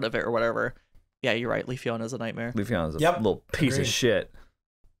projectile in front of it or whatever. Yeah, you're right. Leafeon is a nightmare. Leafeon is a little piece of shit.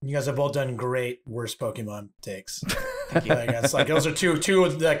 You guys have both done great worst Pokemon takes. It's like those are two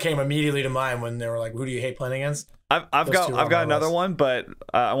that came immediately to mind when they were like, "Who do you hate playing against?" I've got another one, but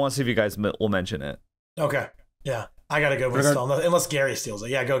I want to see if you guys will mention it. Okay, yeah, I got a good one still, unless Gary steals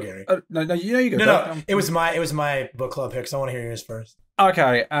it. Yeah, go Gary. No, you go. No, it was my book club pick. So I want to hear yours first.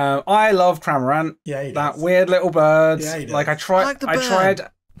 Okay, I love Cramorant. Yeah, that weird little bird. Yeah, like I tried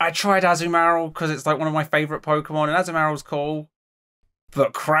Azumarill because it's like one of my favorite Pokemon, and Azumarill's cool.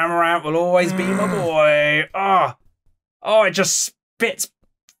 But Cramorant will always be my boy. Oh, it just spits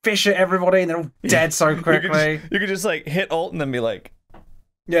fish at everybody, and they're all dead so quickly. You could just like hit ult and then be like,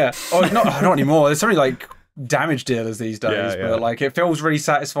 yeah. Oh, not anymore. There's so many like damage dealers these days, Yeah. but like it feels really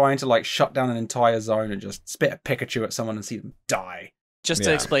satisfying to like shut down an entire zone and just spit a Pikachu at someone and see them die. Just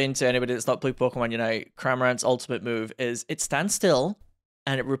to explain to anybody that's not played Pokemon Unite, Cramorant's ultimate move is it stands still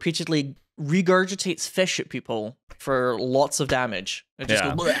and it repeatedly regurgitates fish at people for lots of damage. It just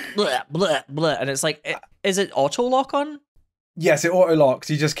goes blah, blah, blah, blah, and it's like, is it auto lock on? Yes, it auto locks.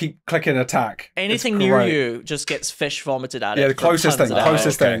 You just keep clicking attack. Anything near you just gets fish vomited at it. Yeah, the closest thing.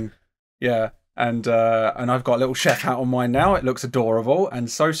 Okay. Yeah, and I've got a little chef hat on mine now. It looks adorable and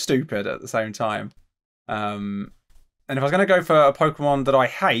so stupid at the same time. And if I was going to go for a Pokemon that I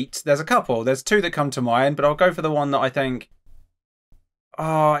hate, there's a couple. There's two that come to mind, but I'll go for the one that I think.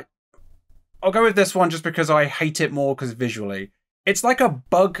 I'll go with this one just because I hate it more because visually. It's like a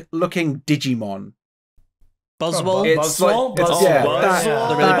bug-looking Digimon. Buzzwole?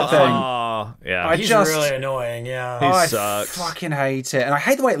 The really bug thing. Yeah. He's really annoying, yeah. He sucks. I fucking hate it. And I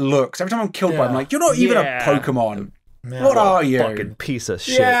hate the way it looks. Every time I'm killed by him, I'm like, you're not even a Pokemon. Yeah. What are you? Fucking piece of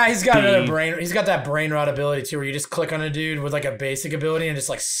shit. Yeah, he's got another brain. He's got that brain rot ability too, where you just click on a dude with like a basic ability and just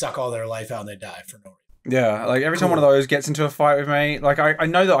like suck all their life out and they die for no reason. Yeah, like every time one of those gets into a fight with me, like I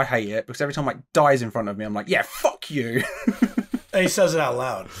know that I hate it because every time like dies in front of me, I'm like, yeah, fuck you. And he says it out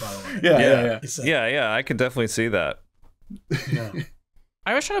loud, by the way. Yeah. I can definitely see that. Yeah.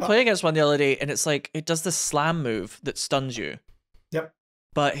 I was trying to play against one the other day, and it's like it does this slam move that stuns you. Yep.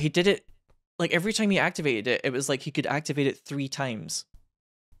 But he did it like every time he activated it, it was like he could activate it 3 times.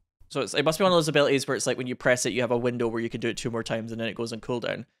 So it must be one of those abilities where it's like when you press it, you have a window where you can do it 2 more times, and then it goes on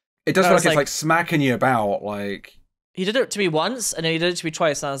cooldown. It does feel like it's like smacking you about, like. He did it to me once, and then he did it to me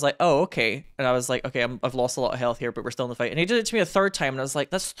twice, and I was like, oh, okay. And I was like, okay, I've lost a lot of health here, but we're still in the fight. And he did it to me a 3rd time, and I was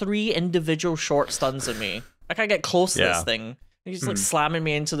like, that's 3 individual short stuns on me. I can't get close to this thing. He's like slamming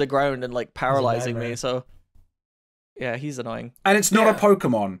me into the ground and like paralyzing me, so. Yeah, he's annoying. And it's not a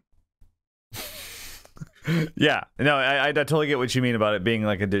Pokemon. Yeah, no, I totally get what you mean about it being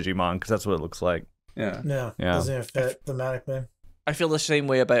like a Digimon, because that's what it looks like. Yeah. Doesn't even fit thematically. I feel the same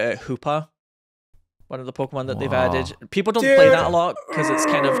way about Hoopa, one of the Pokemon that they've added. People don't play that a lot because it's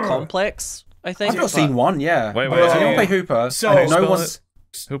kind of complex, I think. I've not seen one, yeah. Wait, I don't play Hoopa. So no one's...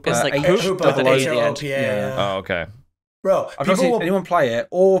 Hoopa? It's like Hoopa with an A at the end. H-O-O-P-A. Oh, okay. Bro, I've not seen anyone play it,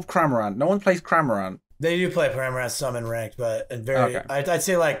 or Cramorant. No one plays Cramorant. They do play Cramorant some in ranked, but I'd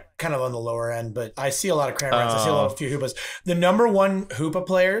say like kind of on the lower end, but I see a lot of Cramorants. I see a few Hoopas. The number one Hoopa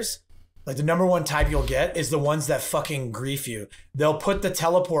players, like the number one type you'll get is the ones that fucking grief you. They'll put the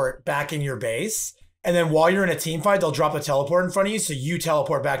teleport back in your base, and then while you're in a team fight, they'll drop the teleport in front of you, so you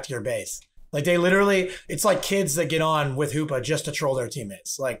teleport back to your base. Like they literally, it's like kids that get on with Hoopa just to troll their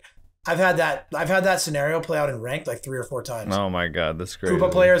teammates. Like I've had that scenario play out in ranked like 3 or 4 times. Oh my god, that's crazy.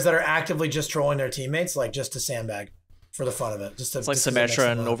 Hoopa players that are actively just trolling their teammates, like just to sandbag for the fun of it. It's like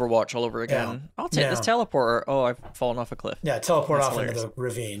Symmetra and Overwatch all over again. Yeah. I'll take this teleporter. Oh, I've fallen off a cliff. Yeah, teleport off into the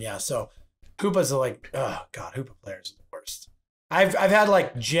ravine. Yeah, so Hoopa's like, oh god, Hoopa players are the worst. I've had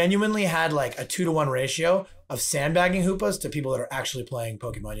like genuinely had like a 2-to-1 ratio of sandbagging Hoopas to people that are actually playing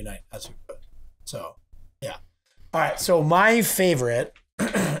Pokemon Unite as Hoopa. So yeah. All right, so my favorite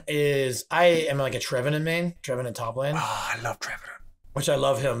is I am like a Trevenant main, Trevenant top lane. Oh, I love Trevenant. Which I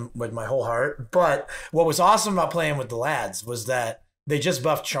love him with my whole heart. But what was awesome about playing with the lads was that they just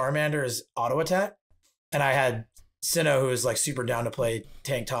buffed Charmander's auto attack, and I had Sinnoh, who was like super down to play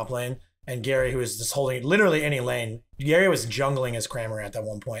tank top lane, and Gary, who was just holding literally any lane. Gary was jungling as Cramorant at that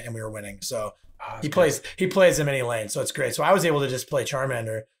one point, and we were winning. So he plays in any lane, so it's great. So I was able to just play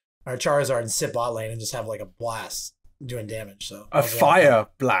Charmander or Charizard and sit bot lane and just have like a blast doing damage. So a fire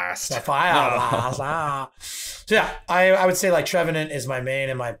blast. A fire blast. So yeah, I would say like Trevenant is my main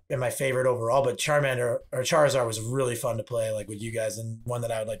and my favorite overall, but Charmander or Charizard was really fun to play like with you guys, and one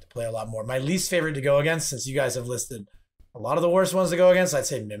that I would like to play a lot more. My least favorite to go against, since you guys have listed a lot of the worst ones to go against, I'd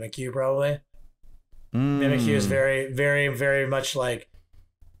say Mimikyu probably. Mimikyu is very, very, very much like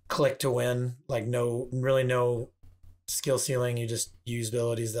click to win, like no skill ceiling. You just use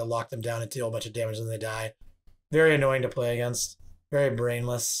abilities that lock them down and deal a bunch of damage and they die. Very annoying to play against. Very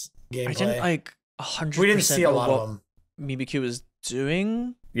brainless gameplay. I didn't like 100%. We didn't see a lot of them. Mimikyu was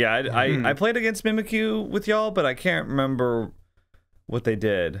doing. Yeah, I played against Mimikyu with y'all, but I can't remember what they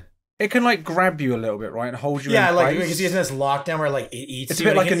did. It can like grab you a little bit, right, and hold you. Yeah, in like place. because he's in this lockdown where like it eats. It's a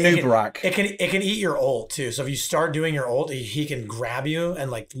bit like a Nubrak. It can eat your ult too. So if you start doing your ult, he can grab you and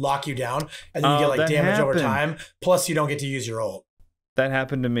like lock you down, and then you get like damage over time. Plus, you don't get to use your ult. That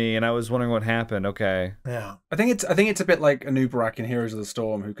happened to me, and I was wondering what happened. Okay. Yeah. I think it's a bit like a Nubrak in Heroes of the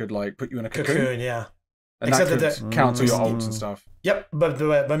Storm, who could like put you in a cocoon. Yeah. And except that could cancel your ults and stuff. Yep, but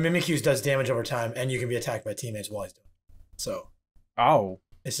Mimikyu does damage over time, and you can be attacked by teammates while he's doing it. So. Oh.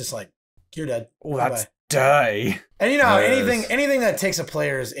 It's just like. You're dead. Oh, that's dirty. And you know, anything that takes a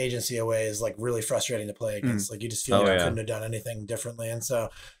player's agency away is like really frustrating to play against. Like you just feel like I couldn't have done anything differently. And so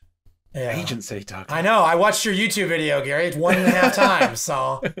agency, Doug. I know. I watched your YouTube video, Gary. It's 1.5 times.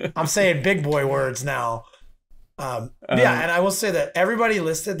 So I'm saying big boy words now. Yeah, and I will say that everybody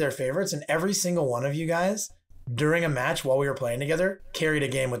listed their favorites, and every single one of you guys during a match while we were playing together carried a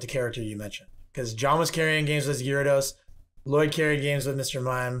game with the character you mentioned. Because John was carrying games with Gyarados, Lloyd carried games with Mr.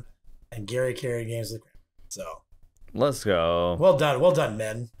 Mime, and Gary carried games with Cramorant. So let's go. Well done,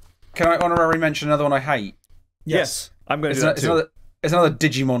 men. Can I honorary mention another one I hate? Yes. I'm going to do that too. It's another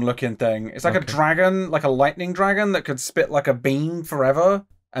Digimon looking thing. It's like a dragon, like a lightning dragon that could spit like a beam forever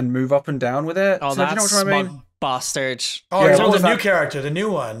and move up and down with it. Oh, so that's smug bastard. Oh, yeah, the new character, the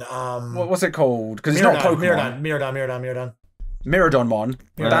new one. What's it called? Because it's not Pokemon. Miradon. Miradonmon.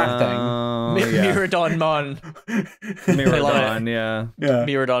 That thing. Miradonmon. Miradon, yeah.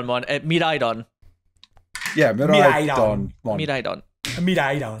 Miradonmon. Miraidon. Yeah, Miraidon.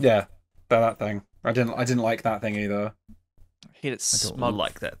 Miraidon. Yeah, that thing. I didn't like that thing either. I hate it smug. I don't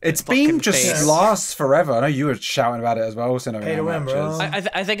like that. Its beam just lasts forever. I know you were shouting about it as well. So pay to win, bro.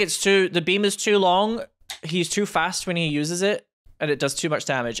 I think it's the beam is too long. He's too fast when he uses it, and it does too much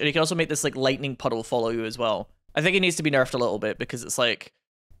damage. And he can also make this like lightning puddle follow you as well. I think it needs to be nerfed a little bit, because it's like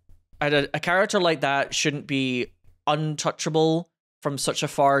a character like that shouldn't be untouchable from such a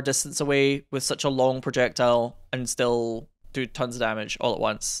far distance away with such a long projectile and still do tons of damage all at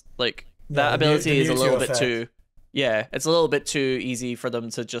once. Like that ability is a little bit too. Yeah, it's a little bit too easy for them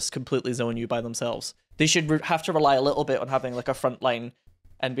to just completely zone you by themselves. They should have to rely a little bit on having like a front line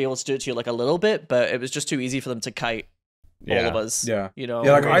and be able to do it to you like a little bit, but it was just too easy for them to kite all of us. Yeah, you know.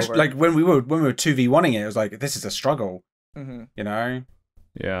 Yeah, like when we were 2v1ing it was like, this is a struggle. Mm-hmm. You know.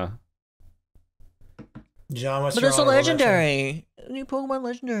 Yeah. John, what's but it's a legendary. New Pokemon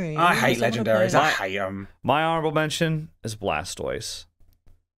legendary. I hate legendaries. I hate them. My honorable mention is Blastoise.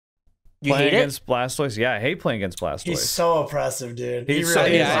 You playing hate against Blastoise? Yeah, I hate playing against Blastoise. He's so oppressive, dude. He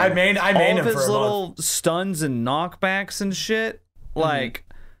really is. Yeah. I made him his for a little month. stuns and knockbacks and shit. Like,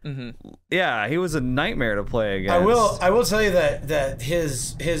 yeah, he was a nightmare to play against. I will tell you that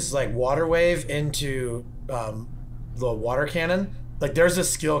his like water wave into the water cannon. Like, there's a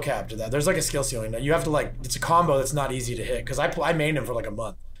skill cap to that. There's like a skill ceiling that you have to like. It's a combo that's not easy to hit, because I mained him for like a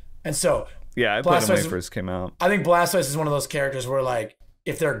month, and so yeah, I played him when he first came out. I think Blastoise is one of those characters where like,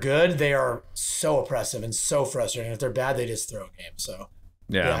 if they're good, they are so oppressive and so frustrating. If they're bad, they just throw a game. So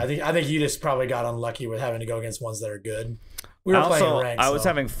yeah, I think you just probably got unlucky with having to go against ones that are good. We were playing ranked. I was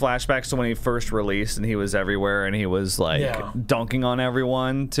having flashbacks to when he first released, and he was everywhere, and he was like dunking on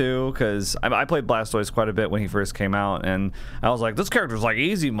everyone too. Because I played Blastoise quite a bit when he first came out, and I was like, this character's like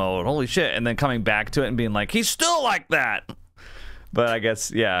easy mode, holy shit! And then coming back to it and being like, he's still like that. But I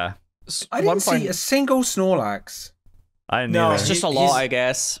guess I didn't see a single Snorlax. I didn't know. It's just a lot, I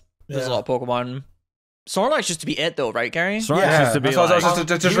guess. There's a lot of Pokemon. Snorlax used to be it though, right, Gary? Snorlax used to be I was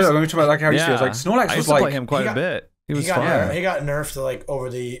just really talking about like how he feels. Like Snorlax I used was to like play him quite a bit. He got nerfed to like over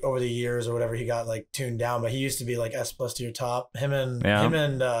the years or whatever. He got like tuned down, but he used to be like S+ to your top. Him and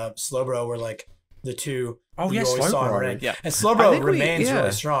Slowbro were like the two. Oh yeah, Slowbro. Yeah, and Slowbro remains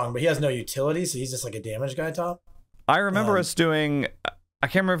really strong, but he has no utility, so he's just like a damage guy top. I remember us doing. I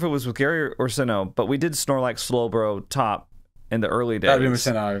can't remember if it was with Gary or Sinnoh, but we did Snorlax Slowbro top in the early days. That'd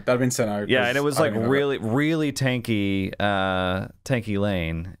been Sinnoh. Yeah, and it was like really tanky, tanky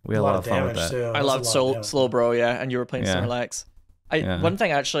lane. We had a lot of fun with that. I loved Slowbro, yeah, and you were playing Snorlax. One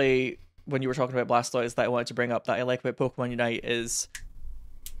thing actually, when you were talking about Blastoise, that I wanted to bring up that I like about Pokemon Unite is,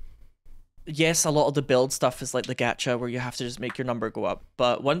 yes, a lot of the build stuff is like the gacha where you have to just make your number go up.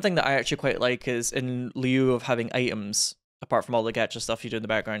 But one thing that I actually quite like is, in lieu of having items, apart from all the gacha stuff you do in the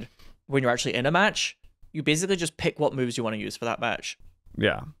background, when you're actually in a match, you basically just pick what moves you want to use for that match.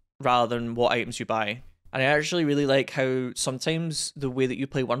 Yeah. Rather than what items you buy. And I actually really like how sometimes the way that you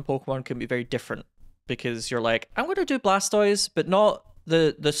play one Pokemon can be very different. Because you're like, I'm going to do Blastoise, but not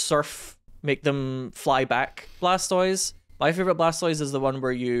the surf, make them fly back Blastoise. My favorite Blastoise is the one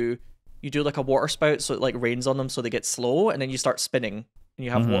where you do like a water spout so it like rains on them so they get slow, and then you start spinning. And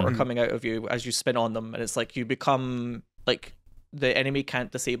you have water coming out of you as you spin on them. And it's like you become, like, the enemy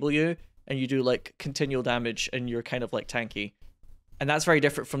can't disable you. And you do like continual damage, and you're kind of like tanky. And that's very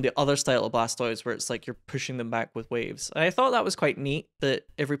different from the other style of Blastoise where it's like you're pushing them back with waves. And I thought that was quite neat that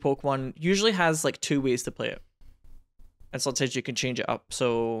every Pokemon usually has like 2 ways to play it. And sometimes you can change it up.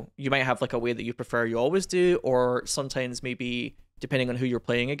 So you might have like a way that you prefer you always do, or sometimes maybe depending on who you're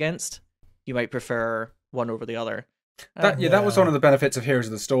playing against, you might prefer one over the other. That was one of the benefits of Heroes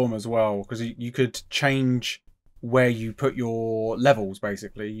of the Storm as well, because you could change where you put your levels.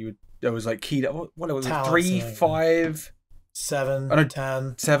 Basically, there was like key. What was it? 3, 5, 7,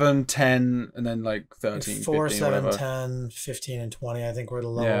 10, 7, 10, and then like 13, 4, 15, 7, whatever. 10, 15, and 20. I think were the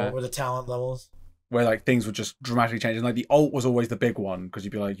level, were the talent levels. Where like things would just dramatically change, and like the ult was always the big one, because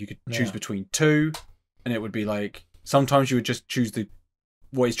you'd be like, you could choose between 2, and it would be like sometimes you would just choose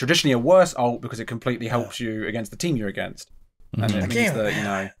what is traditionally a worse ult because it completely helps you against the team you're against. And it means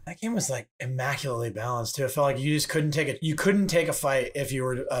that, that game was like immaculately balanced too. I felt like you just couldn't take it. You couldn't take a fight if you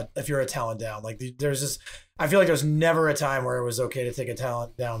were a talent down. Like there's just, I feel like there's never a time where it was okay to take a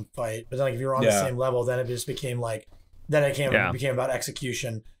talent down fight. But then, like if you were on the same level, then it just became like, it became about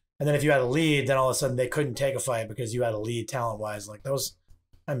execution. And then if you had a lead, then all of a sudden they couldn't take a fight because you had a lead talent wise. Like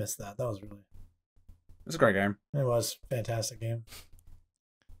I missed that. That was really. It's a great game. It was a fantastic game.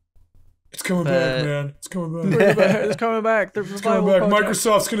 It's coming back, man. It's coming back. It's coming back. It's coming back.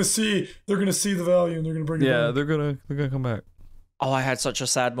 Microsoft's gonna see. They're gonna see the value, and they're gonna bring it back. Yeah, they're gonna come back. Oh, I had such a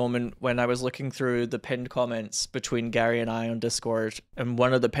sad moment when I was looking through the pinned comments between Gary and I on Discord, and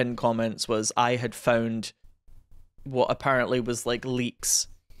one of the pinned comments was I had found what apparently was like leaks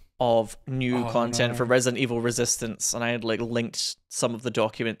of new content for Resident Evil Resistance, and I had like linked some of the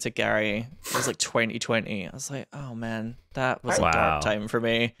document to Gary. It was like 2020. I was like, oh man, that was a dark time for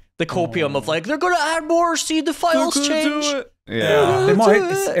me. The copium of like, they're gonna add more, see the files change. Yeah,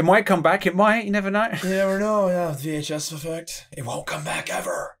 it might come back. It might. You never know. You never know. Yeah, VHS effect. It won't come back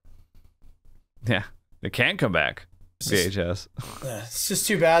ever. Yeah, it can't come back. VHS. It's just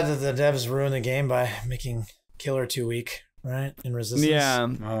too bad that the devs ruined the game by making Killer too weak, right? In Resistance. Yeah,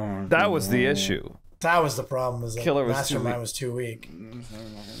 that was the issue. That was the problem. Was that Killer was Mastermind was too weak.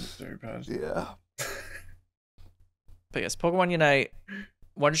 Yeah. But yes, Pokemon Unite.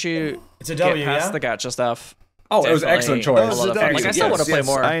 Once you get past the gacha stuff. Oh, it was an excellent choice. Like, I still want to play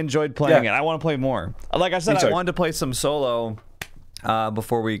more. I enjoyed playing it. I want to play more. Like I said, I wanted to play some solo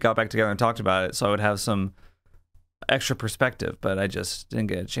before we got back together and talked about it, so I would have some extra perspective, but I just didn't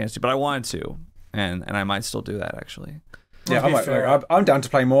get a chance to. But I wanted to, and I might still do that, actually. Yeah, I'm down to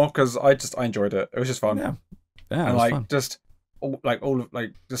play more, because I enjoyed it. It was just fun. Yeah, and it was fun. Just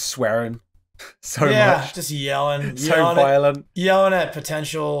swearing so much. Just yelling, so violent, yelling at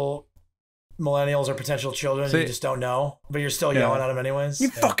potential millennials or potential children you just don't know, but you're still yelling at them anyways.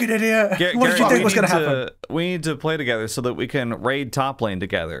 You fucking idiot! What did you think was going to happen? We need to play together so that we can raid top lane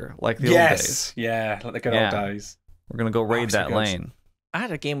together, like the old days. Yeah, like the good old days. We're gonna go raid that lane. I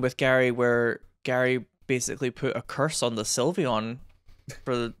had a game with Gary where Gary basically put a curse on the Sylveon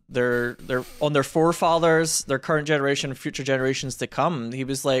for their forefathers, their current generation, future generations to come. He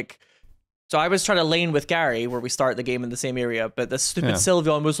was like, so I was trying to lane with Gary where we start the game in the same area, but the stupid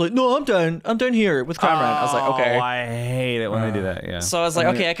Sylveon was like, no, I'm down here with Cameron. I was like, okay. I hate it when they do that. Yeah. So I was like,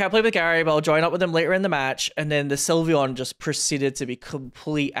 okay, I can't play with Gary, but I'll join up with him later in the match. And then the Sylveon just proceeded to be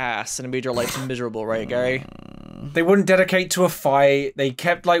complete ass and it made your life miserable, right, Gary? They wouldn't dedicate to a fight. They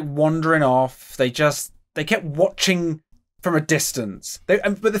kept like wandering off. They kept watching from a distance.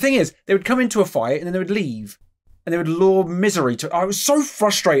 But the thing is, they would come into a fight and then they would leave. And they would lure misery to. I was so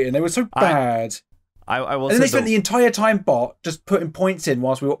frustrated. They were so bad. I will. And then they spent the entire time bot just putting points in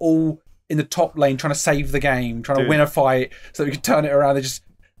whilst we were all in the top lane trying to save the game, trying to win a fight so that we could turn it around. They just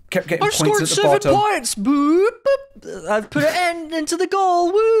kept getting I points scored at the 7 bottom. points. Boop, boop. I've put an end into the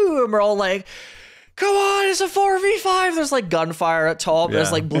goal. Woo! And we're all like, come on, it's a 4v5. There's like gunfire at top.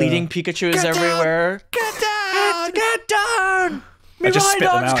 There's like bleeding Pikachus everywhere. Get down! Get down! Me I just spit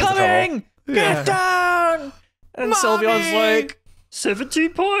them Rhydon's out as a coming! Get down! And Sylveon's like,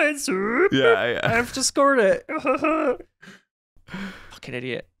 17 points. Oop. Yeah. I've just scored it. Fucking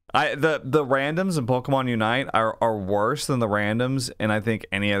idiot. The randoms in Pokemon Unite are worse than the randoms in I think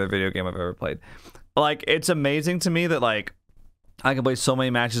any other video game I've ever played. Like, it's amazing to me that like I can play so many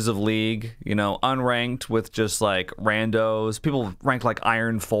matches of League, you know, unranked with just like randos, people ranked like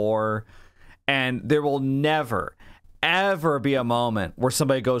Iron 4, and there will never, ever be a moment where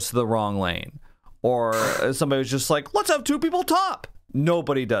somebody goes to the wrong lane. Or somebody was just like, let's have 2 people top.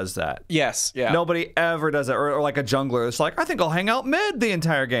 Nobody does that. Yes, yeah. Nobody ever does that. Or like a jungler that's like, I think I'll hang out mid the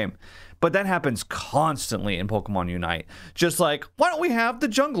entire game. But that happens constantly in Pokemon Unite. Just like, why don't we have the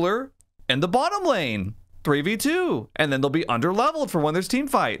jungler in the bottom lane? 3v2. And then they'll be under-leveled for when there's team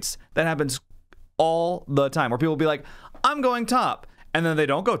fights. That happens all the time. Where people will be like, I'm going top. And then they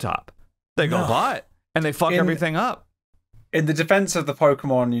don't go top. They go bot. And they fuck everything up. In the defense of the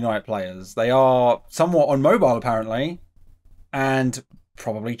Pokemon Unite players, they are somewhat on mobile apparently, and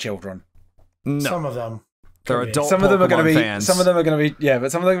probably children. No. Some of them. They're adult some of them Pokemon are going to be fans. Some of them are going to be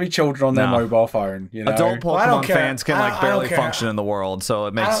but some of them are going to be children on their mobile phone. You know, adult Pokemon fans can like barely care. function in the world, so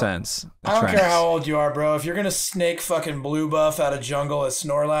it makes sense. I don't care how old you are, bro. If you're gonna snake fucking blue buff out of jungle as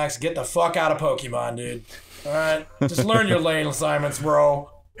Snorlax, get the fuck out of Pokemon, dude. All right, just learn your lane assignments, bro.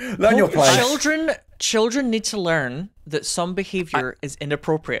 Learn your place. Children need to learn that some behavior is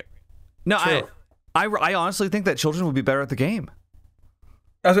inappropriate. No, I honestly think that children would be better at the game.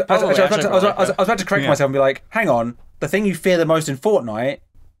 I was about to correct myself and be like, hang on, the thing you fear the most in Fortnite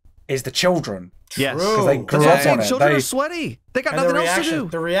is the children. Yes, because they grew up on it. Children are sweaty. They got nothing else to do.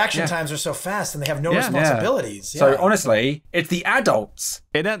 The reaction times are so fast, and they have no responsibilities. Yeah. So honestly, it's the adults.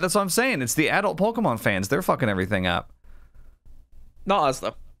 That's what I'm saying. It's the adult Pokemon fans. They're fucking everything up. Not us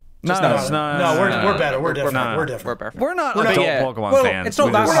though. No, we're better. We're different. We're different. We're not adult Pokemon fans. It's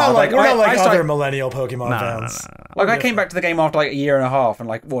not that we're hard. Not like other millennial Pokemon fans. Like I came back to the game after like a year and a half, and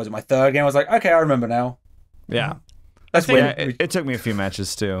like, what was it, my 3rd game? I was like, okay, I remember now. Yeah, that's weird. It took me a few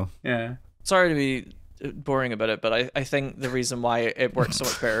matches too. Yeah. Sorry to be boring about it, but I think the reason why it works so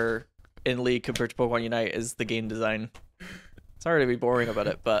much better in League compared to Pokemon Unite is the game design. Sorry to be boring about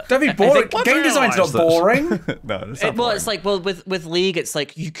it, but don't be boring. Game design's not boring. No, it's not boring. It's like with League, it's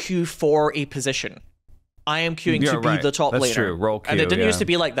like you queue for a position. I am queuing to be the top laner. That's true. Roll queue, and it didn't used to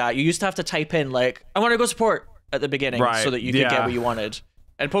be like that. You used to have to type in like, I want to go support at the beginning so that you could get what you wanted.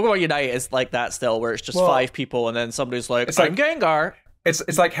 And Pokemon Unite is like that still, where it's just 5 people, and then somebody's like, I'm Gengar.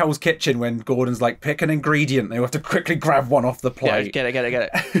 It's like Hell's Kitchen when Gordon's like, pick an ingredient. They have to quickly grab one off the plate. Yeah, get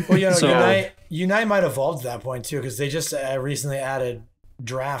it. Well, you know, Unite might evolve to that point too, because they just recently added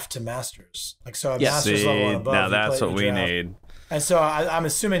draft to Masters. Like, so Masters level and above. Now that's what we need. And so I'm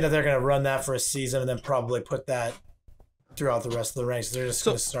assuming that they're going to run that for a season and then probably put that throughout the rest of the ranks. They're just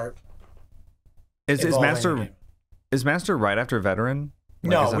going to start. Is Master right after Veteran?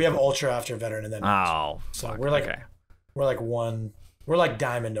 No, we have Ultra after Veteran, and then so we're like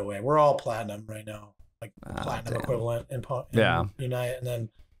Diamond away. We're all Platinum right now, like Platinum equivalent in Unite, and then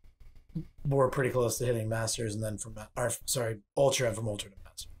we're pretty close to hitting Masters, and then Ultra, and from Ultra to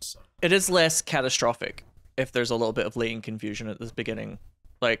Masters. So. It is less catastrophic if there's a little bit of lane confusion at the beginning,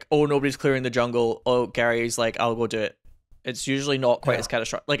 like, oh, nobody's clearing the jungle. Oh, Gary's like, I'll go do it. It's usually not quite as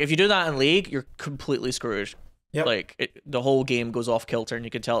catastrophic. Like, if you do that in League, you're completely screwed. Yep. Like, the whole game goes off kilter, and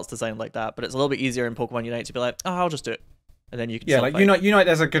you can tell it's designed like that. But it's a little bit easier in Pokemon Unite to be like, oh, I'll just do it. And then you can like Unite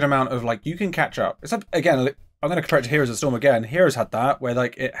there's a good amount of like you can catch up. It's again, I'm going to compare it to Heroes of the Storm again. Heroes had that where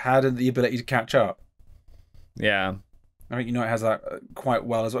like it had the ability to catch up. Yeah, I think Unite has that quite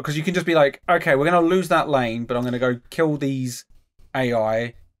well as well, because you can just be like, okay, we're going to lose that lane, but I'm going to go kill these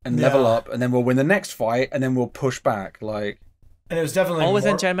AI and level up, and then we'll win the next fight, and then we'll push back. Like, and it was definitely all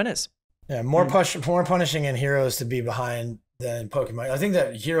within 10 minutes. Yeah, more punishing in Heroes to be behind than Pokemon. I think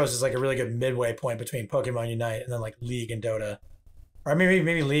that Heroes is like a really good midway point between Pokemon Unite and then like League and Dota, or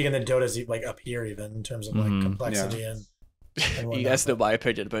maybe League and then Dota's like up here even in terms of like complexity and you guys know my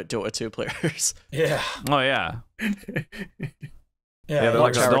opinion about Dota 2 players. Yeah. Oh yeah. They're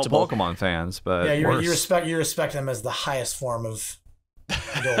like adult Pokemon fans, but you respect them as the highest form of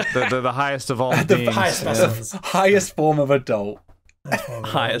adult. they're the highest of all beings. The highest specimens. Highest form of adult.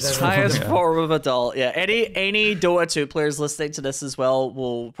 Highest form of adult. Yeah. Any Dota 2 players listening to this as well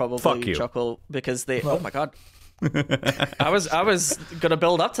will probably chuckle because they. Oh my god. I was gonna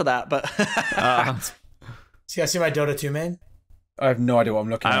build up to that, but. See, I see my Dota 2 main. I have no idea what I'm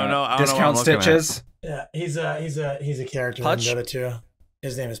looking at. I don't know. Discount Stitches. Yeah, he's a character Pudge? in Dota 2.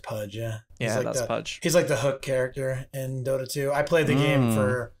 His name is Pudge. Yeah. Yeah, like that's Pudge. He's like the hook character in Dota 2. I played the game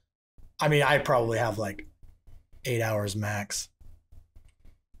for. I mean, I probably have like 8 hours max.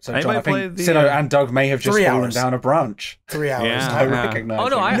 So John, I think Sino and Doug may have just fallen down a branch. 3 hours. Yeah. I recognize. Oh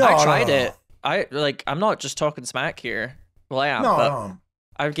no, I tried it. I'm not just talking smack here. Well, I am. No.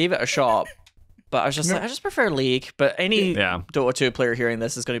 I gave it a shot. But I was just like, I just prefer League. But any Dota 2 player hearing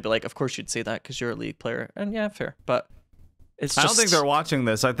this is going to be like, of course you'd say that because you're a League player. And yeah, fair. But it's just... I don't think they're watching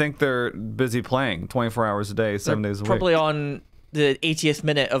this. I think they're busy playing 24 hours a day, 7 days a week. Probably on the 80th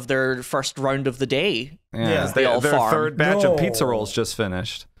minute of their first round of the day. Yeah, their third batch of pizza rolls just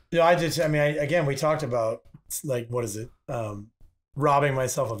finished. Yeah, I mean, again, we talked about, like, what is it? Robbing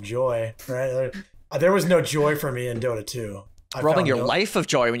myself of joy, right? There was no joy for me in Dota 2. Robbing your life of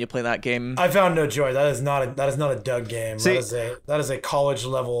joy when you play that game. I found no joy. That is not a Doug game. See, that is a college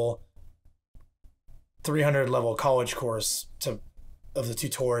level, 300 level college course of the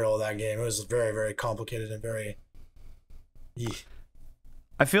tutorial of that game. It was very, very complicated and very.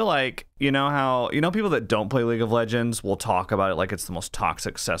 I feel like people that don't play League of Legends will talk about it like it's the most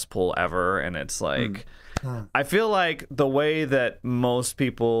toxic cesspool ever, and it's like. I feel like the way that most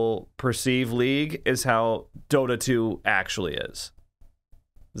people perceive League is how Dota 2 actually is.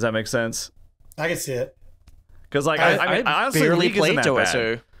 Does that make sense? I can see it. Because like I honestly barely League played isn't that Dota bad.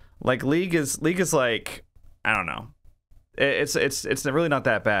 2. Like League is like, I don't know. It's really not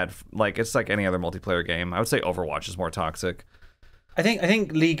that bad. Like it's like any other multiplayer game. I would say Overwatch is more toxic. I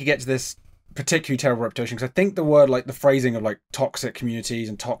think League gets this particularly terrible reputation because I think the word, like the phrasing of like toxic communities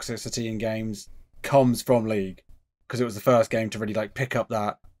and toxicity in games comes from League because it was the first game to really like pick up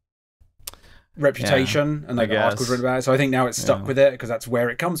that reputation and like articles written about it. So I think now it's stuck with it because that's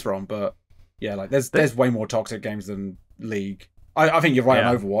where it comes from. But yeah, like there's way more toxic games than League. I think you're right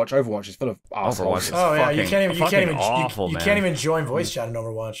on Overwatch. Overwatch is full of assholes. Oh yeah, you can't even join voice chat in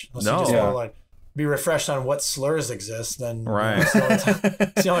Overwatch unless you just want to like be refreshed on what slurs exist. Then it's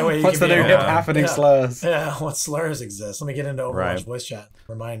the only way you What's can the new hip happening slurs? Yeah, what slurs exist? Let me get into Overwatch voice chat.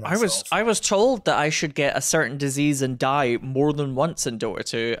 Remind myself. I was told that I should get a certain disease and die more than once in Dota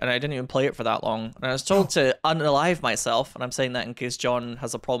 2, and I didn't even play it for that long. And I was told to unalive myself, and I'm saying that in case John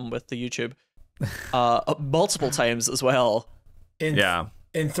has a problem with the YouTube, multiple times as well.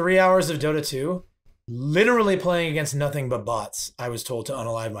 In 3 hours of Dota 2, literally playing against nothing but bots, I was told to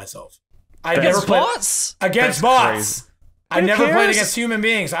unalive myself. I never played against bots. I never played against human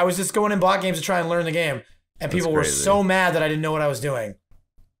beings. I was just going in bot games to try and learn the game, and people were so mad that I didn't know what I was doing.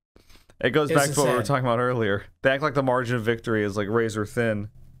 It goes back to what we were talking about earlier. They act like the margin of victory is like razor thin.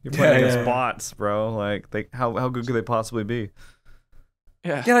 You're playing against bots, bro. Like, how good could they possibly be?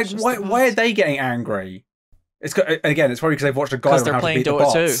 Yeah, like why are they getting angry? It's probably because they've watched a guide on how to beat the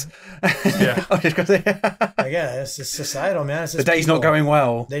bots. Again, it's just societal, man. It's just the day's not going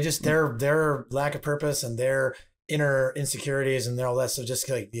well. They just their lack of purpose and their inner insecurities and all that stuff just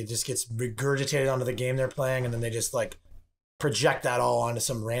like it just gets regurgitated onto the game they're playing, and then they just like project that all onto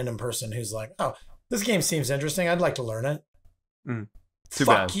some random person who's like, "Oh, this game seems interesting. I'd like to learn it."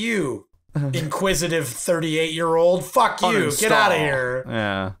 Fuck you, inquisitive 38-year-old. Fuck you. Get out of here.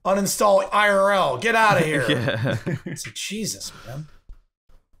 Yeah. Uninstall IRL. Get out of here. Yeah. It's like, Jesus, man.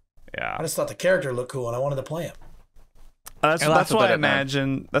 Yeah. I just thought the character looked cool and I wanted to play him. That's why I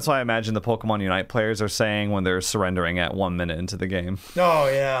imagine the Pokemon Unite players are saying when they're surrendering at 1 minute into the game. Oh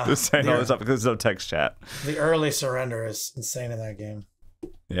yeah. They're saying all this stuff because there's no text chat. The early surrender is insane in that game.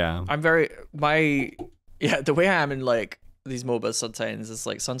 Yeah. The way I am in like these MOBAs sometimes is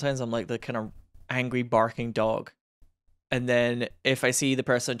like sometimes I'm like the kind of angry barking dog, and then if I see the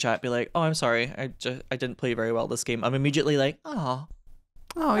person in chat be like, "Oh, I'm sorry, I didn't play very well this game," I'm immediately like, "Oh,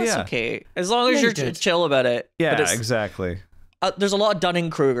 that's okay," as long as you're chill about it. Yeah, exactly. There's a lot of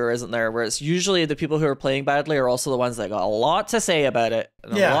Dunning-Kruger, isn't there? Where it's usually the people who are playing badly are also the ones that got a lot to say about it,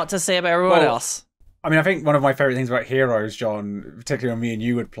 and a lot to say about everyone else. I mean, I think one of my favorite things about Heroes, John, particularly when me and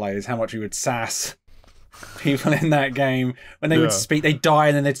you would play, is how much we would sass people in that game when they would speak. They'd die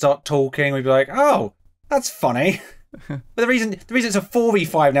and then they'd start talking. We'd be like, "Oh, that's funny." But the reason it's a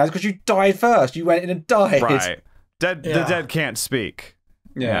 4v5 now is because you died first. You went in and died. Right. The dead can't speak.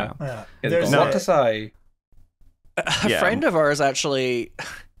 Yeah. There's a lot to say. A friend of ours actually.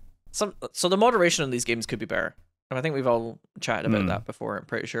 So the moderation in these games could be better. And I think we've all chatted about that before. I'm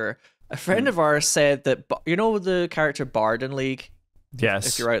pretty sure. A friend of ours said that you know the character Bard in League. Yes.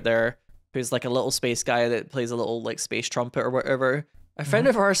 If you're out there. Who's like a little space guy that plays a little like space trumpet or whatever. A friend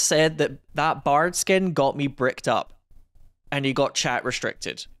of ours said that Bard skin got me bricked up, and he got chat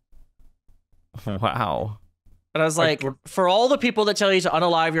restricted. Wow. And I was like, for all the people that tell you to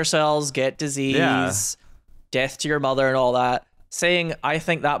unalive yourselves, get disease, death to your mother and all that, saying, I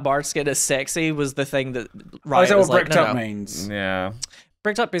think that Bard skin is sexy was the thing that Riot is that was what like, bricked up means? Yeah.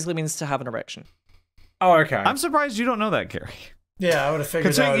 Bricked up basically means to have an erection. Oh, okay. I'm surprised you don't know that, Gary. Yeah, I would have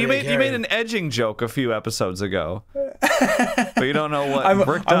figured that you made an edging joke a few episodes ago, but you don't know what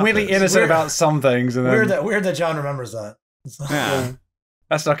I'm really innocent about some things. And then... weird that John remembers that. Yeah.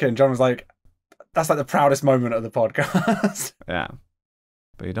 That's stuck in. John was like, that's like the proudest moment of the podcast. Yeah.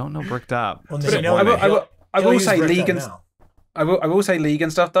 But you don't know bricked up. Well, I will say League and I will say League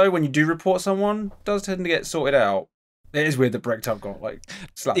and stuff though. When you do report someone, it does tend to get sorted out. It is weird that bricked up got like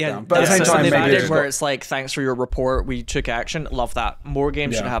slapped down, but at the same time, they've maybe added where it's like, thanks for your report, we took action. Love that. More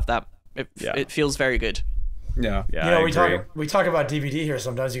games should have that. It feels very good. Yeah, yeah. We talk about DVD here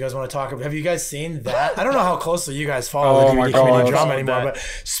sometimes. You guys want to talk about? Have you guys seen that? I don't know how closely you guys follow the DVD community drama anymore. But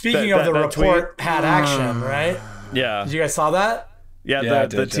speaking of the report had action, right? Yeah. Did you guys saw that? Yeah,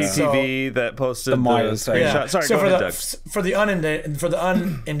 the TTV that posted the Myers screenshot. Sorry, so go ahead, Doug. For the uninitiated, yeah, for the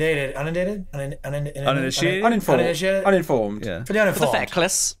uninformed, for the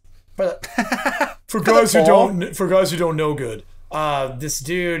feckless, for guys who don't know good. This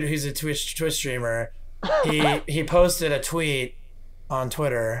dude who's a Twitch streamer, he posted a tweet on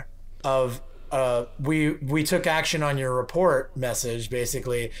Twitter of we took action on your report message.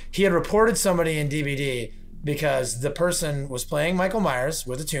 Basically, he had reported somebody in DBD because the person was playing Michael Myers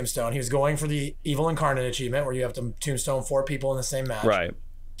with a tombstone. He was going for the Evil Incarnate achievement where you have to tombstone 4 people in the same match. Right.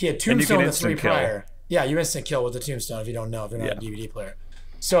 He had tombstone the 3 prior. Yeah, you instant kill with the tombstone if you don't know, if you're not a DVD player.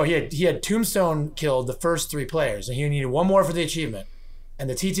 So he had tombstone killed the first 3 players, and he needed 1 more for the achievement. And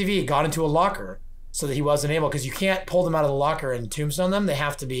the TTV got into a locker so that he wasn't able, because you can't pull them out of the locker and tombstone them. They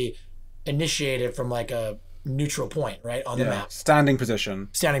have to be initiated from like a neutral point, right, on the map. Standing position.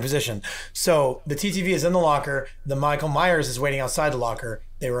 So the TTV is in the locker. The Michael Myers is waiting outside the locker.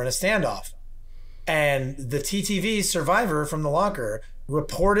 They were in a standoff. And the TTV survivor from the locker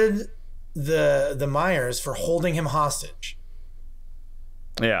reported the Myers for holding him hostage.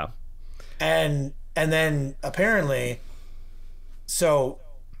 Yeah. And then apparently, so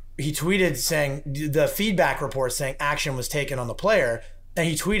he tweeted saying, the feedback report saying action was taken on the player. And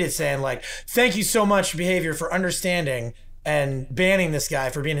he tweeted saying like, thank you so much, Behavior, for understanding and banning this guy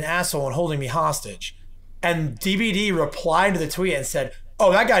for being an asshole and holding me hostage. And DBD replied to the tweet and said,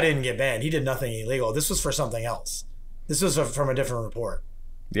 oh, that guy didn't get banned. He did nothing illegal. This was for something else. This was from a different report.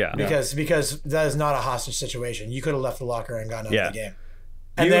 Yeah. Because that is not a hostage situation. You could have left the locker and gotten out of the game.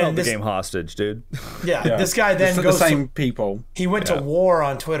 And you then held the game hostage, dude. Yeah, this guy then goes the same people. He went to war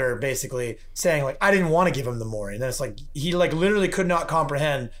on Twitter, basically saying like, I didn't want to give him the Mori. And then it's like he like literally could not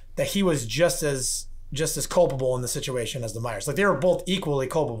comprehend that he was just as culpable in the situation as the Myers. Like they were both equally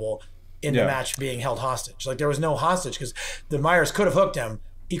culpable in the match being held hostage. Like there was no hostage because the Myers could have hooked him.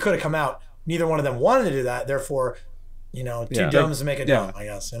 He could have come out. Neither one of them wanted to do that. Therefore, two dumbs make a dumb, I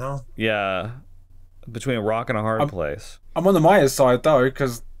guess, Yeah. Between a rock and a hard place. I'm on the Myers side though,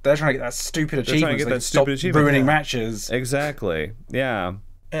 because they're trying to get that stupid achievement. Ruining matches. Exactly. Yeah.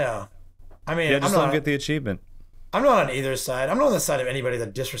 Yeah. I mean, just don't get the achievement. I'm not on either side. I'm not on the side of anybody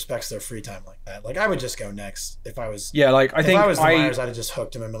that disrespects their free time like that. Like I would just go next if I was. Yeah, like if I was the Myers, I'd have just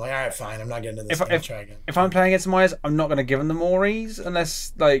hooked him and been like, all right, fine, I'm not getting into this. If I'm playing against Myers, I'm not going to give them the Moris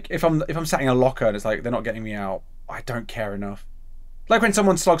unless like if I'm sat in a locker and it's like they're not getting me out. I don't care enough. Like when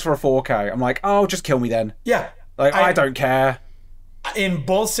someone slugs for a 4K, I'm like, oh, just kill me then. Yeah. Like I don't care. In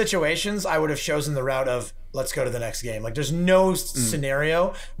both situations, I would have chosen the route of let's go to the next game. Like there's no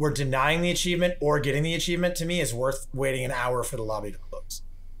scenario where denying the achievement or getting the achievement to me is worth waiting an hour for the lobby to close.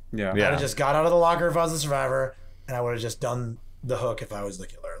 Yeah. I'd have just got out of the locker if I was the survivor, and I would have just done the hook if I was the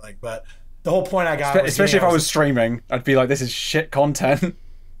killer. Like, but the whole point I got, especially if I was streaming, I'd be like, this is shit content.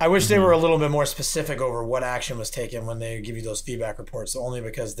 I wish they were a little bit more specific over what action was taken when they give you those feedback reports, only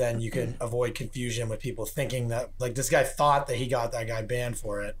because then you can avoid confusion with people thinking that like this guy thought that he got that guy banned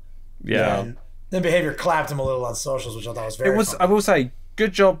for it. Yeah. And then Behavior clapped him a little on socials, which I thought was very funny. I will say,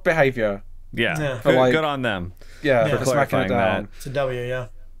 good job, Behavior. Yeah. Good on them. Yeah, for smacking it down. It's a W, yeah.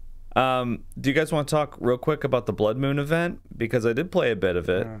 Do you guys want to talk real quick about the Blood Moon event? Because I did play a bit of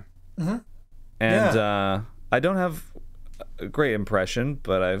it. And I don't have a great impression,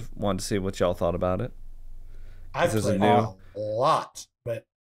 but I wanted to see what y'all thought about it. I've played a lot, but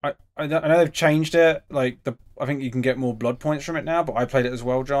I know they've changed it. Like I think you can get more blood points from it now, but I played it as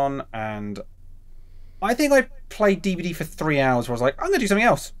well, John, and I think I played DBD for 3 hours where I was like, I'm gonna do something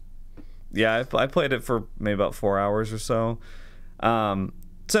else. Yeah, I played it for maybe about 4 hours or so. So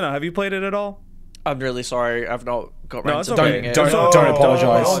now, have you played it at all? I'm really sorry. I've not got No, around it's to okay. doing it. Don't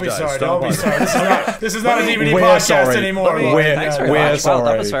apologize. Don't be sorry. Don't be apologize. sorry. This is not a DVD We're podcast sorry. anymore. Thanks very we're much. Wow,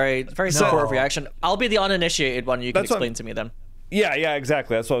 that sorry. was very supportive reaction. I'll be the uninitiated one. You can explain to me then. Yeah,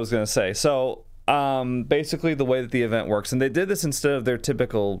 exactly. That's what I was going to say. So, basically the way that the event works, and they did this instead of their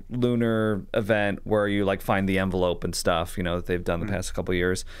typical lunar event where you like find the envelope and stuff, you know, that they've done the past couple of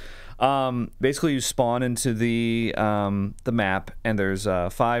years. Basically you spawn into the map, and there's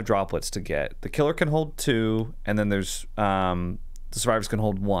 5 droplets to get. The killer can hold 2, and then there's the survivors can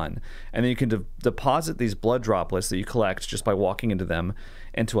hold 1, and then you can deposit these blood droplets that you collect just by walking into them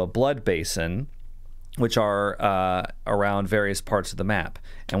into a blood basin, which are around various parts of the map.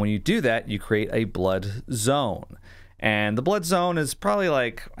 And when you do that, you create a blood zone. And the blood zone is probably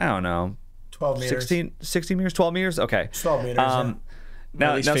like, I don't know, 12 meters. 16 meters, 12 meters? Okay. 12 meters. Yeah.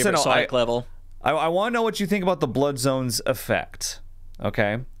 Now, least favorite Sonic level. I want to know what you think about the blood zone's effect.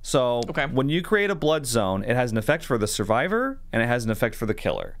 Okay? So when you create a blood zone, it has an effect for the survivor, and it has an effect for the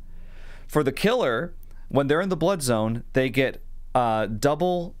killer. For the killer, when they're in the blood zone, they get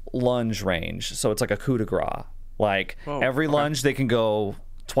double lunge range, so it's like a coup de grace. Like every lunge, they can go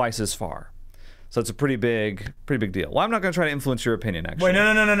twice as far. So it's a pretty big deal. Well, I'm not going to try to influence your opinion, actually. Wait,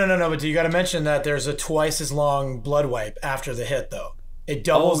 no. But you got to mention that there's a twice as long blood wipe after the hit, though. It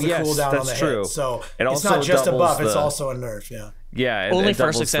doubles the cooldown on the hit. So it's not just a buff; it's also a nerf. Yeah. Yeah. Only for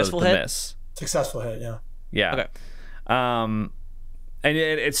a successful hit. Miss. Successful hit. Yeah. Yeah. Okay. And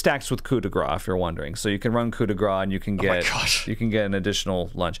it stacks with coup de grace, if you're wondering. So you can run coup de grace, and you can get an additional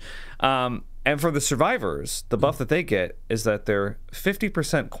lunge. And for the survivors, the buff that they get is that they're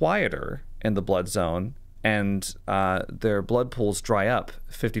 50% quieter in the blood zone, and their blood pools dry up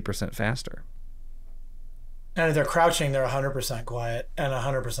 50% faster. And if they're crouching, they're 100% quiet and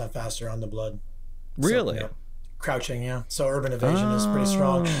 100% faster on the blood. Really? So, crouching, yeah. So urban evasion is pretty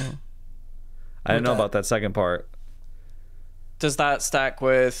strong. I didn't know about that second part. Does that stack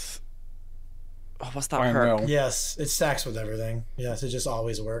with... Oh, what's that perk? Will. Yes, it stacks with everything. Yes, it just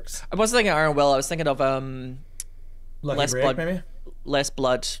always works. I wasn't thinking Iron Will. I was thinking of less break, maybe? Less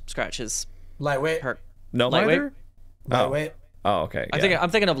blood scratches. Lightweight. Perk. No lightweight? Lightweight. Oh, okay. Yeah. I'm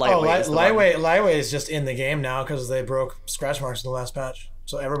thinking of lightweight. Lightweight is just in the game now because they broke scratch marks in the last patch.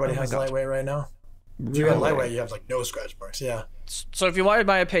 So everybody has lightweight right now. If you got lightweight, you have like no scratch marks. Yeah. So if you wanted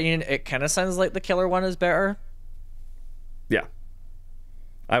my opinion, it kind of sounds like the killer one is better. Yeah.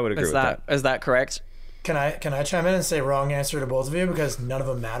 I would agree with that. Is that correct? Can I chime in and say wrong answer to both of you, because none of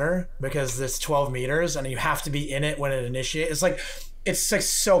them matter, because it's 12 meters and you have to be in it when it initiates. It's like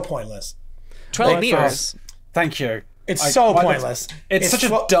so pointless. 12 meters. Thank you. It's so pointless. It's such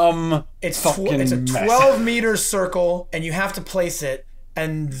a dumb it's fucking it's a mess. 12 meter circle, and you have to place it,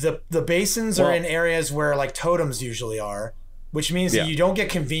 and the basins are in areas where like totems usually are, which means that you don't get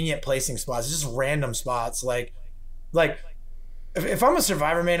convenient placing spots. It's just random spots. Like if I'm a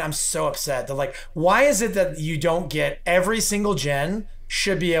survivor, man, I'm so upset that like, why is it that you don't get every single gen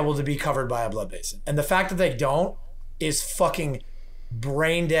should be able to be covered by a blood basin, and the fact that they don't is fucking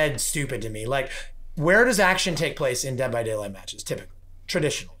brain dead stupid to me. Like, where does action take place in Dead by Daylight matches typically?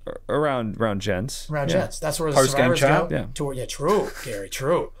 Traditional. Around gens. Around gens. That's where the Post-game survivors chat. go. Yeah, true, Gary,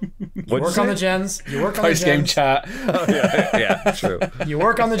 true. You work on the gens. You work on Post-game the gens. chat. Oh, yeah, true. You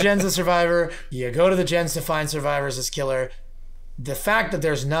work on the gens as survivor. You go to the gens to find survivors as killer. The fact that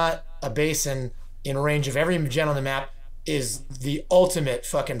there's not a basin in range of every gen on the map is the ultimate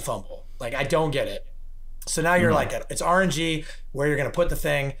fucking fumble. Like, I don't get it. So now you're like, it's RNG where you're going to put the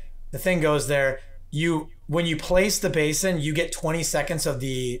thing. The thing goes there. When you place the basin, you get 20 seconds of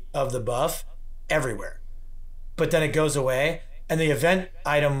the buff everywhere. But then it goes away, and the event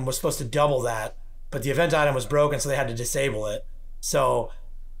item was supposed to double that, but the event item was broken, so they had to disable it. So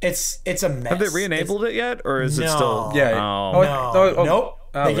it's a mess. Have they re-enabled it yet, or is it still? Yeah. Nope.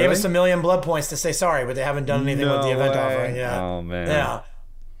 They gave us 1 million blood points to say sorry, but they haven't done anything with the event offering yet. Oh man. Yeah.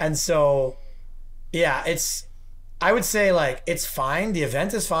 And so, yeah, I would say like it's fine. The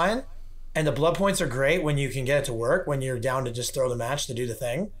event is fine. And the blood points are great when you can get it to work, when you're down to just throw the match to do the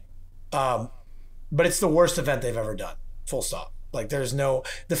thing. But it's the worst event they've ever done. Full stop. Like, the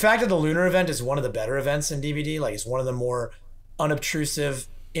fact that the lunar event is one of the better events in DVD, like it's one of the more unobtrusive,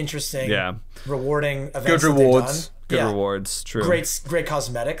 interesting, rewarding events. Good rewards. Good rewards. True. Great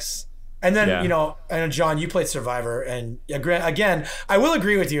cosmetics. And then, I know, John, you played Survivor, and again, I will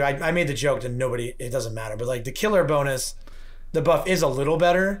agree with you. I made the joke that it doesn't matter, but like the killer bonus, the buff is a little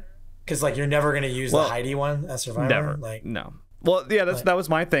better. Because like you're never gonna use the Heidi one as Survivor. Never. Like, no. Well, yeah, that was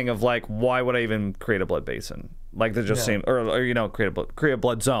my thing of like, why would I even create a blood basin? Like, they just seem, or create a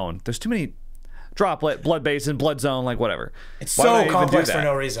blood zone. There's too many droplet, blood basin, blood zone, like whatever. It's Why would I so even do complex for that?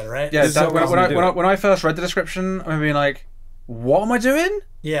 no reason, right? Yeah, so when I first read the description, I mean, like, what am I doing?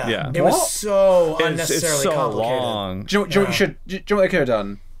 Yeah. It What? was so It's unnecessarily so complicated. long. Do you know what they could have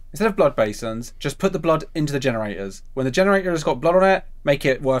done? Instead of blood basins, just put the blood into the generators. When the generator has got blood on it, make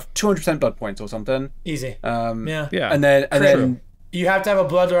it worth 200% blood points or something. Easy. Yeah. And then You have to have a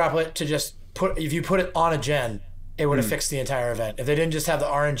blood droplet to just put. If you put it on a gen, it would have fixed the entire event. If they didn't just have the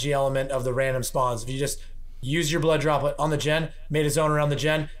RNG element of the random spawns, if you just use your blood droplet on the gen, made a zone around the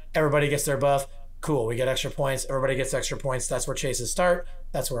gen, everybody gets their buff. Cool, we get extra points. Everybody gets extra points. That's where chases start.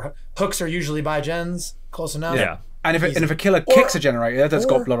 That's where hooks are usually by gens. Close enough. Yeah. And if a killer kicks a generator that's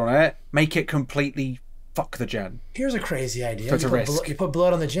got blood on it, make it completely fuck the gen. Here's a crazy idea. So it's a risk. You put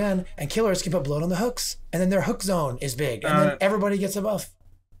blood on the gen, and killers can put blood on the hooks, and then their hook zone is big, and then everybody gets a buff.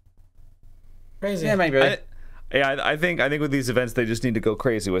 Crazy. Yeah, maybe. I think with these events they just need to go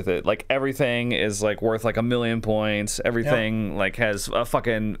crazy with it. Like everything is like worth like 1,000,000 points. Everything like has a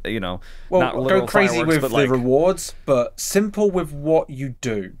fucking not Well, literal go crazy fireworks, with but the like, rewards, but simple with what you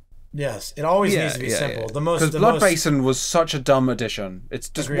do. Yes, it always needs to be simple. Yeah. The Because Blood Basin was such a dumb addition. It's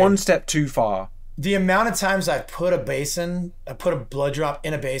just one step too far. The amount of times I put a blood drop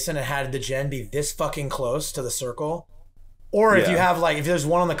in a basin and had the gen be this fucking close to the circle, or if you have like if there's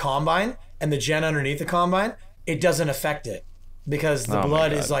one on the combine and the gen underneath the combine, it doesn't affect it because the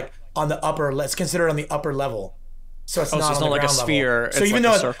blood is like on the upper. Let's consider it on the upper level, so it's not on the like a ground sphere. level. So it's even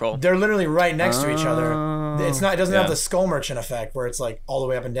like though a circle. they're literally right next to each other, it doesn't have Yeah. the skull merchant effect where it's like all the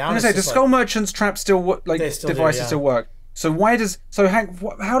way up and down. I'm gonna say the Skull Merchant's trap still devices still work. So Hank?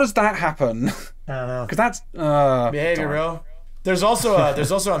 How does that happen? I don't know. Because that's Behavior, bro. There's also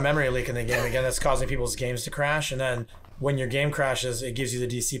a memory leak in the game again that's causing people's games to crash, and then when your game crashes, it gives you the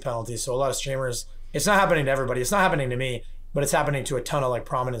DC penalty. So a lot of streamers, it's not happening to everybody. It's not happening to me, but it's happening to a ton of like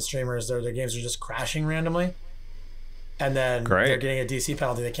prominent streamers. Their games are just crashing randomly, and then they're getting a DC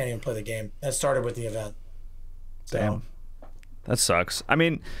penalty. They can't even play the game. That started with the event. So, damn, that sucks. I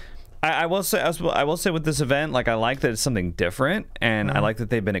mean, I will say with this event, like I like that it's something different, and I like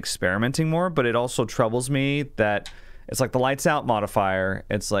that they've been experimenting more. But it also troubles me that it's like the lights out modifier.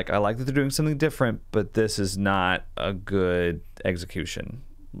 It's like I like that they're doing something different, but this is not a good execution.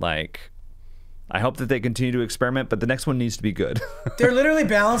 Like, I hope that they continue to experiment, but the next one needs to be good. They're literally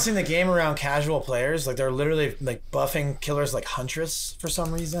balancing the game around casual players. Like they're literally like buffing killers like Huntress for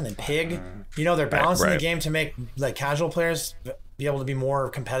some reason and Pig. You know, they're balancing the game to make like casual players be able to be more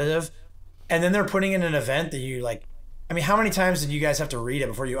competitive. And then they're putting in an event that you like. I mean, how many times did you guys have to read it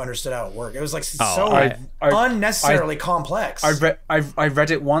before you understood how it worked? It was like unnecessarily complex. I read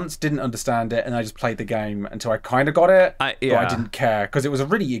it once, didn't understand it, and I just played the game until I kind of got it. But I didn't care because it was a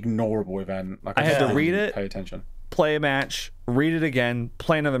really ignorable event. Like I had to read it, pay attention, play a match, read it again,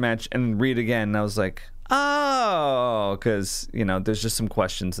 play another match, and read it again. And I was like, oh, because there's just some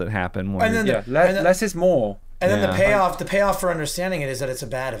questions that happen. When and then less is more. And then the payoff for understanding it is that it's a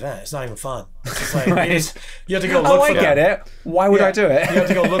bad event. It's not even fun. It's just like you have to go look for get it. Why would I do it? You have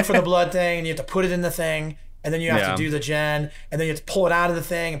to go look for the blood thing, and you have to put it in the thing, and then you have to do the gen, and then you have to pull it out of the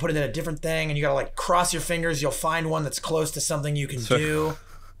thing and put it in a different thing, and you gotta like cross your fingers. You'll find one that's close to something you can do.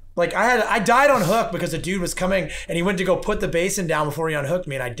 Like I died on hook because a dude was coming and he went to go put the basin down before he unhooked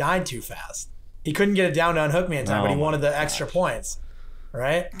me, and I died too fast. He couldn't get it down to unhook me in time, but he wanted the extra points.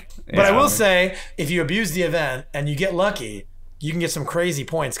 Right? But I will say, if you abuse the event and you get lucky, you can get some crazy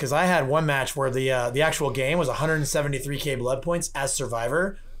points. Because I had one match where the actual game was 173k blood points as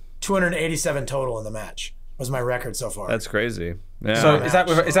Survivor, 287 total in the match was my record so far. That's crazy. Yeah. So is that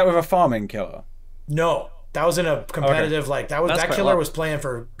with a farming killer? No, that was in a competitive that killer was playing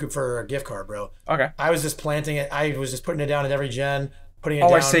for a gift card, bro. Okay. I was just planting it. I was just putting it down at every gen, putting it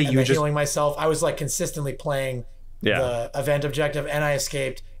down, I see. And You then just healing myself. I was like consistently playing the event objective, and I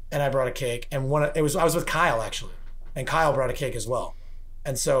escaped, and I brought a cake, and I was with Kyle actually, and Kyle brought a cake as well,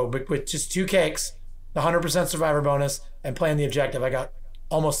 and so with just 2 cakes, the 100% survivor bonus, and playing the objective, I got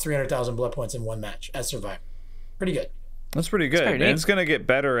almost 300,000 blood points in one match as survivor. Pretty good. That's pretty good. And it's gonna get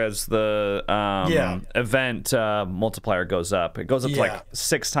better as the event multiplier goes up. It goes up to like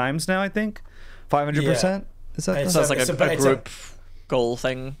 6 times now, I think. 500%. Is that? Sounds like a group goal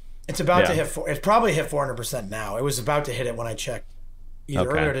thing. It's about to hit. It's probably hit 400% now. It was about to hit it when I checked, either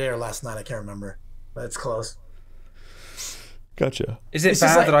earlier today or last night. I can't remember, but it's close. Gotcha. Is it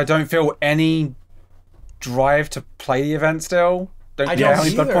bad that I don't feel any drive to play the event still? Don't care how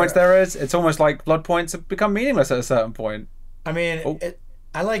many blood points there is. It's almost like blood points have become meaningless at a certain point. I mean,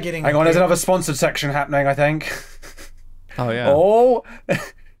 I like getting. Hang on, there's another sponsored section happening, I think. Oh yeah. Oh.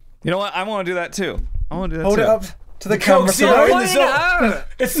 You know what? I want to do that too. I want to do that Hold too. it up. to the Coke camera. Zero in the zone.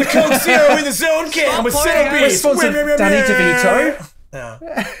 It's the Coke Zero in the zone cam with centerpiece. Sponsor Danny DeVito.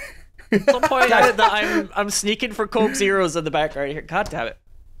 Yeah. Some point out that I'm sneaking for Coke Zeros in the background here. God damn it.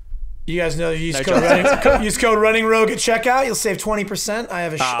 You guys know use code running rogue at checkout. You'll save 20%. I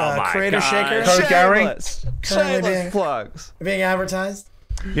have a creator shaker. Code Gary. Shameless plugs. Being advertised.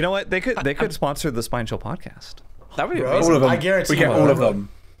 You know what? They could sponsor the Spine Chill podcast. That would be Bro, amazing. All of them. I guarantee we get you all of will. them.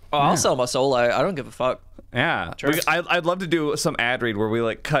 Oh, I'll sell my soul out. I don't give a fuck. Yeah, I'd love to do some ad read where we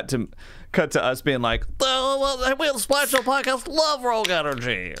like cut to us being like, "Well, we Spine Chill podcast love Rogue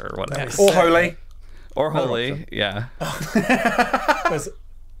Energy" or whatever, Or Holy. or Holy. Yeah.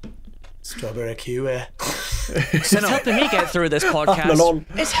 Strawberry kiwi. What's helping me get through this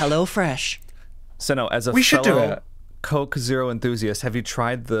podcast is HelloFresh. So no, as a We should do fellow it. Coke Zero enthusiast, have you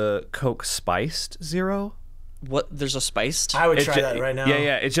tried the Coke Spiced Zero? What? There's a spiced? I would try that right now.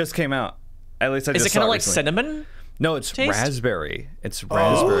 Yeah, it just came out. At least I Is just it kind saw of like recently. cinnamon? No, it's taste? raspberry. It's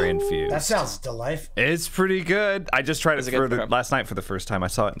raspberry infused. That sounds delightful. It's pretty good. I just tried it it good? Okay. last night for the first time. I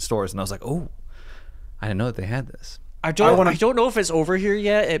saw it in stores and I was like, oh, I didn't know that they had this. I don't know if it's over here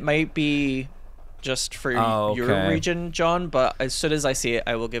yet. It might be just for your region, John, but as soon as I see it,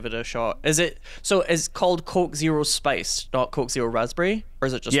 I will give it a shot. Is it called Coke Zero Spiced, not Coke Zero Raspberry, or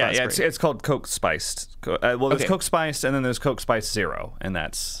is it just raspberry? Yeah, it's called Coke Spiced. Well, there's Coke Spiced and then there's Coke Spiced Zero, and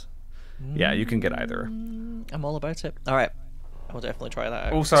that's you can get either. I'm all about it. All right, I will definitely try that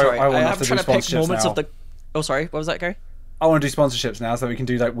out. Also, sorry, I want I'm us to trying do to pick sponsorships moments now. of the. Oh, sorry, what was that, Gary? I want to do sponsorships now so that we can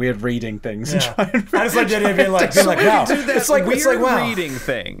do like weird reading things. Yeah. And try and I just like the idea of being like wow. It's like wow. reading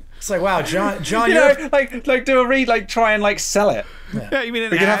thing. It's like wow, John, you know, like do a read, like try and like sell it. Yeah, you mean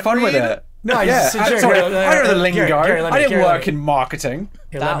We can have fun with it. No, Yeah, sorry, I know the lingo. Gary, I didn't work in marketing.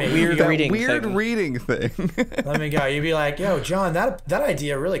 Let me weird go. reading Weird thing. reading thing. Let me go. You'd be like, yo, John, that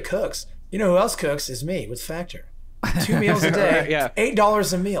idea really cooks. You know who else cooks is me with Factor. 2 meals a day, Yeah.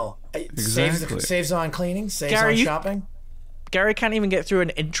 $8 a meal. Exactly. Saves on cleaning, saves Gary, on you- shopping. Gary can't even get through an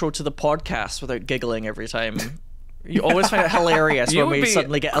intro to the podcast without giggling every time. You always find it hilarious when we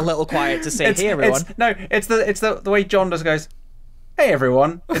suddenly get a little quiet to say, "Hey, everyone." It's the way John just goes, "Hey,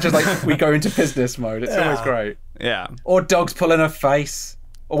 everyone." It's just like we go into business mode. It's always great. Yeah. Or Dog's pulling a face.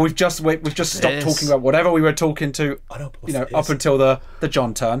 Or we've just stopped talking about whatever we were talking to, up until the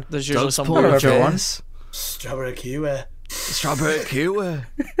John turn. There's usually Dogs some pull weird a everyone. face. Strawberry kiwi. Strawberry kiwi.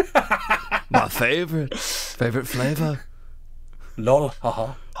 My favorite flavor. Lol,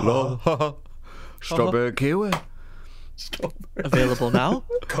 haha. Lol. Strawberry kiwi. available now.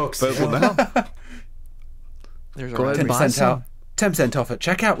 Coke Available Zero. now. There's a Go ahead and random- buy 10% some. out. 10% off at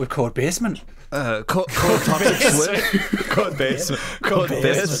checkout with code basement. Code toxic slip. Code basement. Code That's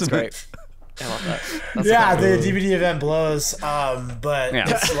basement. great. I love that. That's Yeah, the DVD event blows, but Yeah.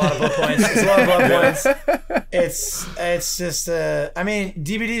 it's a lot of blow points. It's a lot of blow points. It's just, I mean,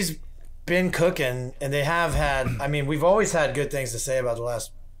 DVD's been cooking, and they have had. I mean, we've always had good things to say about the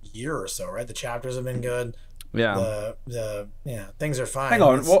last year or so, right? The chapters have been good. Yeah. Things are fine. Hang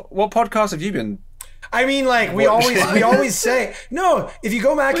on, what podcast have you been? I mean, like we always say no. If you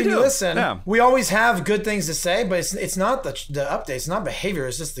go back and you listen, we always have good things to say, but it's not the updates, it's not behavior.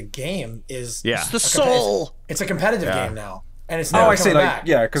 It's just the game is Yeah. It's the soul. It's a competitive game now, and it's Oh, never I see, coming like, back.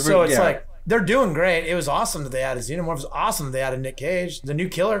 yeah, 'cause so we- it's yeah. like they're doing great. It was awesome that they added Xenomorph. It was awesome that they added Nick Cage, the new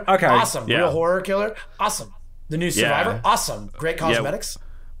killer. Okay. Awesome, Yeah. real horror killer. Awesome, the new Survivor. Yeah. Awesome, great cosmetics.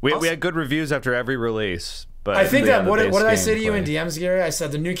 We had good reviews after every release. But I think yeah, that what the did base I say to you in gameplay. DMs, Gary? I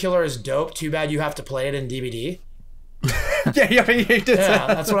said the new killer is dope. Too bad you have to play it in DVD. Yeah, you did. Yeah,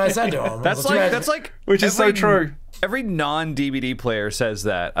 that's what I said to him. That's like Which is so true. Every non-DVD player says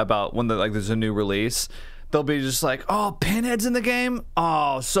that about when there's a new release. They'll be just like, "Oh, Pinhead's in the game.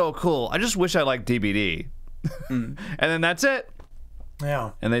 Oh, so cool. I just wish I liked DVD." And then that's it.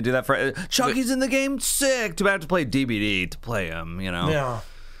 Yeah. And they do that for Chucky's in the game. Sick. Too bad I have to play DVD to play him. You know. Yeah.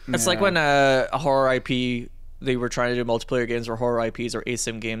 It's like when a horror IP, they were trying to do multiplayer games or horror IPs or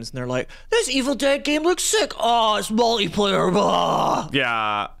ASIM games, and they're like, "This Evil Dead game looks sick. Oh, it's multiplayer." Blah.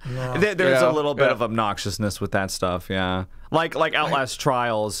 Yeah. There's a little bit of obnoxiousness with that stuff. Yeah. Like Outlast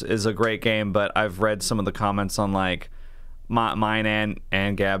Trials is a great game, but I've read some of the comments on like mine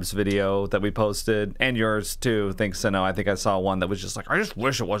and Gab's video that we posted, and yours too. I think I saw one that was just like, I just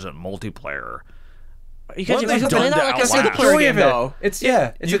wish it wasn't multiplayer. You guys What have they can play done that to like a Outlast? single player Joy game, of it. though. It's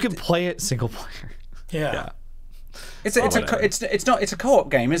You can play it single player. Yeah. It's a co-op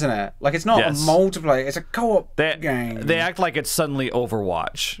game, isn't it? Like it's not Yes. a multiplayer. It's a co-op They game. they act like it's suddenly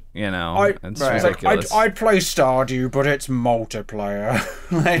Overwatch. You know, it's It's like, ridiculous. I'd play Stardew, but it's multiplayer.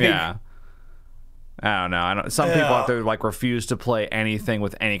 Like, Yeah. I don't know. Some people out there like refuse to play anything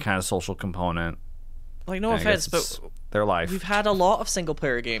with any kind of social component. like, no offense, but their life. We've had a lot of single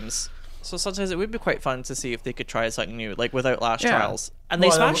player games, so sometimes it would be quite fun to see if they could try something new, like with Outlast Trials, and they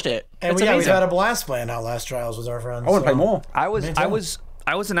smashed it. And we've had a blast playing Outlast Trials with our friends. I want to play more. I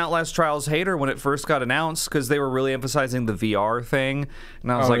was an Outlast Trials hater when it first got announced because they were really emphasizing the VR thing,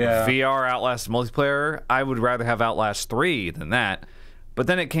 and I was VR Outlast multiplayer. I would rather have Outlast 3 than that. But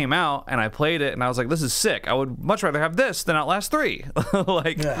then it came out, and I played it, and I was like, this is sick. I would much rather have this than Outlast 3.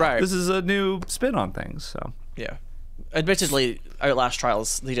 This is a new spin on things. So yeah. Admittedly, Outlast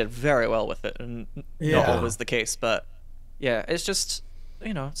Trials, they did very well with it, and not always the case. But yeah, it's just,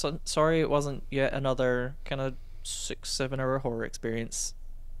 you know, so sorry it wasn't yet another kind of 6-7 hour horror experience.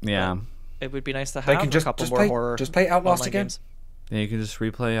 Yeah. But it would be nice to have a couple more horror. Just play Outlast again. Games. Yeah, you can just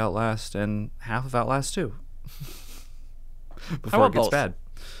replay Outlast and half of Outlast 2. Before it gets bad.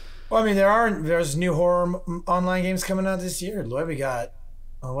 Well, I mean, there's new horror online games coming out this year. Lloyd, we got.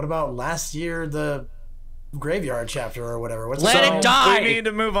 What about last year, the Graveyard chapter or whatever? Let it die. We need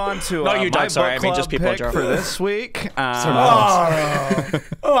to move on to no, you my don't. Sorry, I mean just people in general for this week. We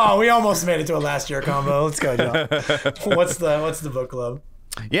almost made it to a last year combo. Let's go, John. What's the book club?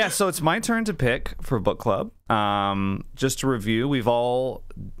 Yeah, so it's my turn to pick for book club. Just to review, we've all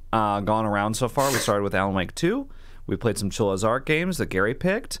gone around so far. We started with Alan Wake 2. We played some Chill as Art games that Gary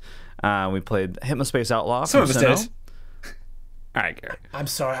picked. We played Hypnospace Outlaw. Some of us did. All right, Gary. I'm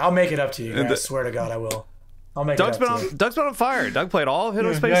sorry. I'll make it up to you. I swear to God, I will. I'll make Doug's it up to you. Doug's been on fire. Doug played all of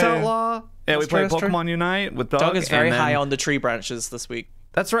Hypnospace Outlaw. Yeah, we played Pokemon Unite with Doug. Doug is very high on the tree branches this week.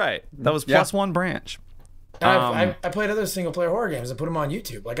 That's right. That was plus one branch. I played other single player horror games and put them on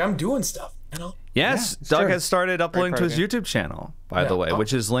YouTube. Like, I'm doing stuff, you know? Yes, Doug has started uploading to his YouTube channel, by the way,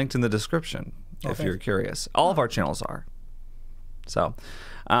 which is linked in the description if you're curious. All of our channels are. So,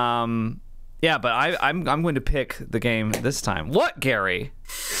 yeah, but I'm going to pick the game this time. What, Gary?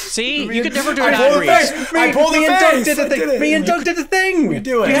 See, you could never do an ad read. I pulled the face. Me and Doug did the thing. We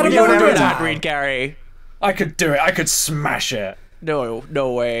do it. You had to do an ad read, Gary. I could do it. I could smash it. No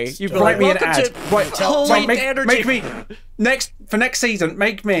way. You write me an ad. Make me for next season.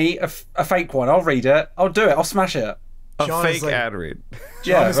 Make me a fake one. I'll read it. I'll do it. I'll smash it. A fake ad read.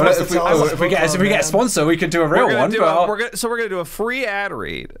 Yeah, if we get a sponsor, we could do a real one. So we're gonna do a free ad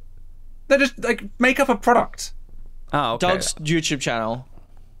read. They just like make up a product. Oh, okay. Doug's YouTube channel.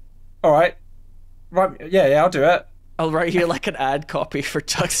 All right. Right. Yeah, I'll do it. I'll write you like an ad copy for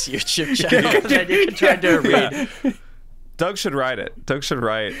Doug's YouTube channel, and then you can try and do a read. Doug should write it. Doug should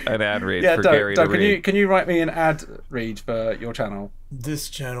write an ad read for Gary to read. Can you write me an ad read for your channel? This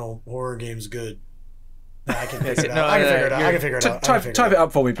channel, horror games good. I can figure it out. I can figure it out. Type it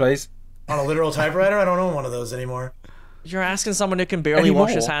up for me, please. On a literal typewriter? I don't own one of those anymore. You're asking someone who can barely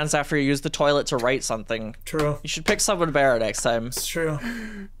wash his hands after he used the toilet to write something. True. You should pick someone better next time. It's true.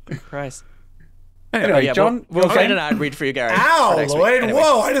 Christ. Anyway, yeah, John, we'll find an ad read for you, Gary. Ow, Lloyd! Anyway.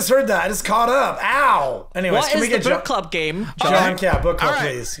 Whoa! I just heard that. I just caught up. Ow! Anyways, what is the book club game, John? Book club,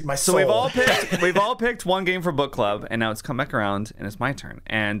 please. My soul. So we've all picked one game for book club, and now it's come back around, and it's my turn.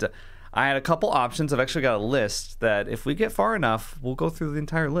 And I had a couple options. I've actually got a list that if we get far enough, we'll go through the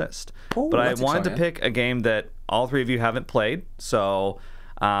entire list. Ooh, but I wanted to pick a game that all three of you haven't played. So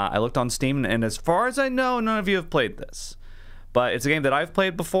I looked on Steam, and as far as I know, none of you have played this. But it's a game that I've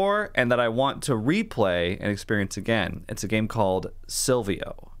played before and that I want to replay and experience again. It's a game called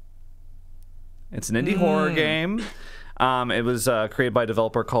Silvio. It's an indie horror game. It was created by a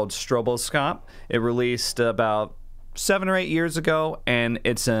developer called Stroboscope. It released about 7 or 8 years ago, and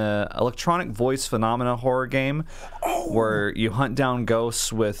it's an electronic voice phenomena horror game where you hunt down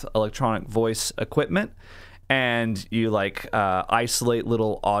ghosts with electronic voice equipment, and you like isolate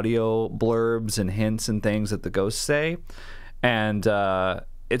little audio blurbs and hints and things that the ghosts say. And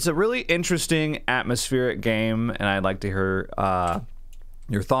it's a really interesting atmospheric game, and I'd like to hear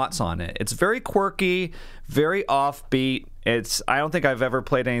your thoughts on it. It's very quirky, very offbeat. I don't think I've ever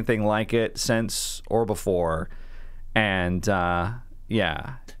played anything like it since or before. And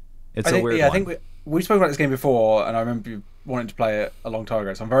yeah, it's a weird one. I think we spoke about this game before, and I remember you wanting to play it a long time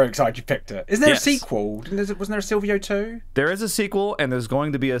ago, so I'm very excited you picked it. Isn't there a sequel? Wasn't there a Silvio 2? There is a sequel, and there's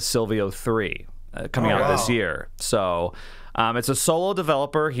going to be a Silvio 3 coming out this year. So it's a solo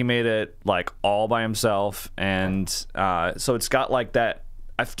developer. He made it like all by himself, and so it's got like that.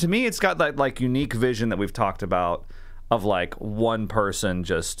 To me, it's got that like unique vision that we've talked about of like one person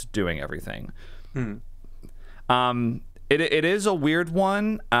just doing everything. It is a weird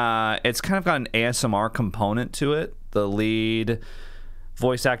one. It's kind of got an ASMR component to it. The lead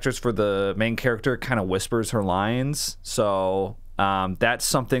voice actress for the main character kind of whispers her lines, so that's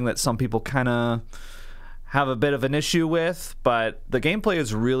something that some people kind of have a bit of an issue with, but the gameplay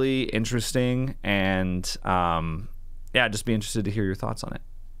is really interesting, and yeah, just be interested to hear your thoughts on it.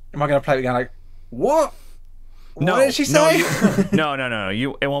 Am I going to play it again? Like, what? No, what did she say? No.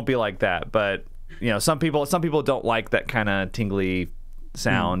 It won't be like that. But you know, some people don't like that kind of tingly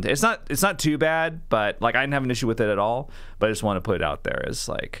sound. It's not too bad, but like I didn't have an issue with it at all. But I just want to put it out there as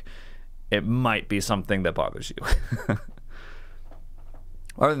like it might be something that bothers you.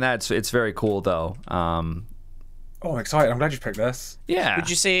 Other than that, it's very cool though. Oh, I'm excited. I'm glad you picked this. Yeah. Would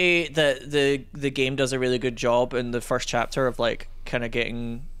you say that the game does a really good job in the first chapter of like kind of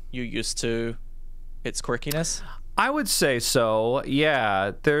getting you used to its quirkiness? I would say so.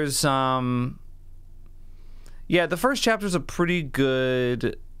 Yeah. There's the first chapter is a pretty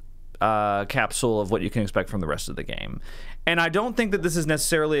good capsule of what you can expect from the rest of the game. And I don't think that this is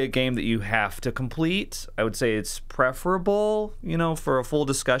necessarily a game that you have to complete. I would say it's preferable, you know, for a full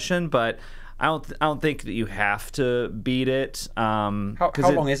discussion, but I don't think that you have to beat it. How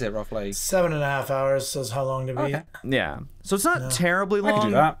long is it roughly? 7.5 hours says how long to beat. Okay. Yeah, so it's not terribly long. I can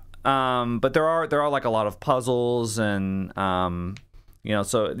do that. But there are like a lot of puzzles, and you know,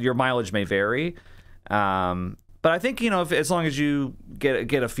 so your mileage may vary. But I think, you know, as long as you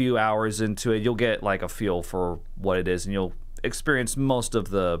get a few hours into it, you'll get like a feel for what it is, and you'll experience most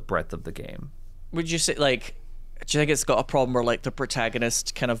of the breadth of the game. Would you say, like, do you think it's got a problem where like the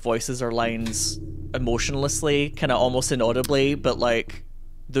protagonist kind of voices or lines emotionlessly, kind of almost inaudibly, but like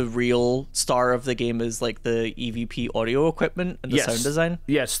the real star of the game is like the EVP audio equipment and the sound design?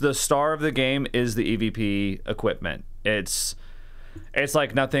 Yes, the star of the game is the EVP equipment. It's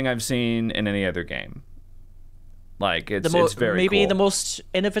like nothing I've seen in any other game. Like it's very maybe cool. the most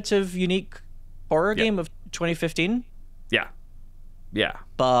innovative, unique horror game of 2015. Yeah.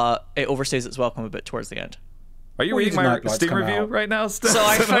 But it overstays its welcome a bit towards the end. Are you reading my Steam review right now? Still? So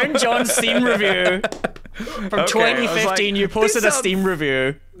I found John's Steam review from 2015. Like, you posted a Steam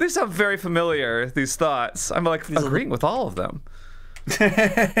review. They sound very familiar, these thoughts. I'm like agreeing with all of them.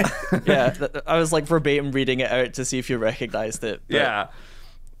 Yeah, I was like verbatim reading it out to see if you recognized it. Yeah.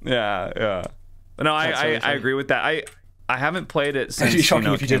 No, I agree with that. I haven't played it since it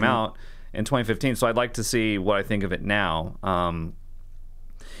came out in 2015, so I'd like to see what I think of it now.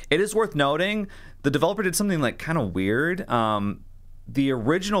 It is worth noting the developer did something like kind of weird. The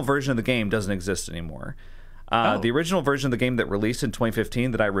original version of the game doesn't exist anymore. The original version of the game that released in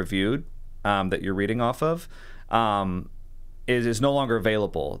 2015 that I reviewed, that you're reading off of, is no longer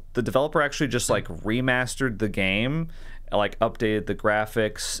available. The developer actually just like remastered the game, like updated the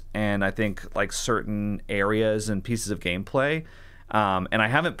graphics and I think like certain areas and pieces of gameplay. And I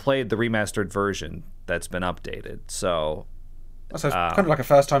haven't played the remastered version that's been updated. So it's kind of like a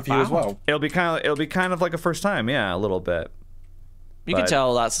first time for you as well. It'll be kind of like a first time, yeah, a little bit. You can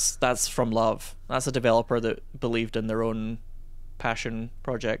tell that's from love. That's a developer that believed in their own passion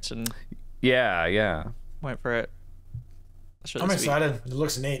projects and went for it. Really I'm excited. It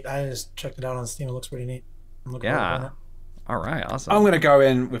looks neat. I just checked it out on Steam. It looks pretty neat. I'm looking forward to it. All right, awesome. I'm going to go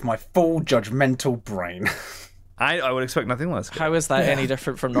in with my full judgmental brain. I would expect nothing less. How is that any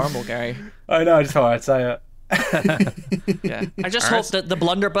different from normal, Gary? I know, I just thought I'd say it. Yeah, I just hope that the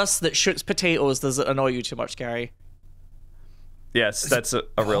blunderbuss that shoots potatoes doesn't annoy you too much, Gary. Yes, that's a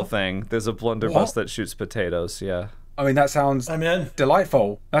real thing. There's a blunderbuss that shoots potatoes. Yeah. I mean, that sounds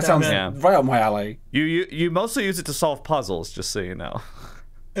delightful. That sounds right up my alley. You mostly use it to solve puzzles, just so you know.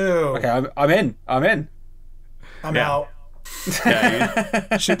 Ew. Okay, I'm in. I'm out. Yeah,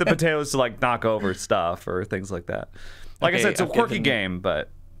 you shoot the potatoes to like knock over stuff or things like that. Like I said, it's a quirky game, but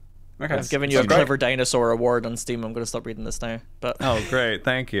okay. I've given you a clever dinosaur award on Steam. I'm going to stop reading this now. But oh, great,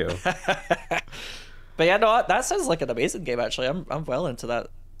 thank you. But yeah, no, that sounds like an amazing game. Actually, I'm well into that.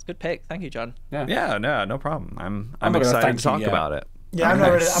 It's a good pick. Thank you, John. Yeah, no problem. I'm excited to talk about it. Yeah, I'm not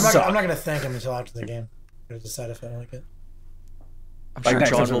going to thank him until after the game. I'm going to decide if I like it. I'm sure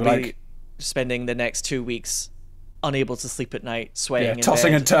John will be spending the next 2 weeks unable to sleep at night, sweating in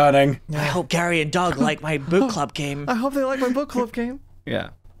tossing bed. and turning. I hope Gary and Doug like my book club game. I hope they like my book club game. Yeah.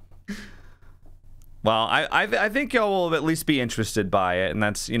 Well, I think y'all will at least be interested by it, and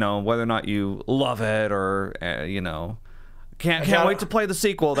that's, you know, whether or not you love it or you know, can't wait to play the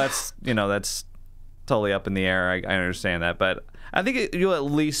sequel. That's, you know, that's totally up in the air. I understand that, but I think you'll at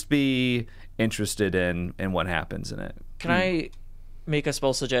least be interested in what happens in it. Can I make a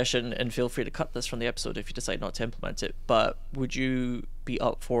small suggestion, and feel free to cut this from the episode if you decide not to implement it, but would you be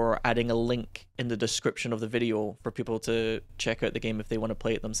up for adding a link in the description of the video for people to check out the game if they want to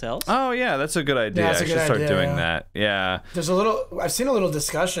play it themselves? Oh yeah, that's a good idea. I should start doing that. Yeah. I've seen a little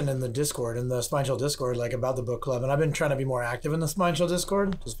discussion in the Discord, in the Spine Chill Discord, like about the book club, and I've been trying to be more active in the Spine Chill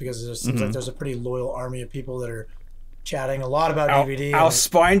Discord just because it seems like there's a pretty loyal army of people that are chatting a lot about DVD. Our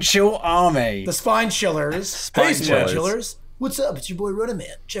Spine Chill army. The Spine Chillers. Hey, Spine Chillers. What's up? It's your boy Running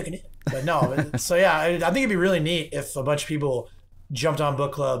Man checking in. But no, so yeah, I think it'd be really neat if a bunch of people jumped on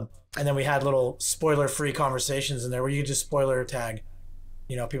book club and then we had little spoiler-free conversations in there where you could just spoiler tag,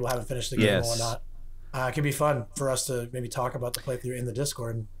 people haven't finished the game and whatnot. It could be fun for us to maybe talk about the playthrough in the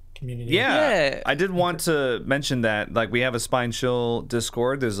Discord community. Yeah, I did want to mention that, like, we have a Spine Chill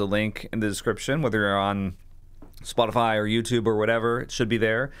Discord. There's a link in the description, whether you're on Spotify or YouTube or whatever, it should be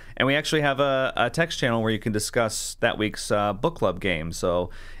there. And we actually have a text channel where you can discuss that week's book club game.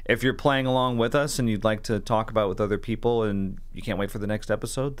 So if you're playing along with us and you'd like to talk about it with other people and you can't wait for the next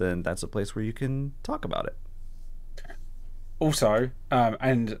episode, then that's a place where you can talk about it. Also,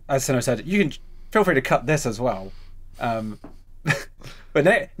 and as Sino said, you can feel free to cut this as well. But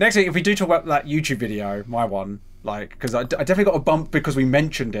next week, if we do talk about that YouTube video, my one, like, because I definitely got a bump because we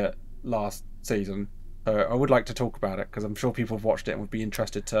mentioned it last season. I would like to talk about it because I'm sure people have watched it and would be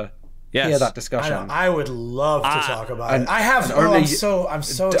interested to hear that discussion. I would love to talk about it. I have. I'm so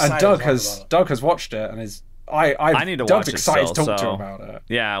excited. And Doug has watched it and is. I need to Doug's watch excited to talk to him about it.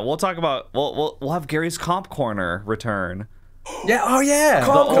 Yeah, we'll talk about. We'll have Gary's Comp Corner return. Yeah. Oh yeah.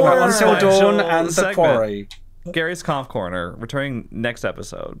 Until Dawn and the Quarry. Gary's Comp Corner returning next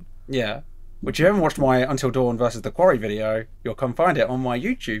episode. Yeah. Which, if you haven't watched my Until Dawn versus the Quarry video, you'll come find it on my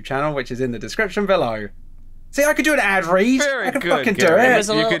YouTube channel, which is in the description below. See, I could do an ad read. I could fucking do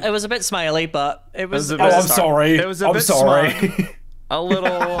it. It was a bit smiley, but it was. I'm sorry. It was a bit sorry. a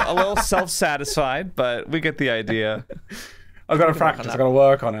little self-satisfied, but we get the idea. I've got to practice. I've got to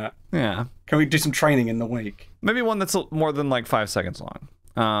work on it. Yeah. Can we do some training in the week? Maybe one that's more than like 5 seconds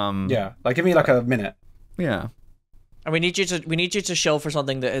long. Yeah, like give me like a minute. Yeah. And we need you to shell for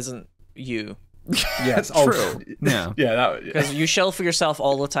something that isn't you. Yeah, it's true. Yeah. Yeah, because you shell for yourself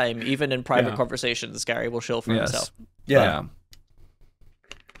all the time, even in private conversations. Gary will shell for himself. Yeah.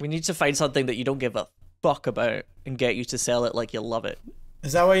 We need to find something that you don't give a fuck about and get you to sell it like you love it.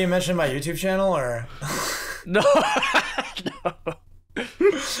 Is that why you mentioned my YouTube channel, or no?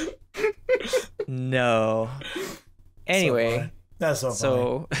 No. Anyway, that's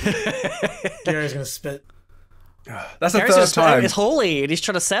so funny. Gary's gonna spit. That's the third time. It's holy, and he's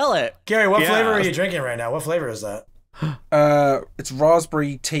trying to sell it. Gary, what flavor are you drinking right now? What flavor is that? It's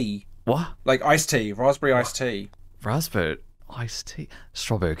raspberry tea. What? Like iced tea, raspberry iced tea. Raspberry iced tea,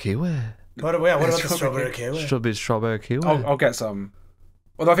 strawberry kiwi. What about the strawberry kiwi? Strawberry kiwi. I'll get some.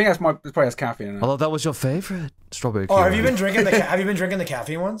 Although I think it probably has caffeine in it. Although that was your favorite strawberry kiwi. Oh, have you been drinking the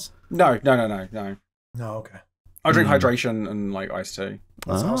caffeine ones? No. No, okay. I drink hydration and like iced tea.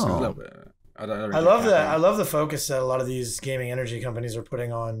 That's awesome. A little bit. I love that. I love the focus that a lot of these gaming energy companies are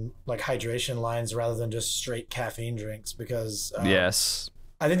putting on like hydration lines rather than just straight caffeine drinks, because yes,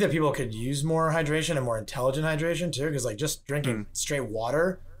 I think that people could use more hydration and more intelligent hydration too, because like just drinking straight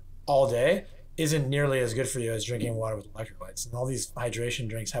water all day isn't nearly as good for you as drinking water with electrolytes. And all these hydration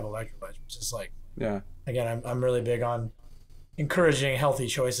drinks have electrolytes, which is like, again, I'm really big on encouraging healthy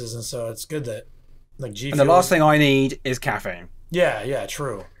choices, and so it's good that like G Fuel. And the last thing I need is caffeine. Yeah,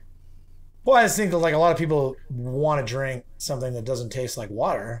 true. Well, I just think that like a lot of people want to drink something that doesn't taste like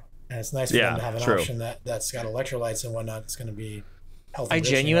water, and it's nice for them to have an option that's got electrolytes and whatnot. It's going to be healthy. I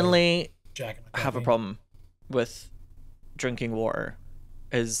genuinely have a problem with drinking water.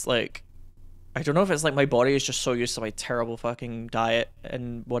 Is like, I don't know if it's like my body is just so used to my terrible fucking diet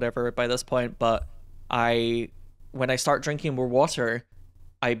and whatever by this point, but when I start drinking more water,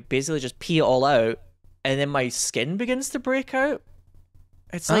 I basically just pee it all out, and then my skin begins to break out.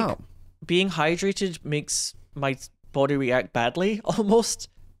 It's like being hydrated makes my body react badly almost,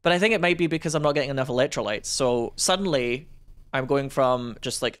 but I think it might be because I'm not getting enough electrolytes. So suddenly I'm going from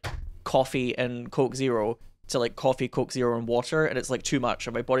just like coffee and Coke Zero to like coffee, Coke Zero, and water, and it's like too much,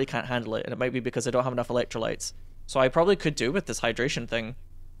 and my body can't handle it, and it might be because I don't have enough electrolytes. So I probably could do with this hydration thing.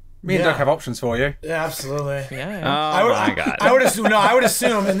 Me and Doug have options for you. Yeah, absolutely. Yeah. My God. I would assume. No, I would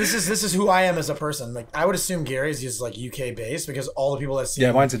assume, and this is who I am as a person. Like, I would assume Gary's is like UK based, because all the people I've seen.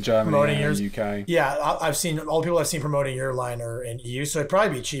 Yeah, mine's in Germany promoting and yours, UK. Yeah, I've seen all the people I've seen promoting your line are in EU, so it'd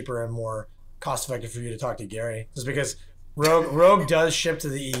probably be cheaper and more cost effective for you to talk to Gary, just because Rogue does ship to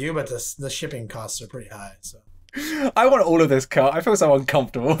the EU, but the shipping costs are pretty high. So. I want all of this cut. I feel so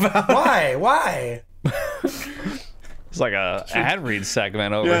uncomfortable about it. Why? It's like a ad read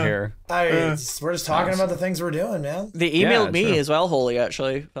segment over here. We're just talking about the things we're doing, man. They emailed me as well, Holy,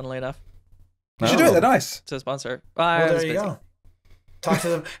 actually, funnily enough. You should do it, they're nice. To sponsor. Well, there you go. Talk to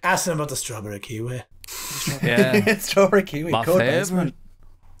them, ask them about the strawberry kiwi. Yeah. Strawberry kiwi. My favorite.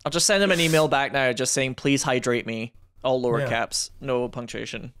 I'll just send them an email back now just saying, please hydrate me. All lower caps, no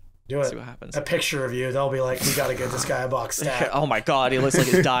punctuation. Do it. See what happens. A picture of you. They'll be like, we gotta get this guy a box stat. Oh my god, he looks like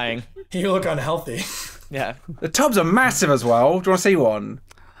he's dying. You look unhealthy. Yeah. The tubs are massive as well. Do you want to see one?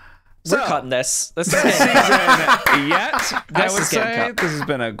 We're cutting this. This is season yet. I would say this has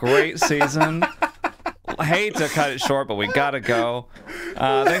been a great season. I hate to cut it short, but we gotta go.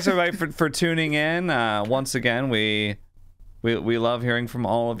 Thanks everybody for tuning in. Once again, we love hearing from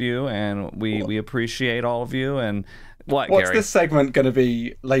all of you, and we appreciate all of you. And what's Gary? This segment going to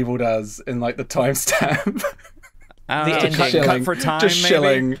be labeled as in like the timestamp? Cut for time, just maybe?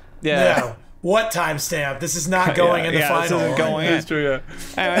 shilling. Yeah. What timestamp? This is not going in the final. This isn't going in. That's true, yeah.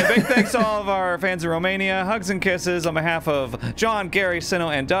 Anyway, big thanks to all of our fans in Romania. Hugs and kisses on behalf of John, Gary,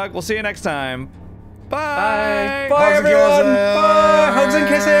 Sino, and Doug. We'll see you next time. Bye. Bye, everyone. Bye. Hugs and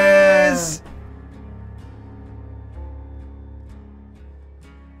kisses.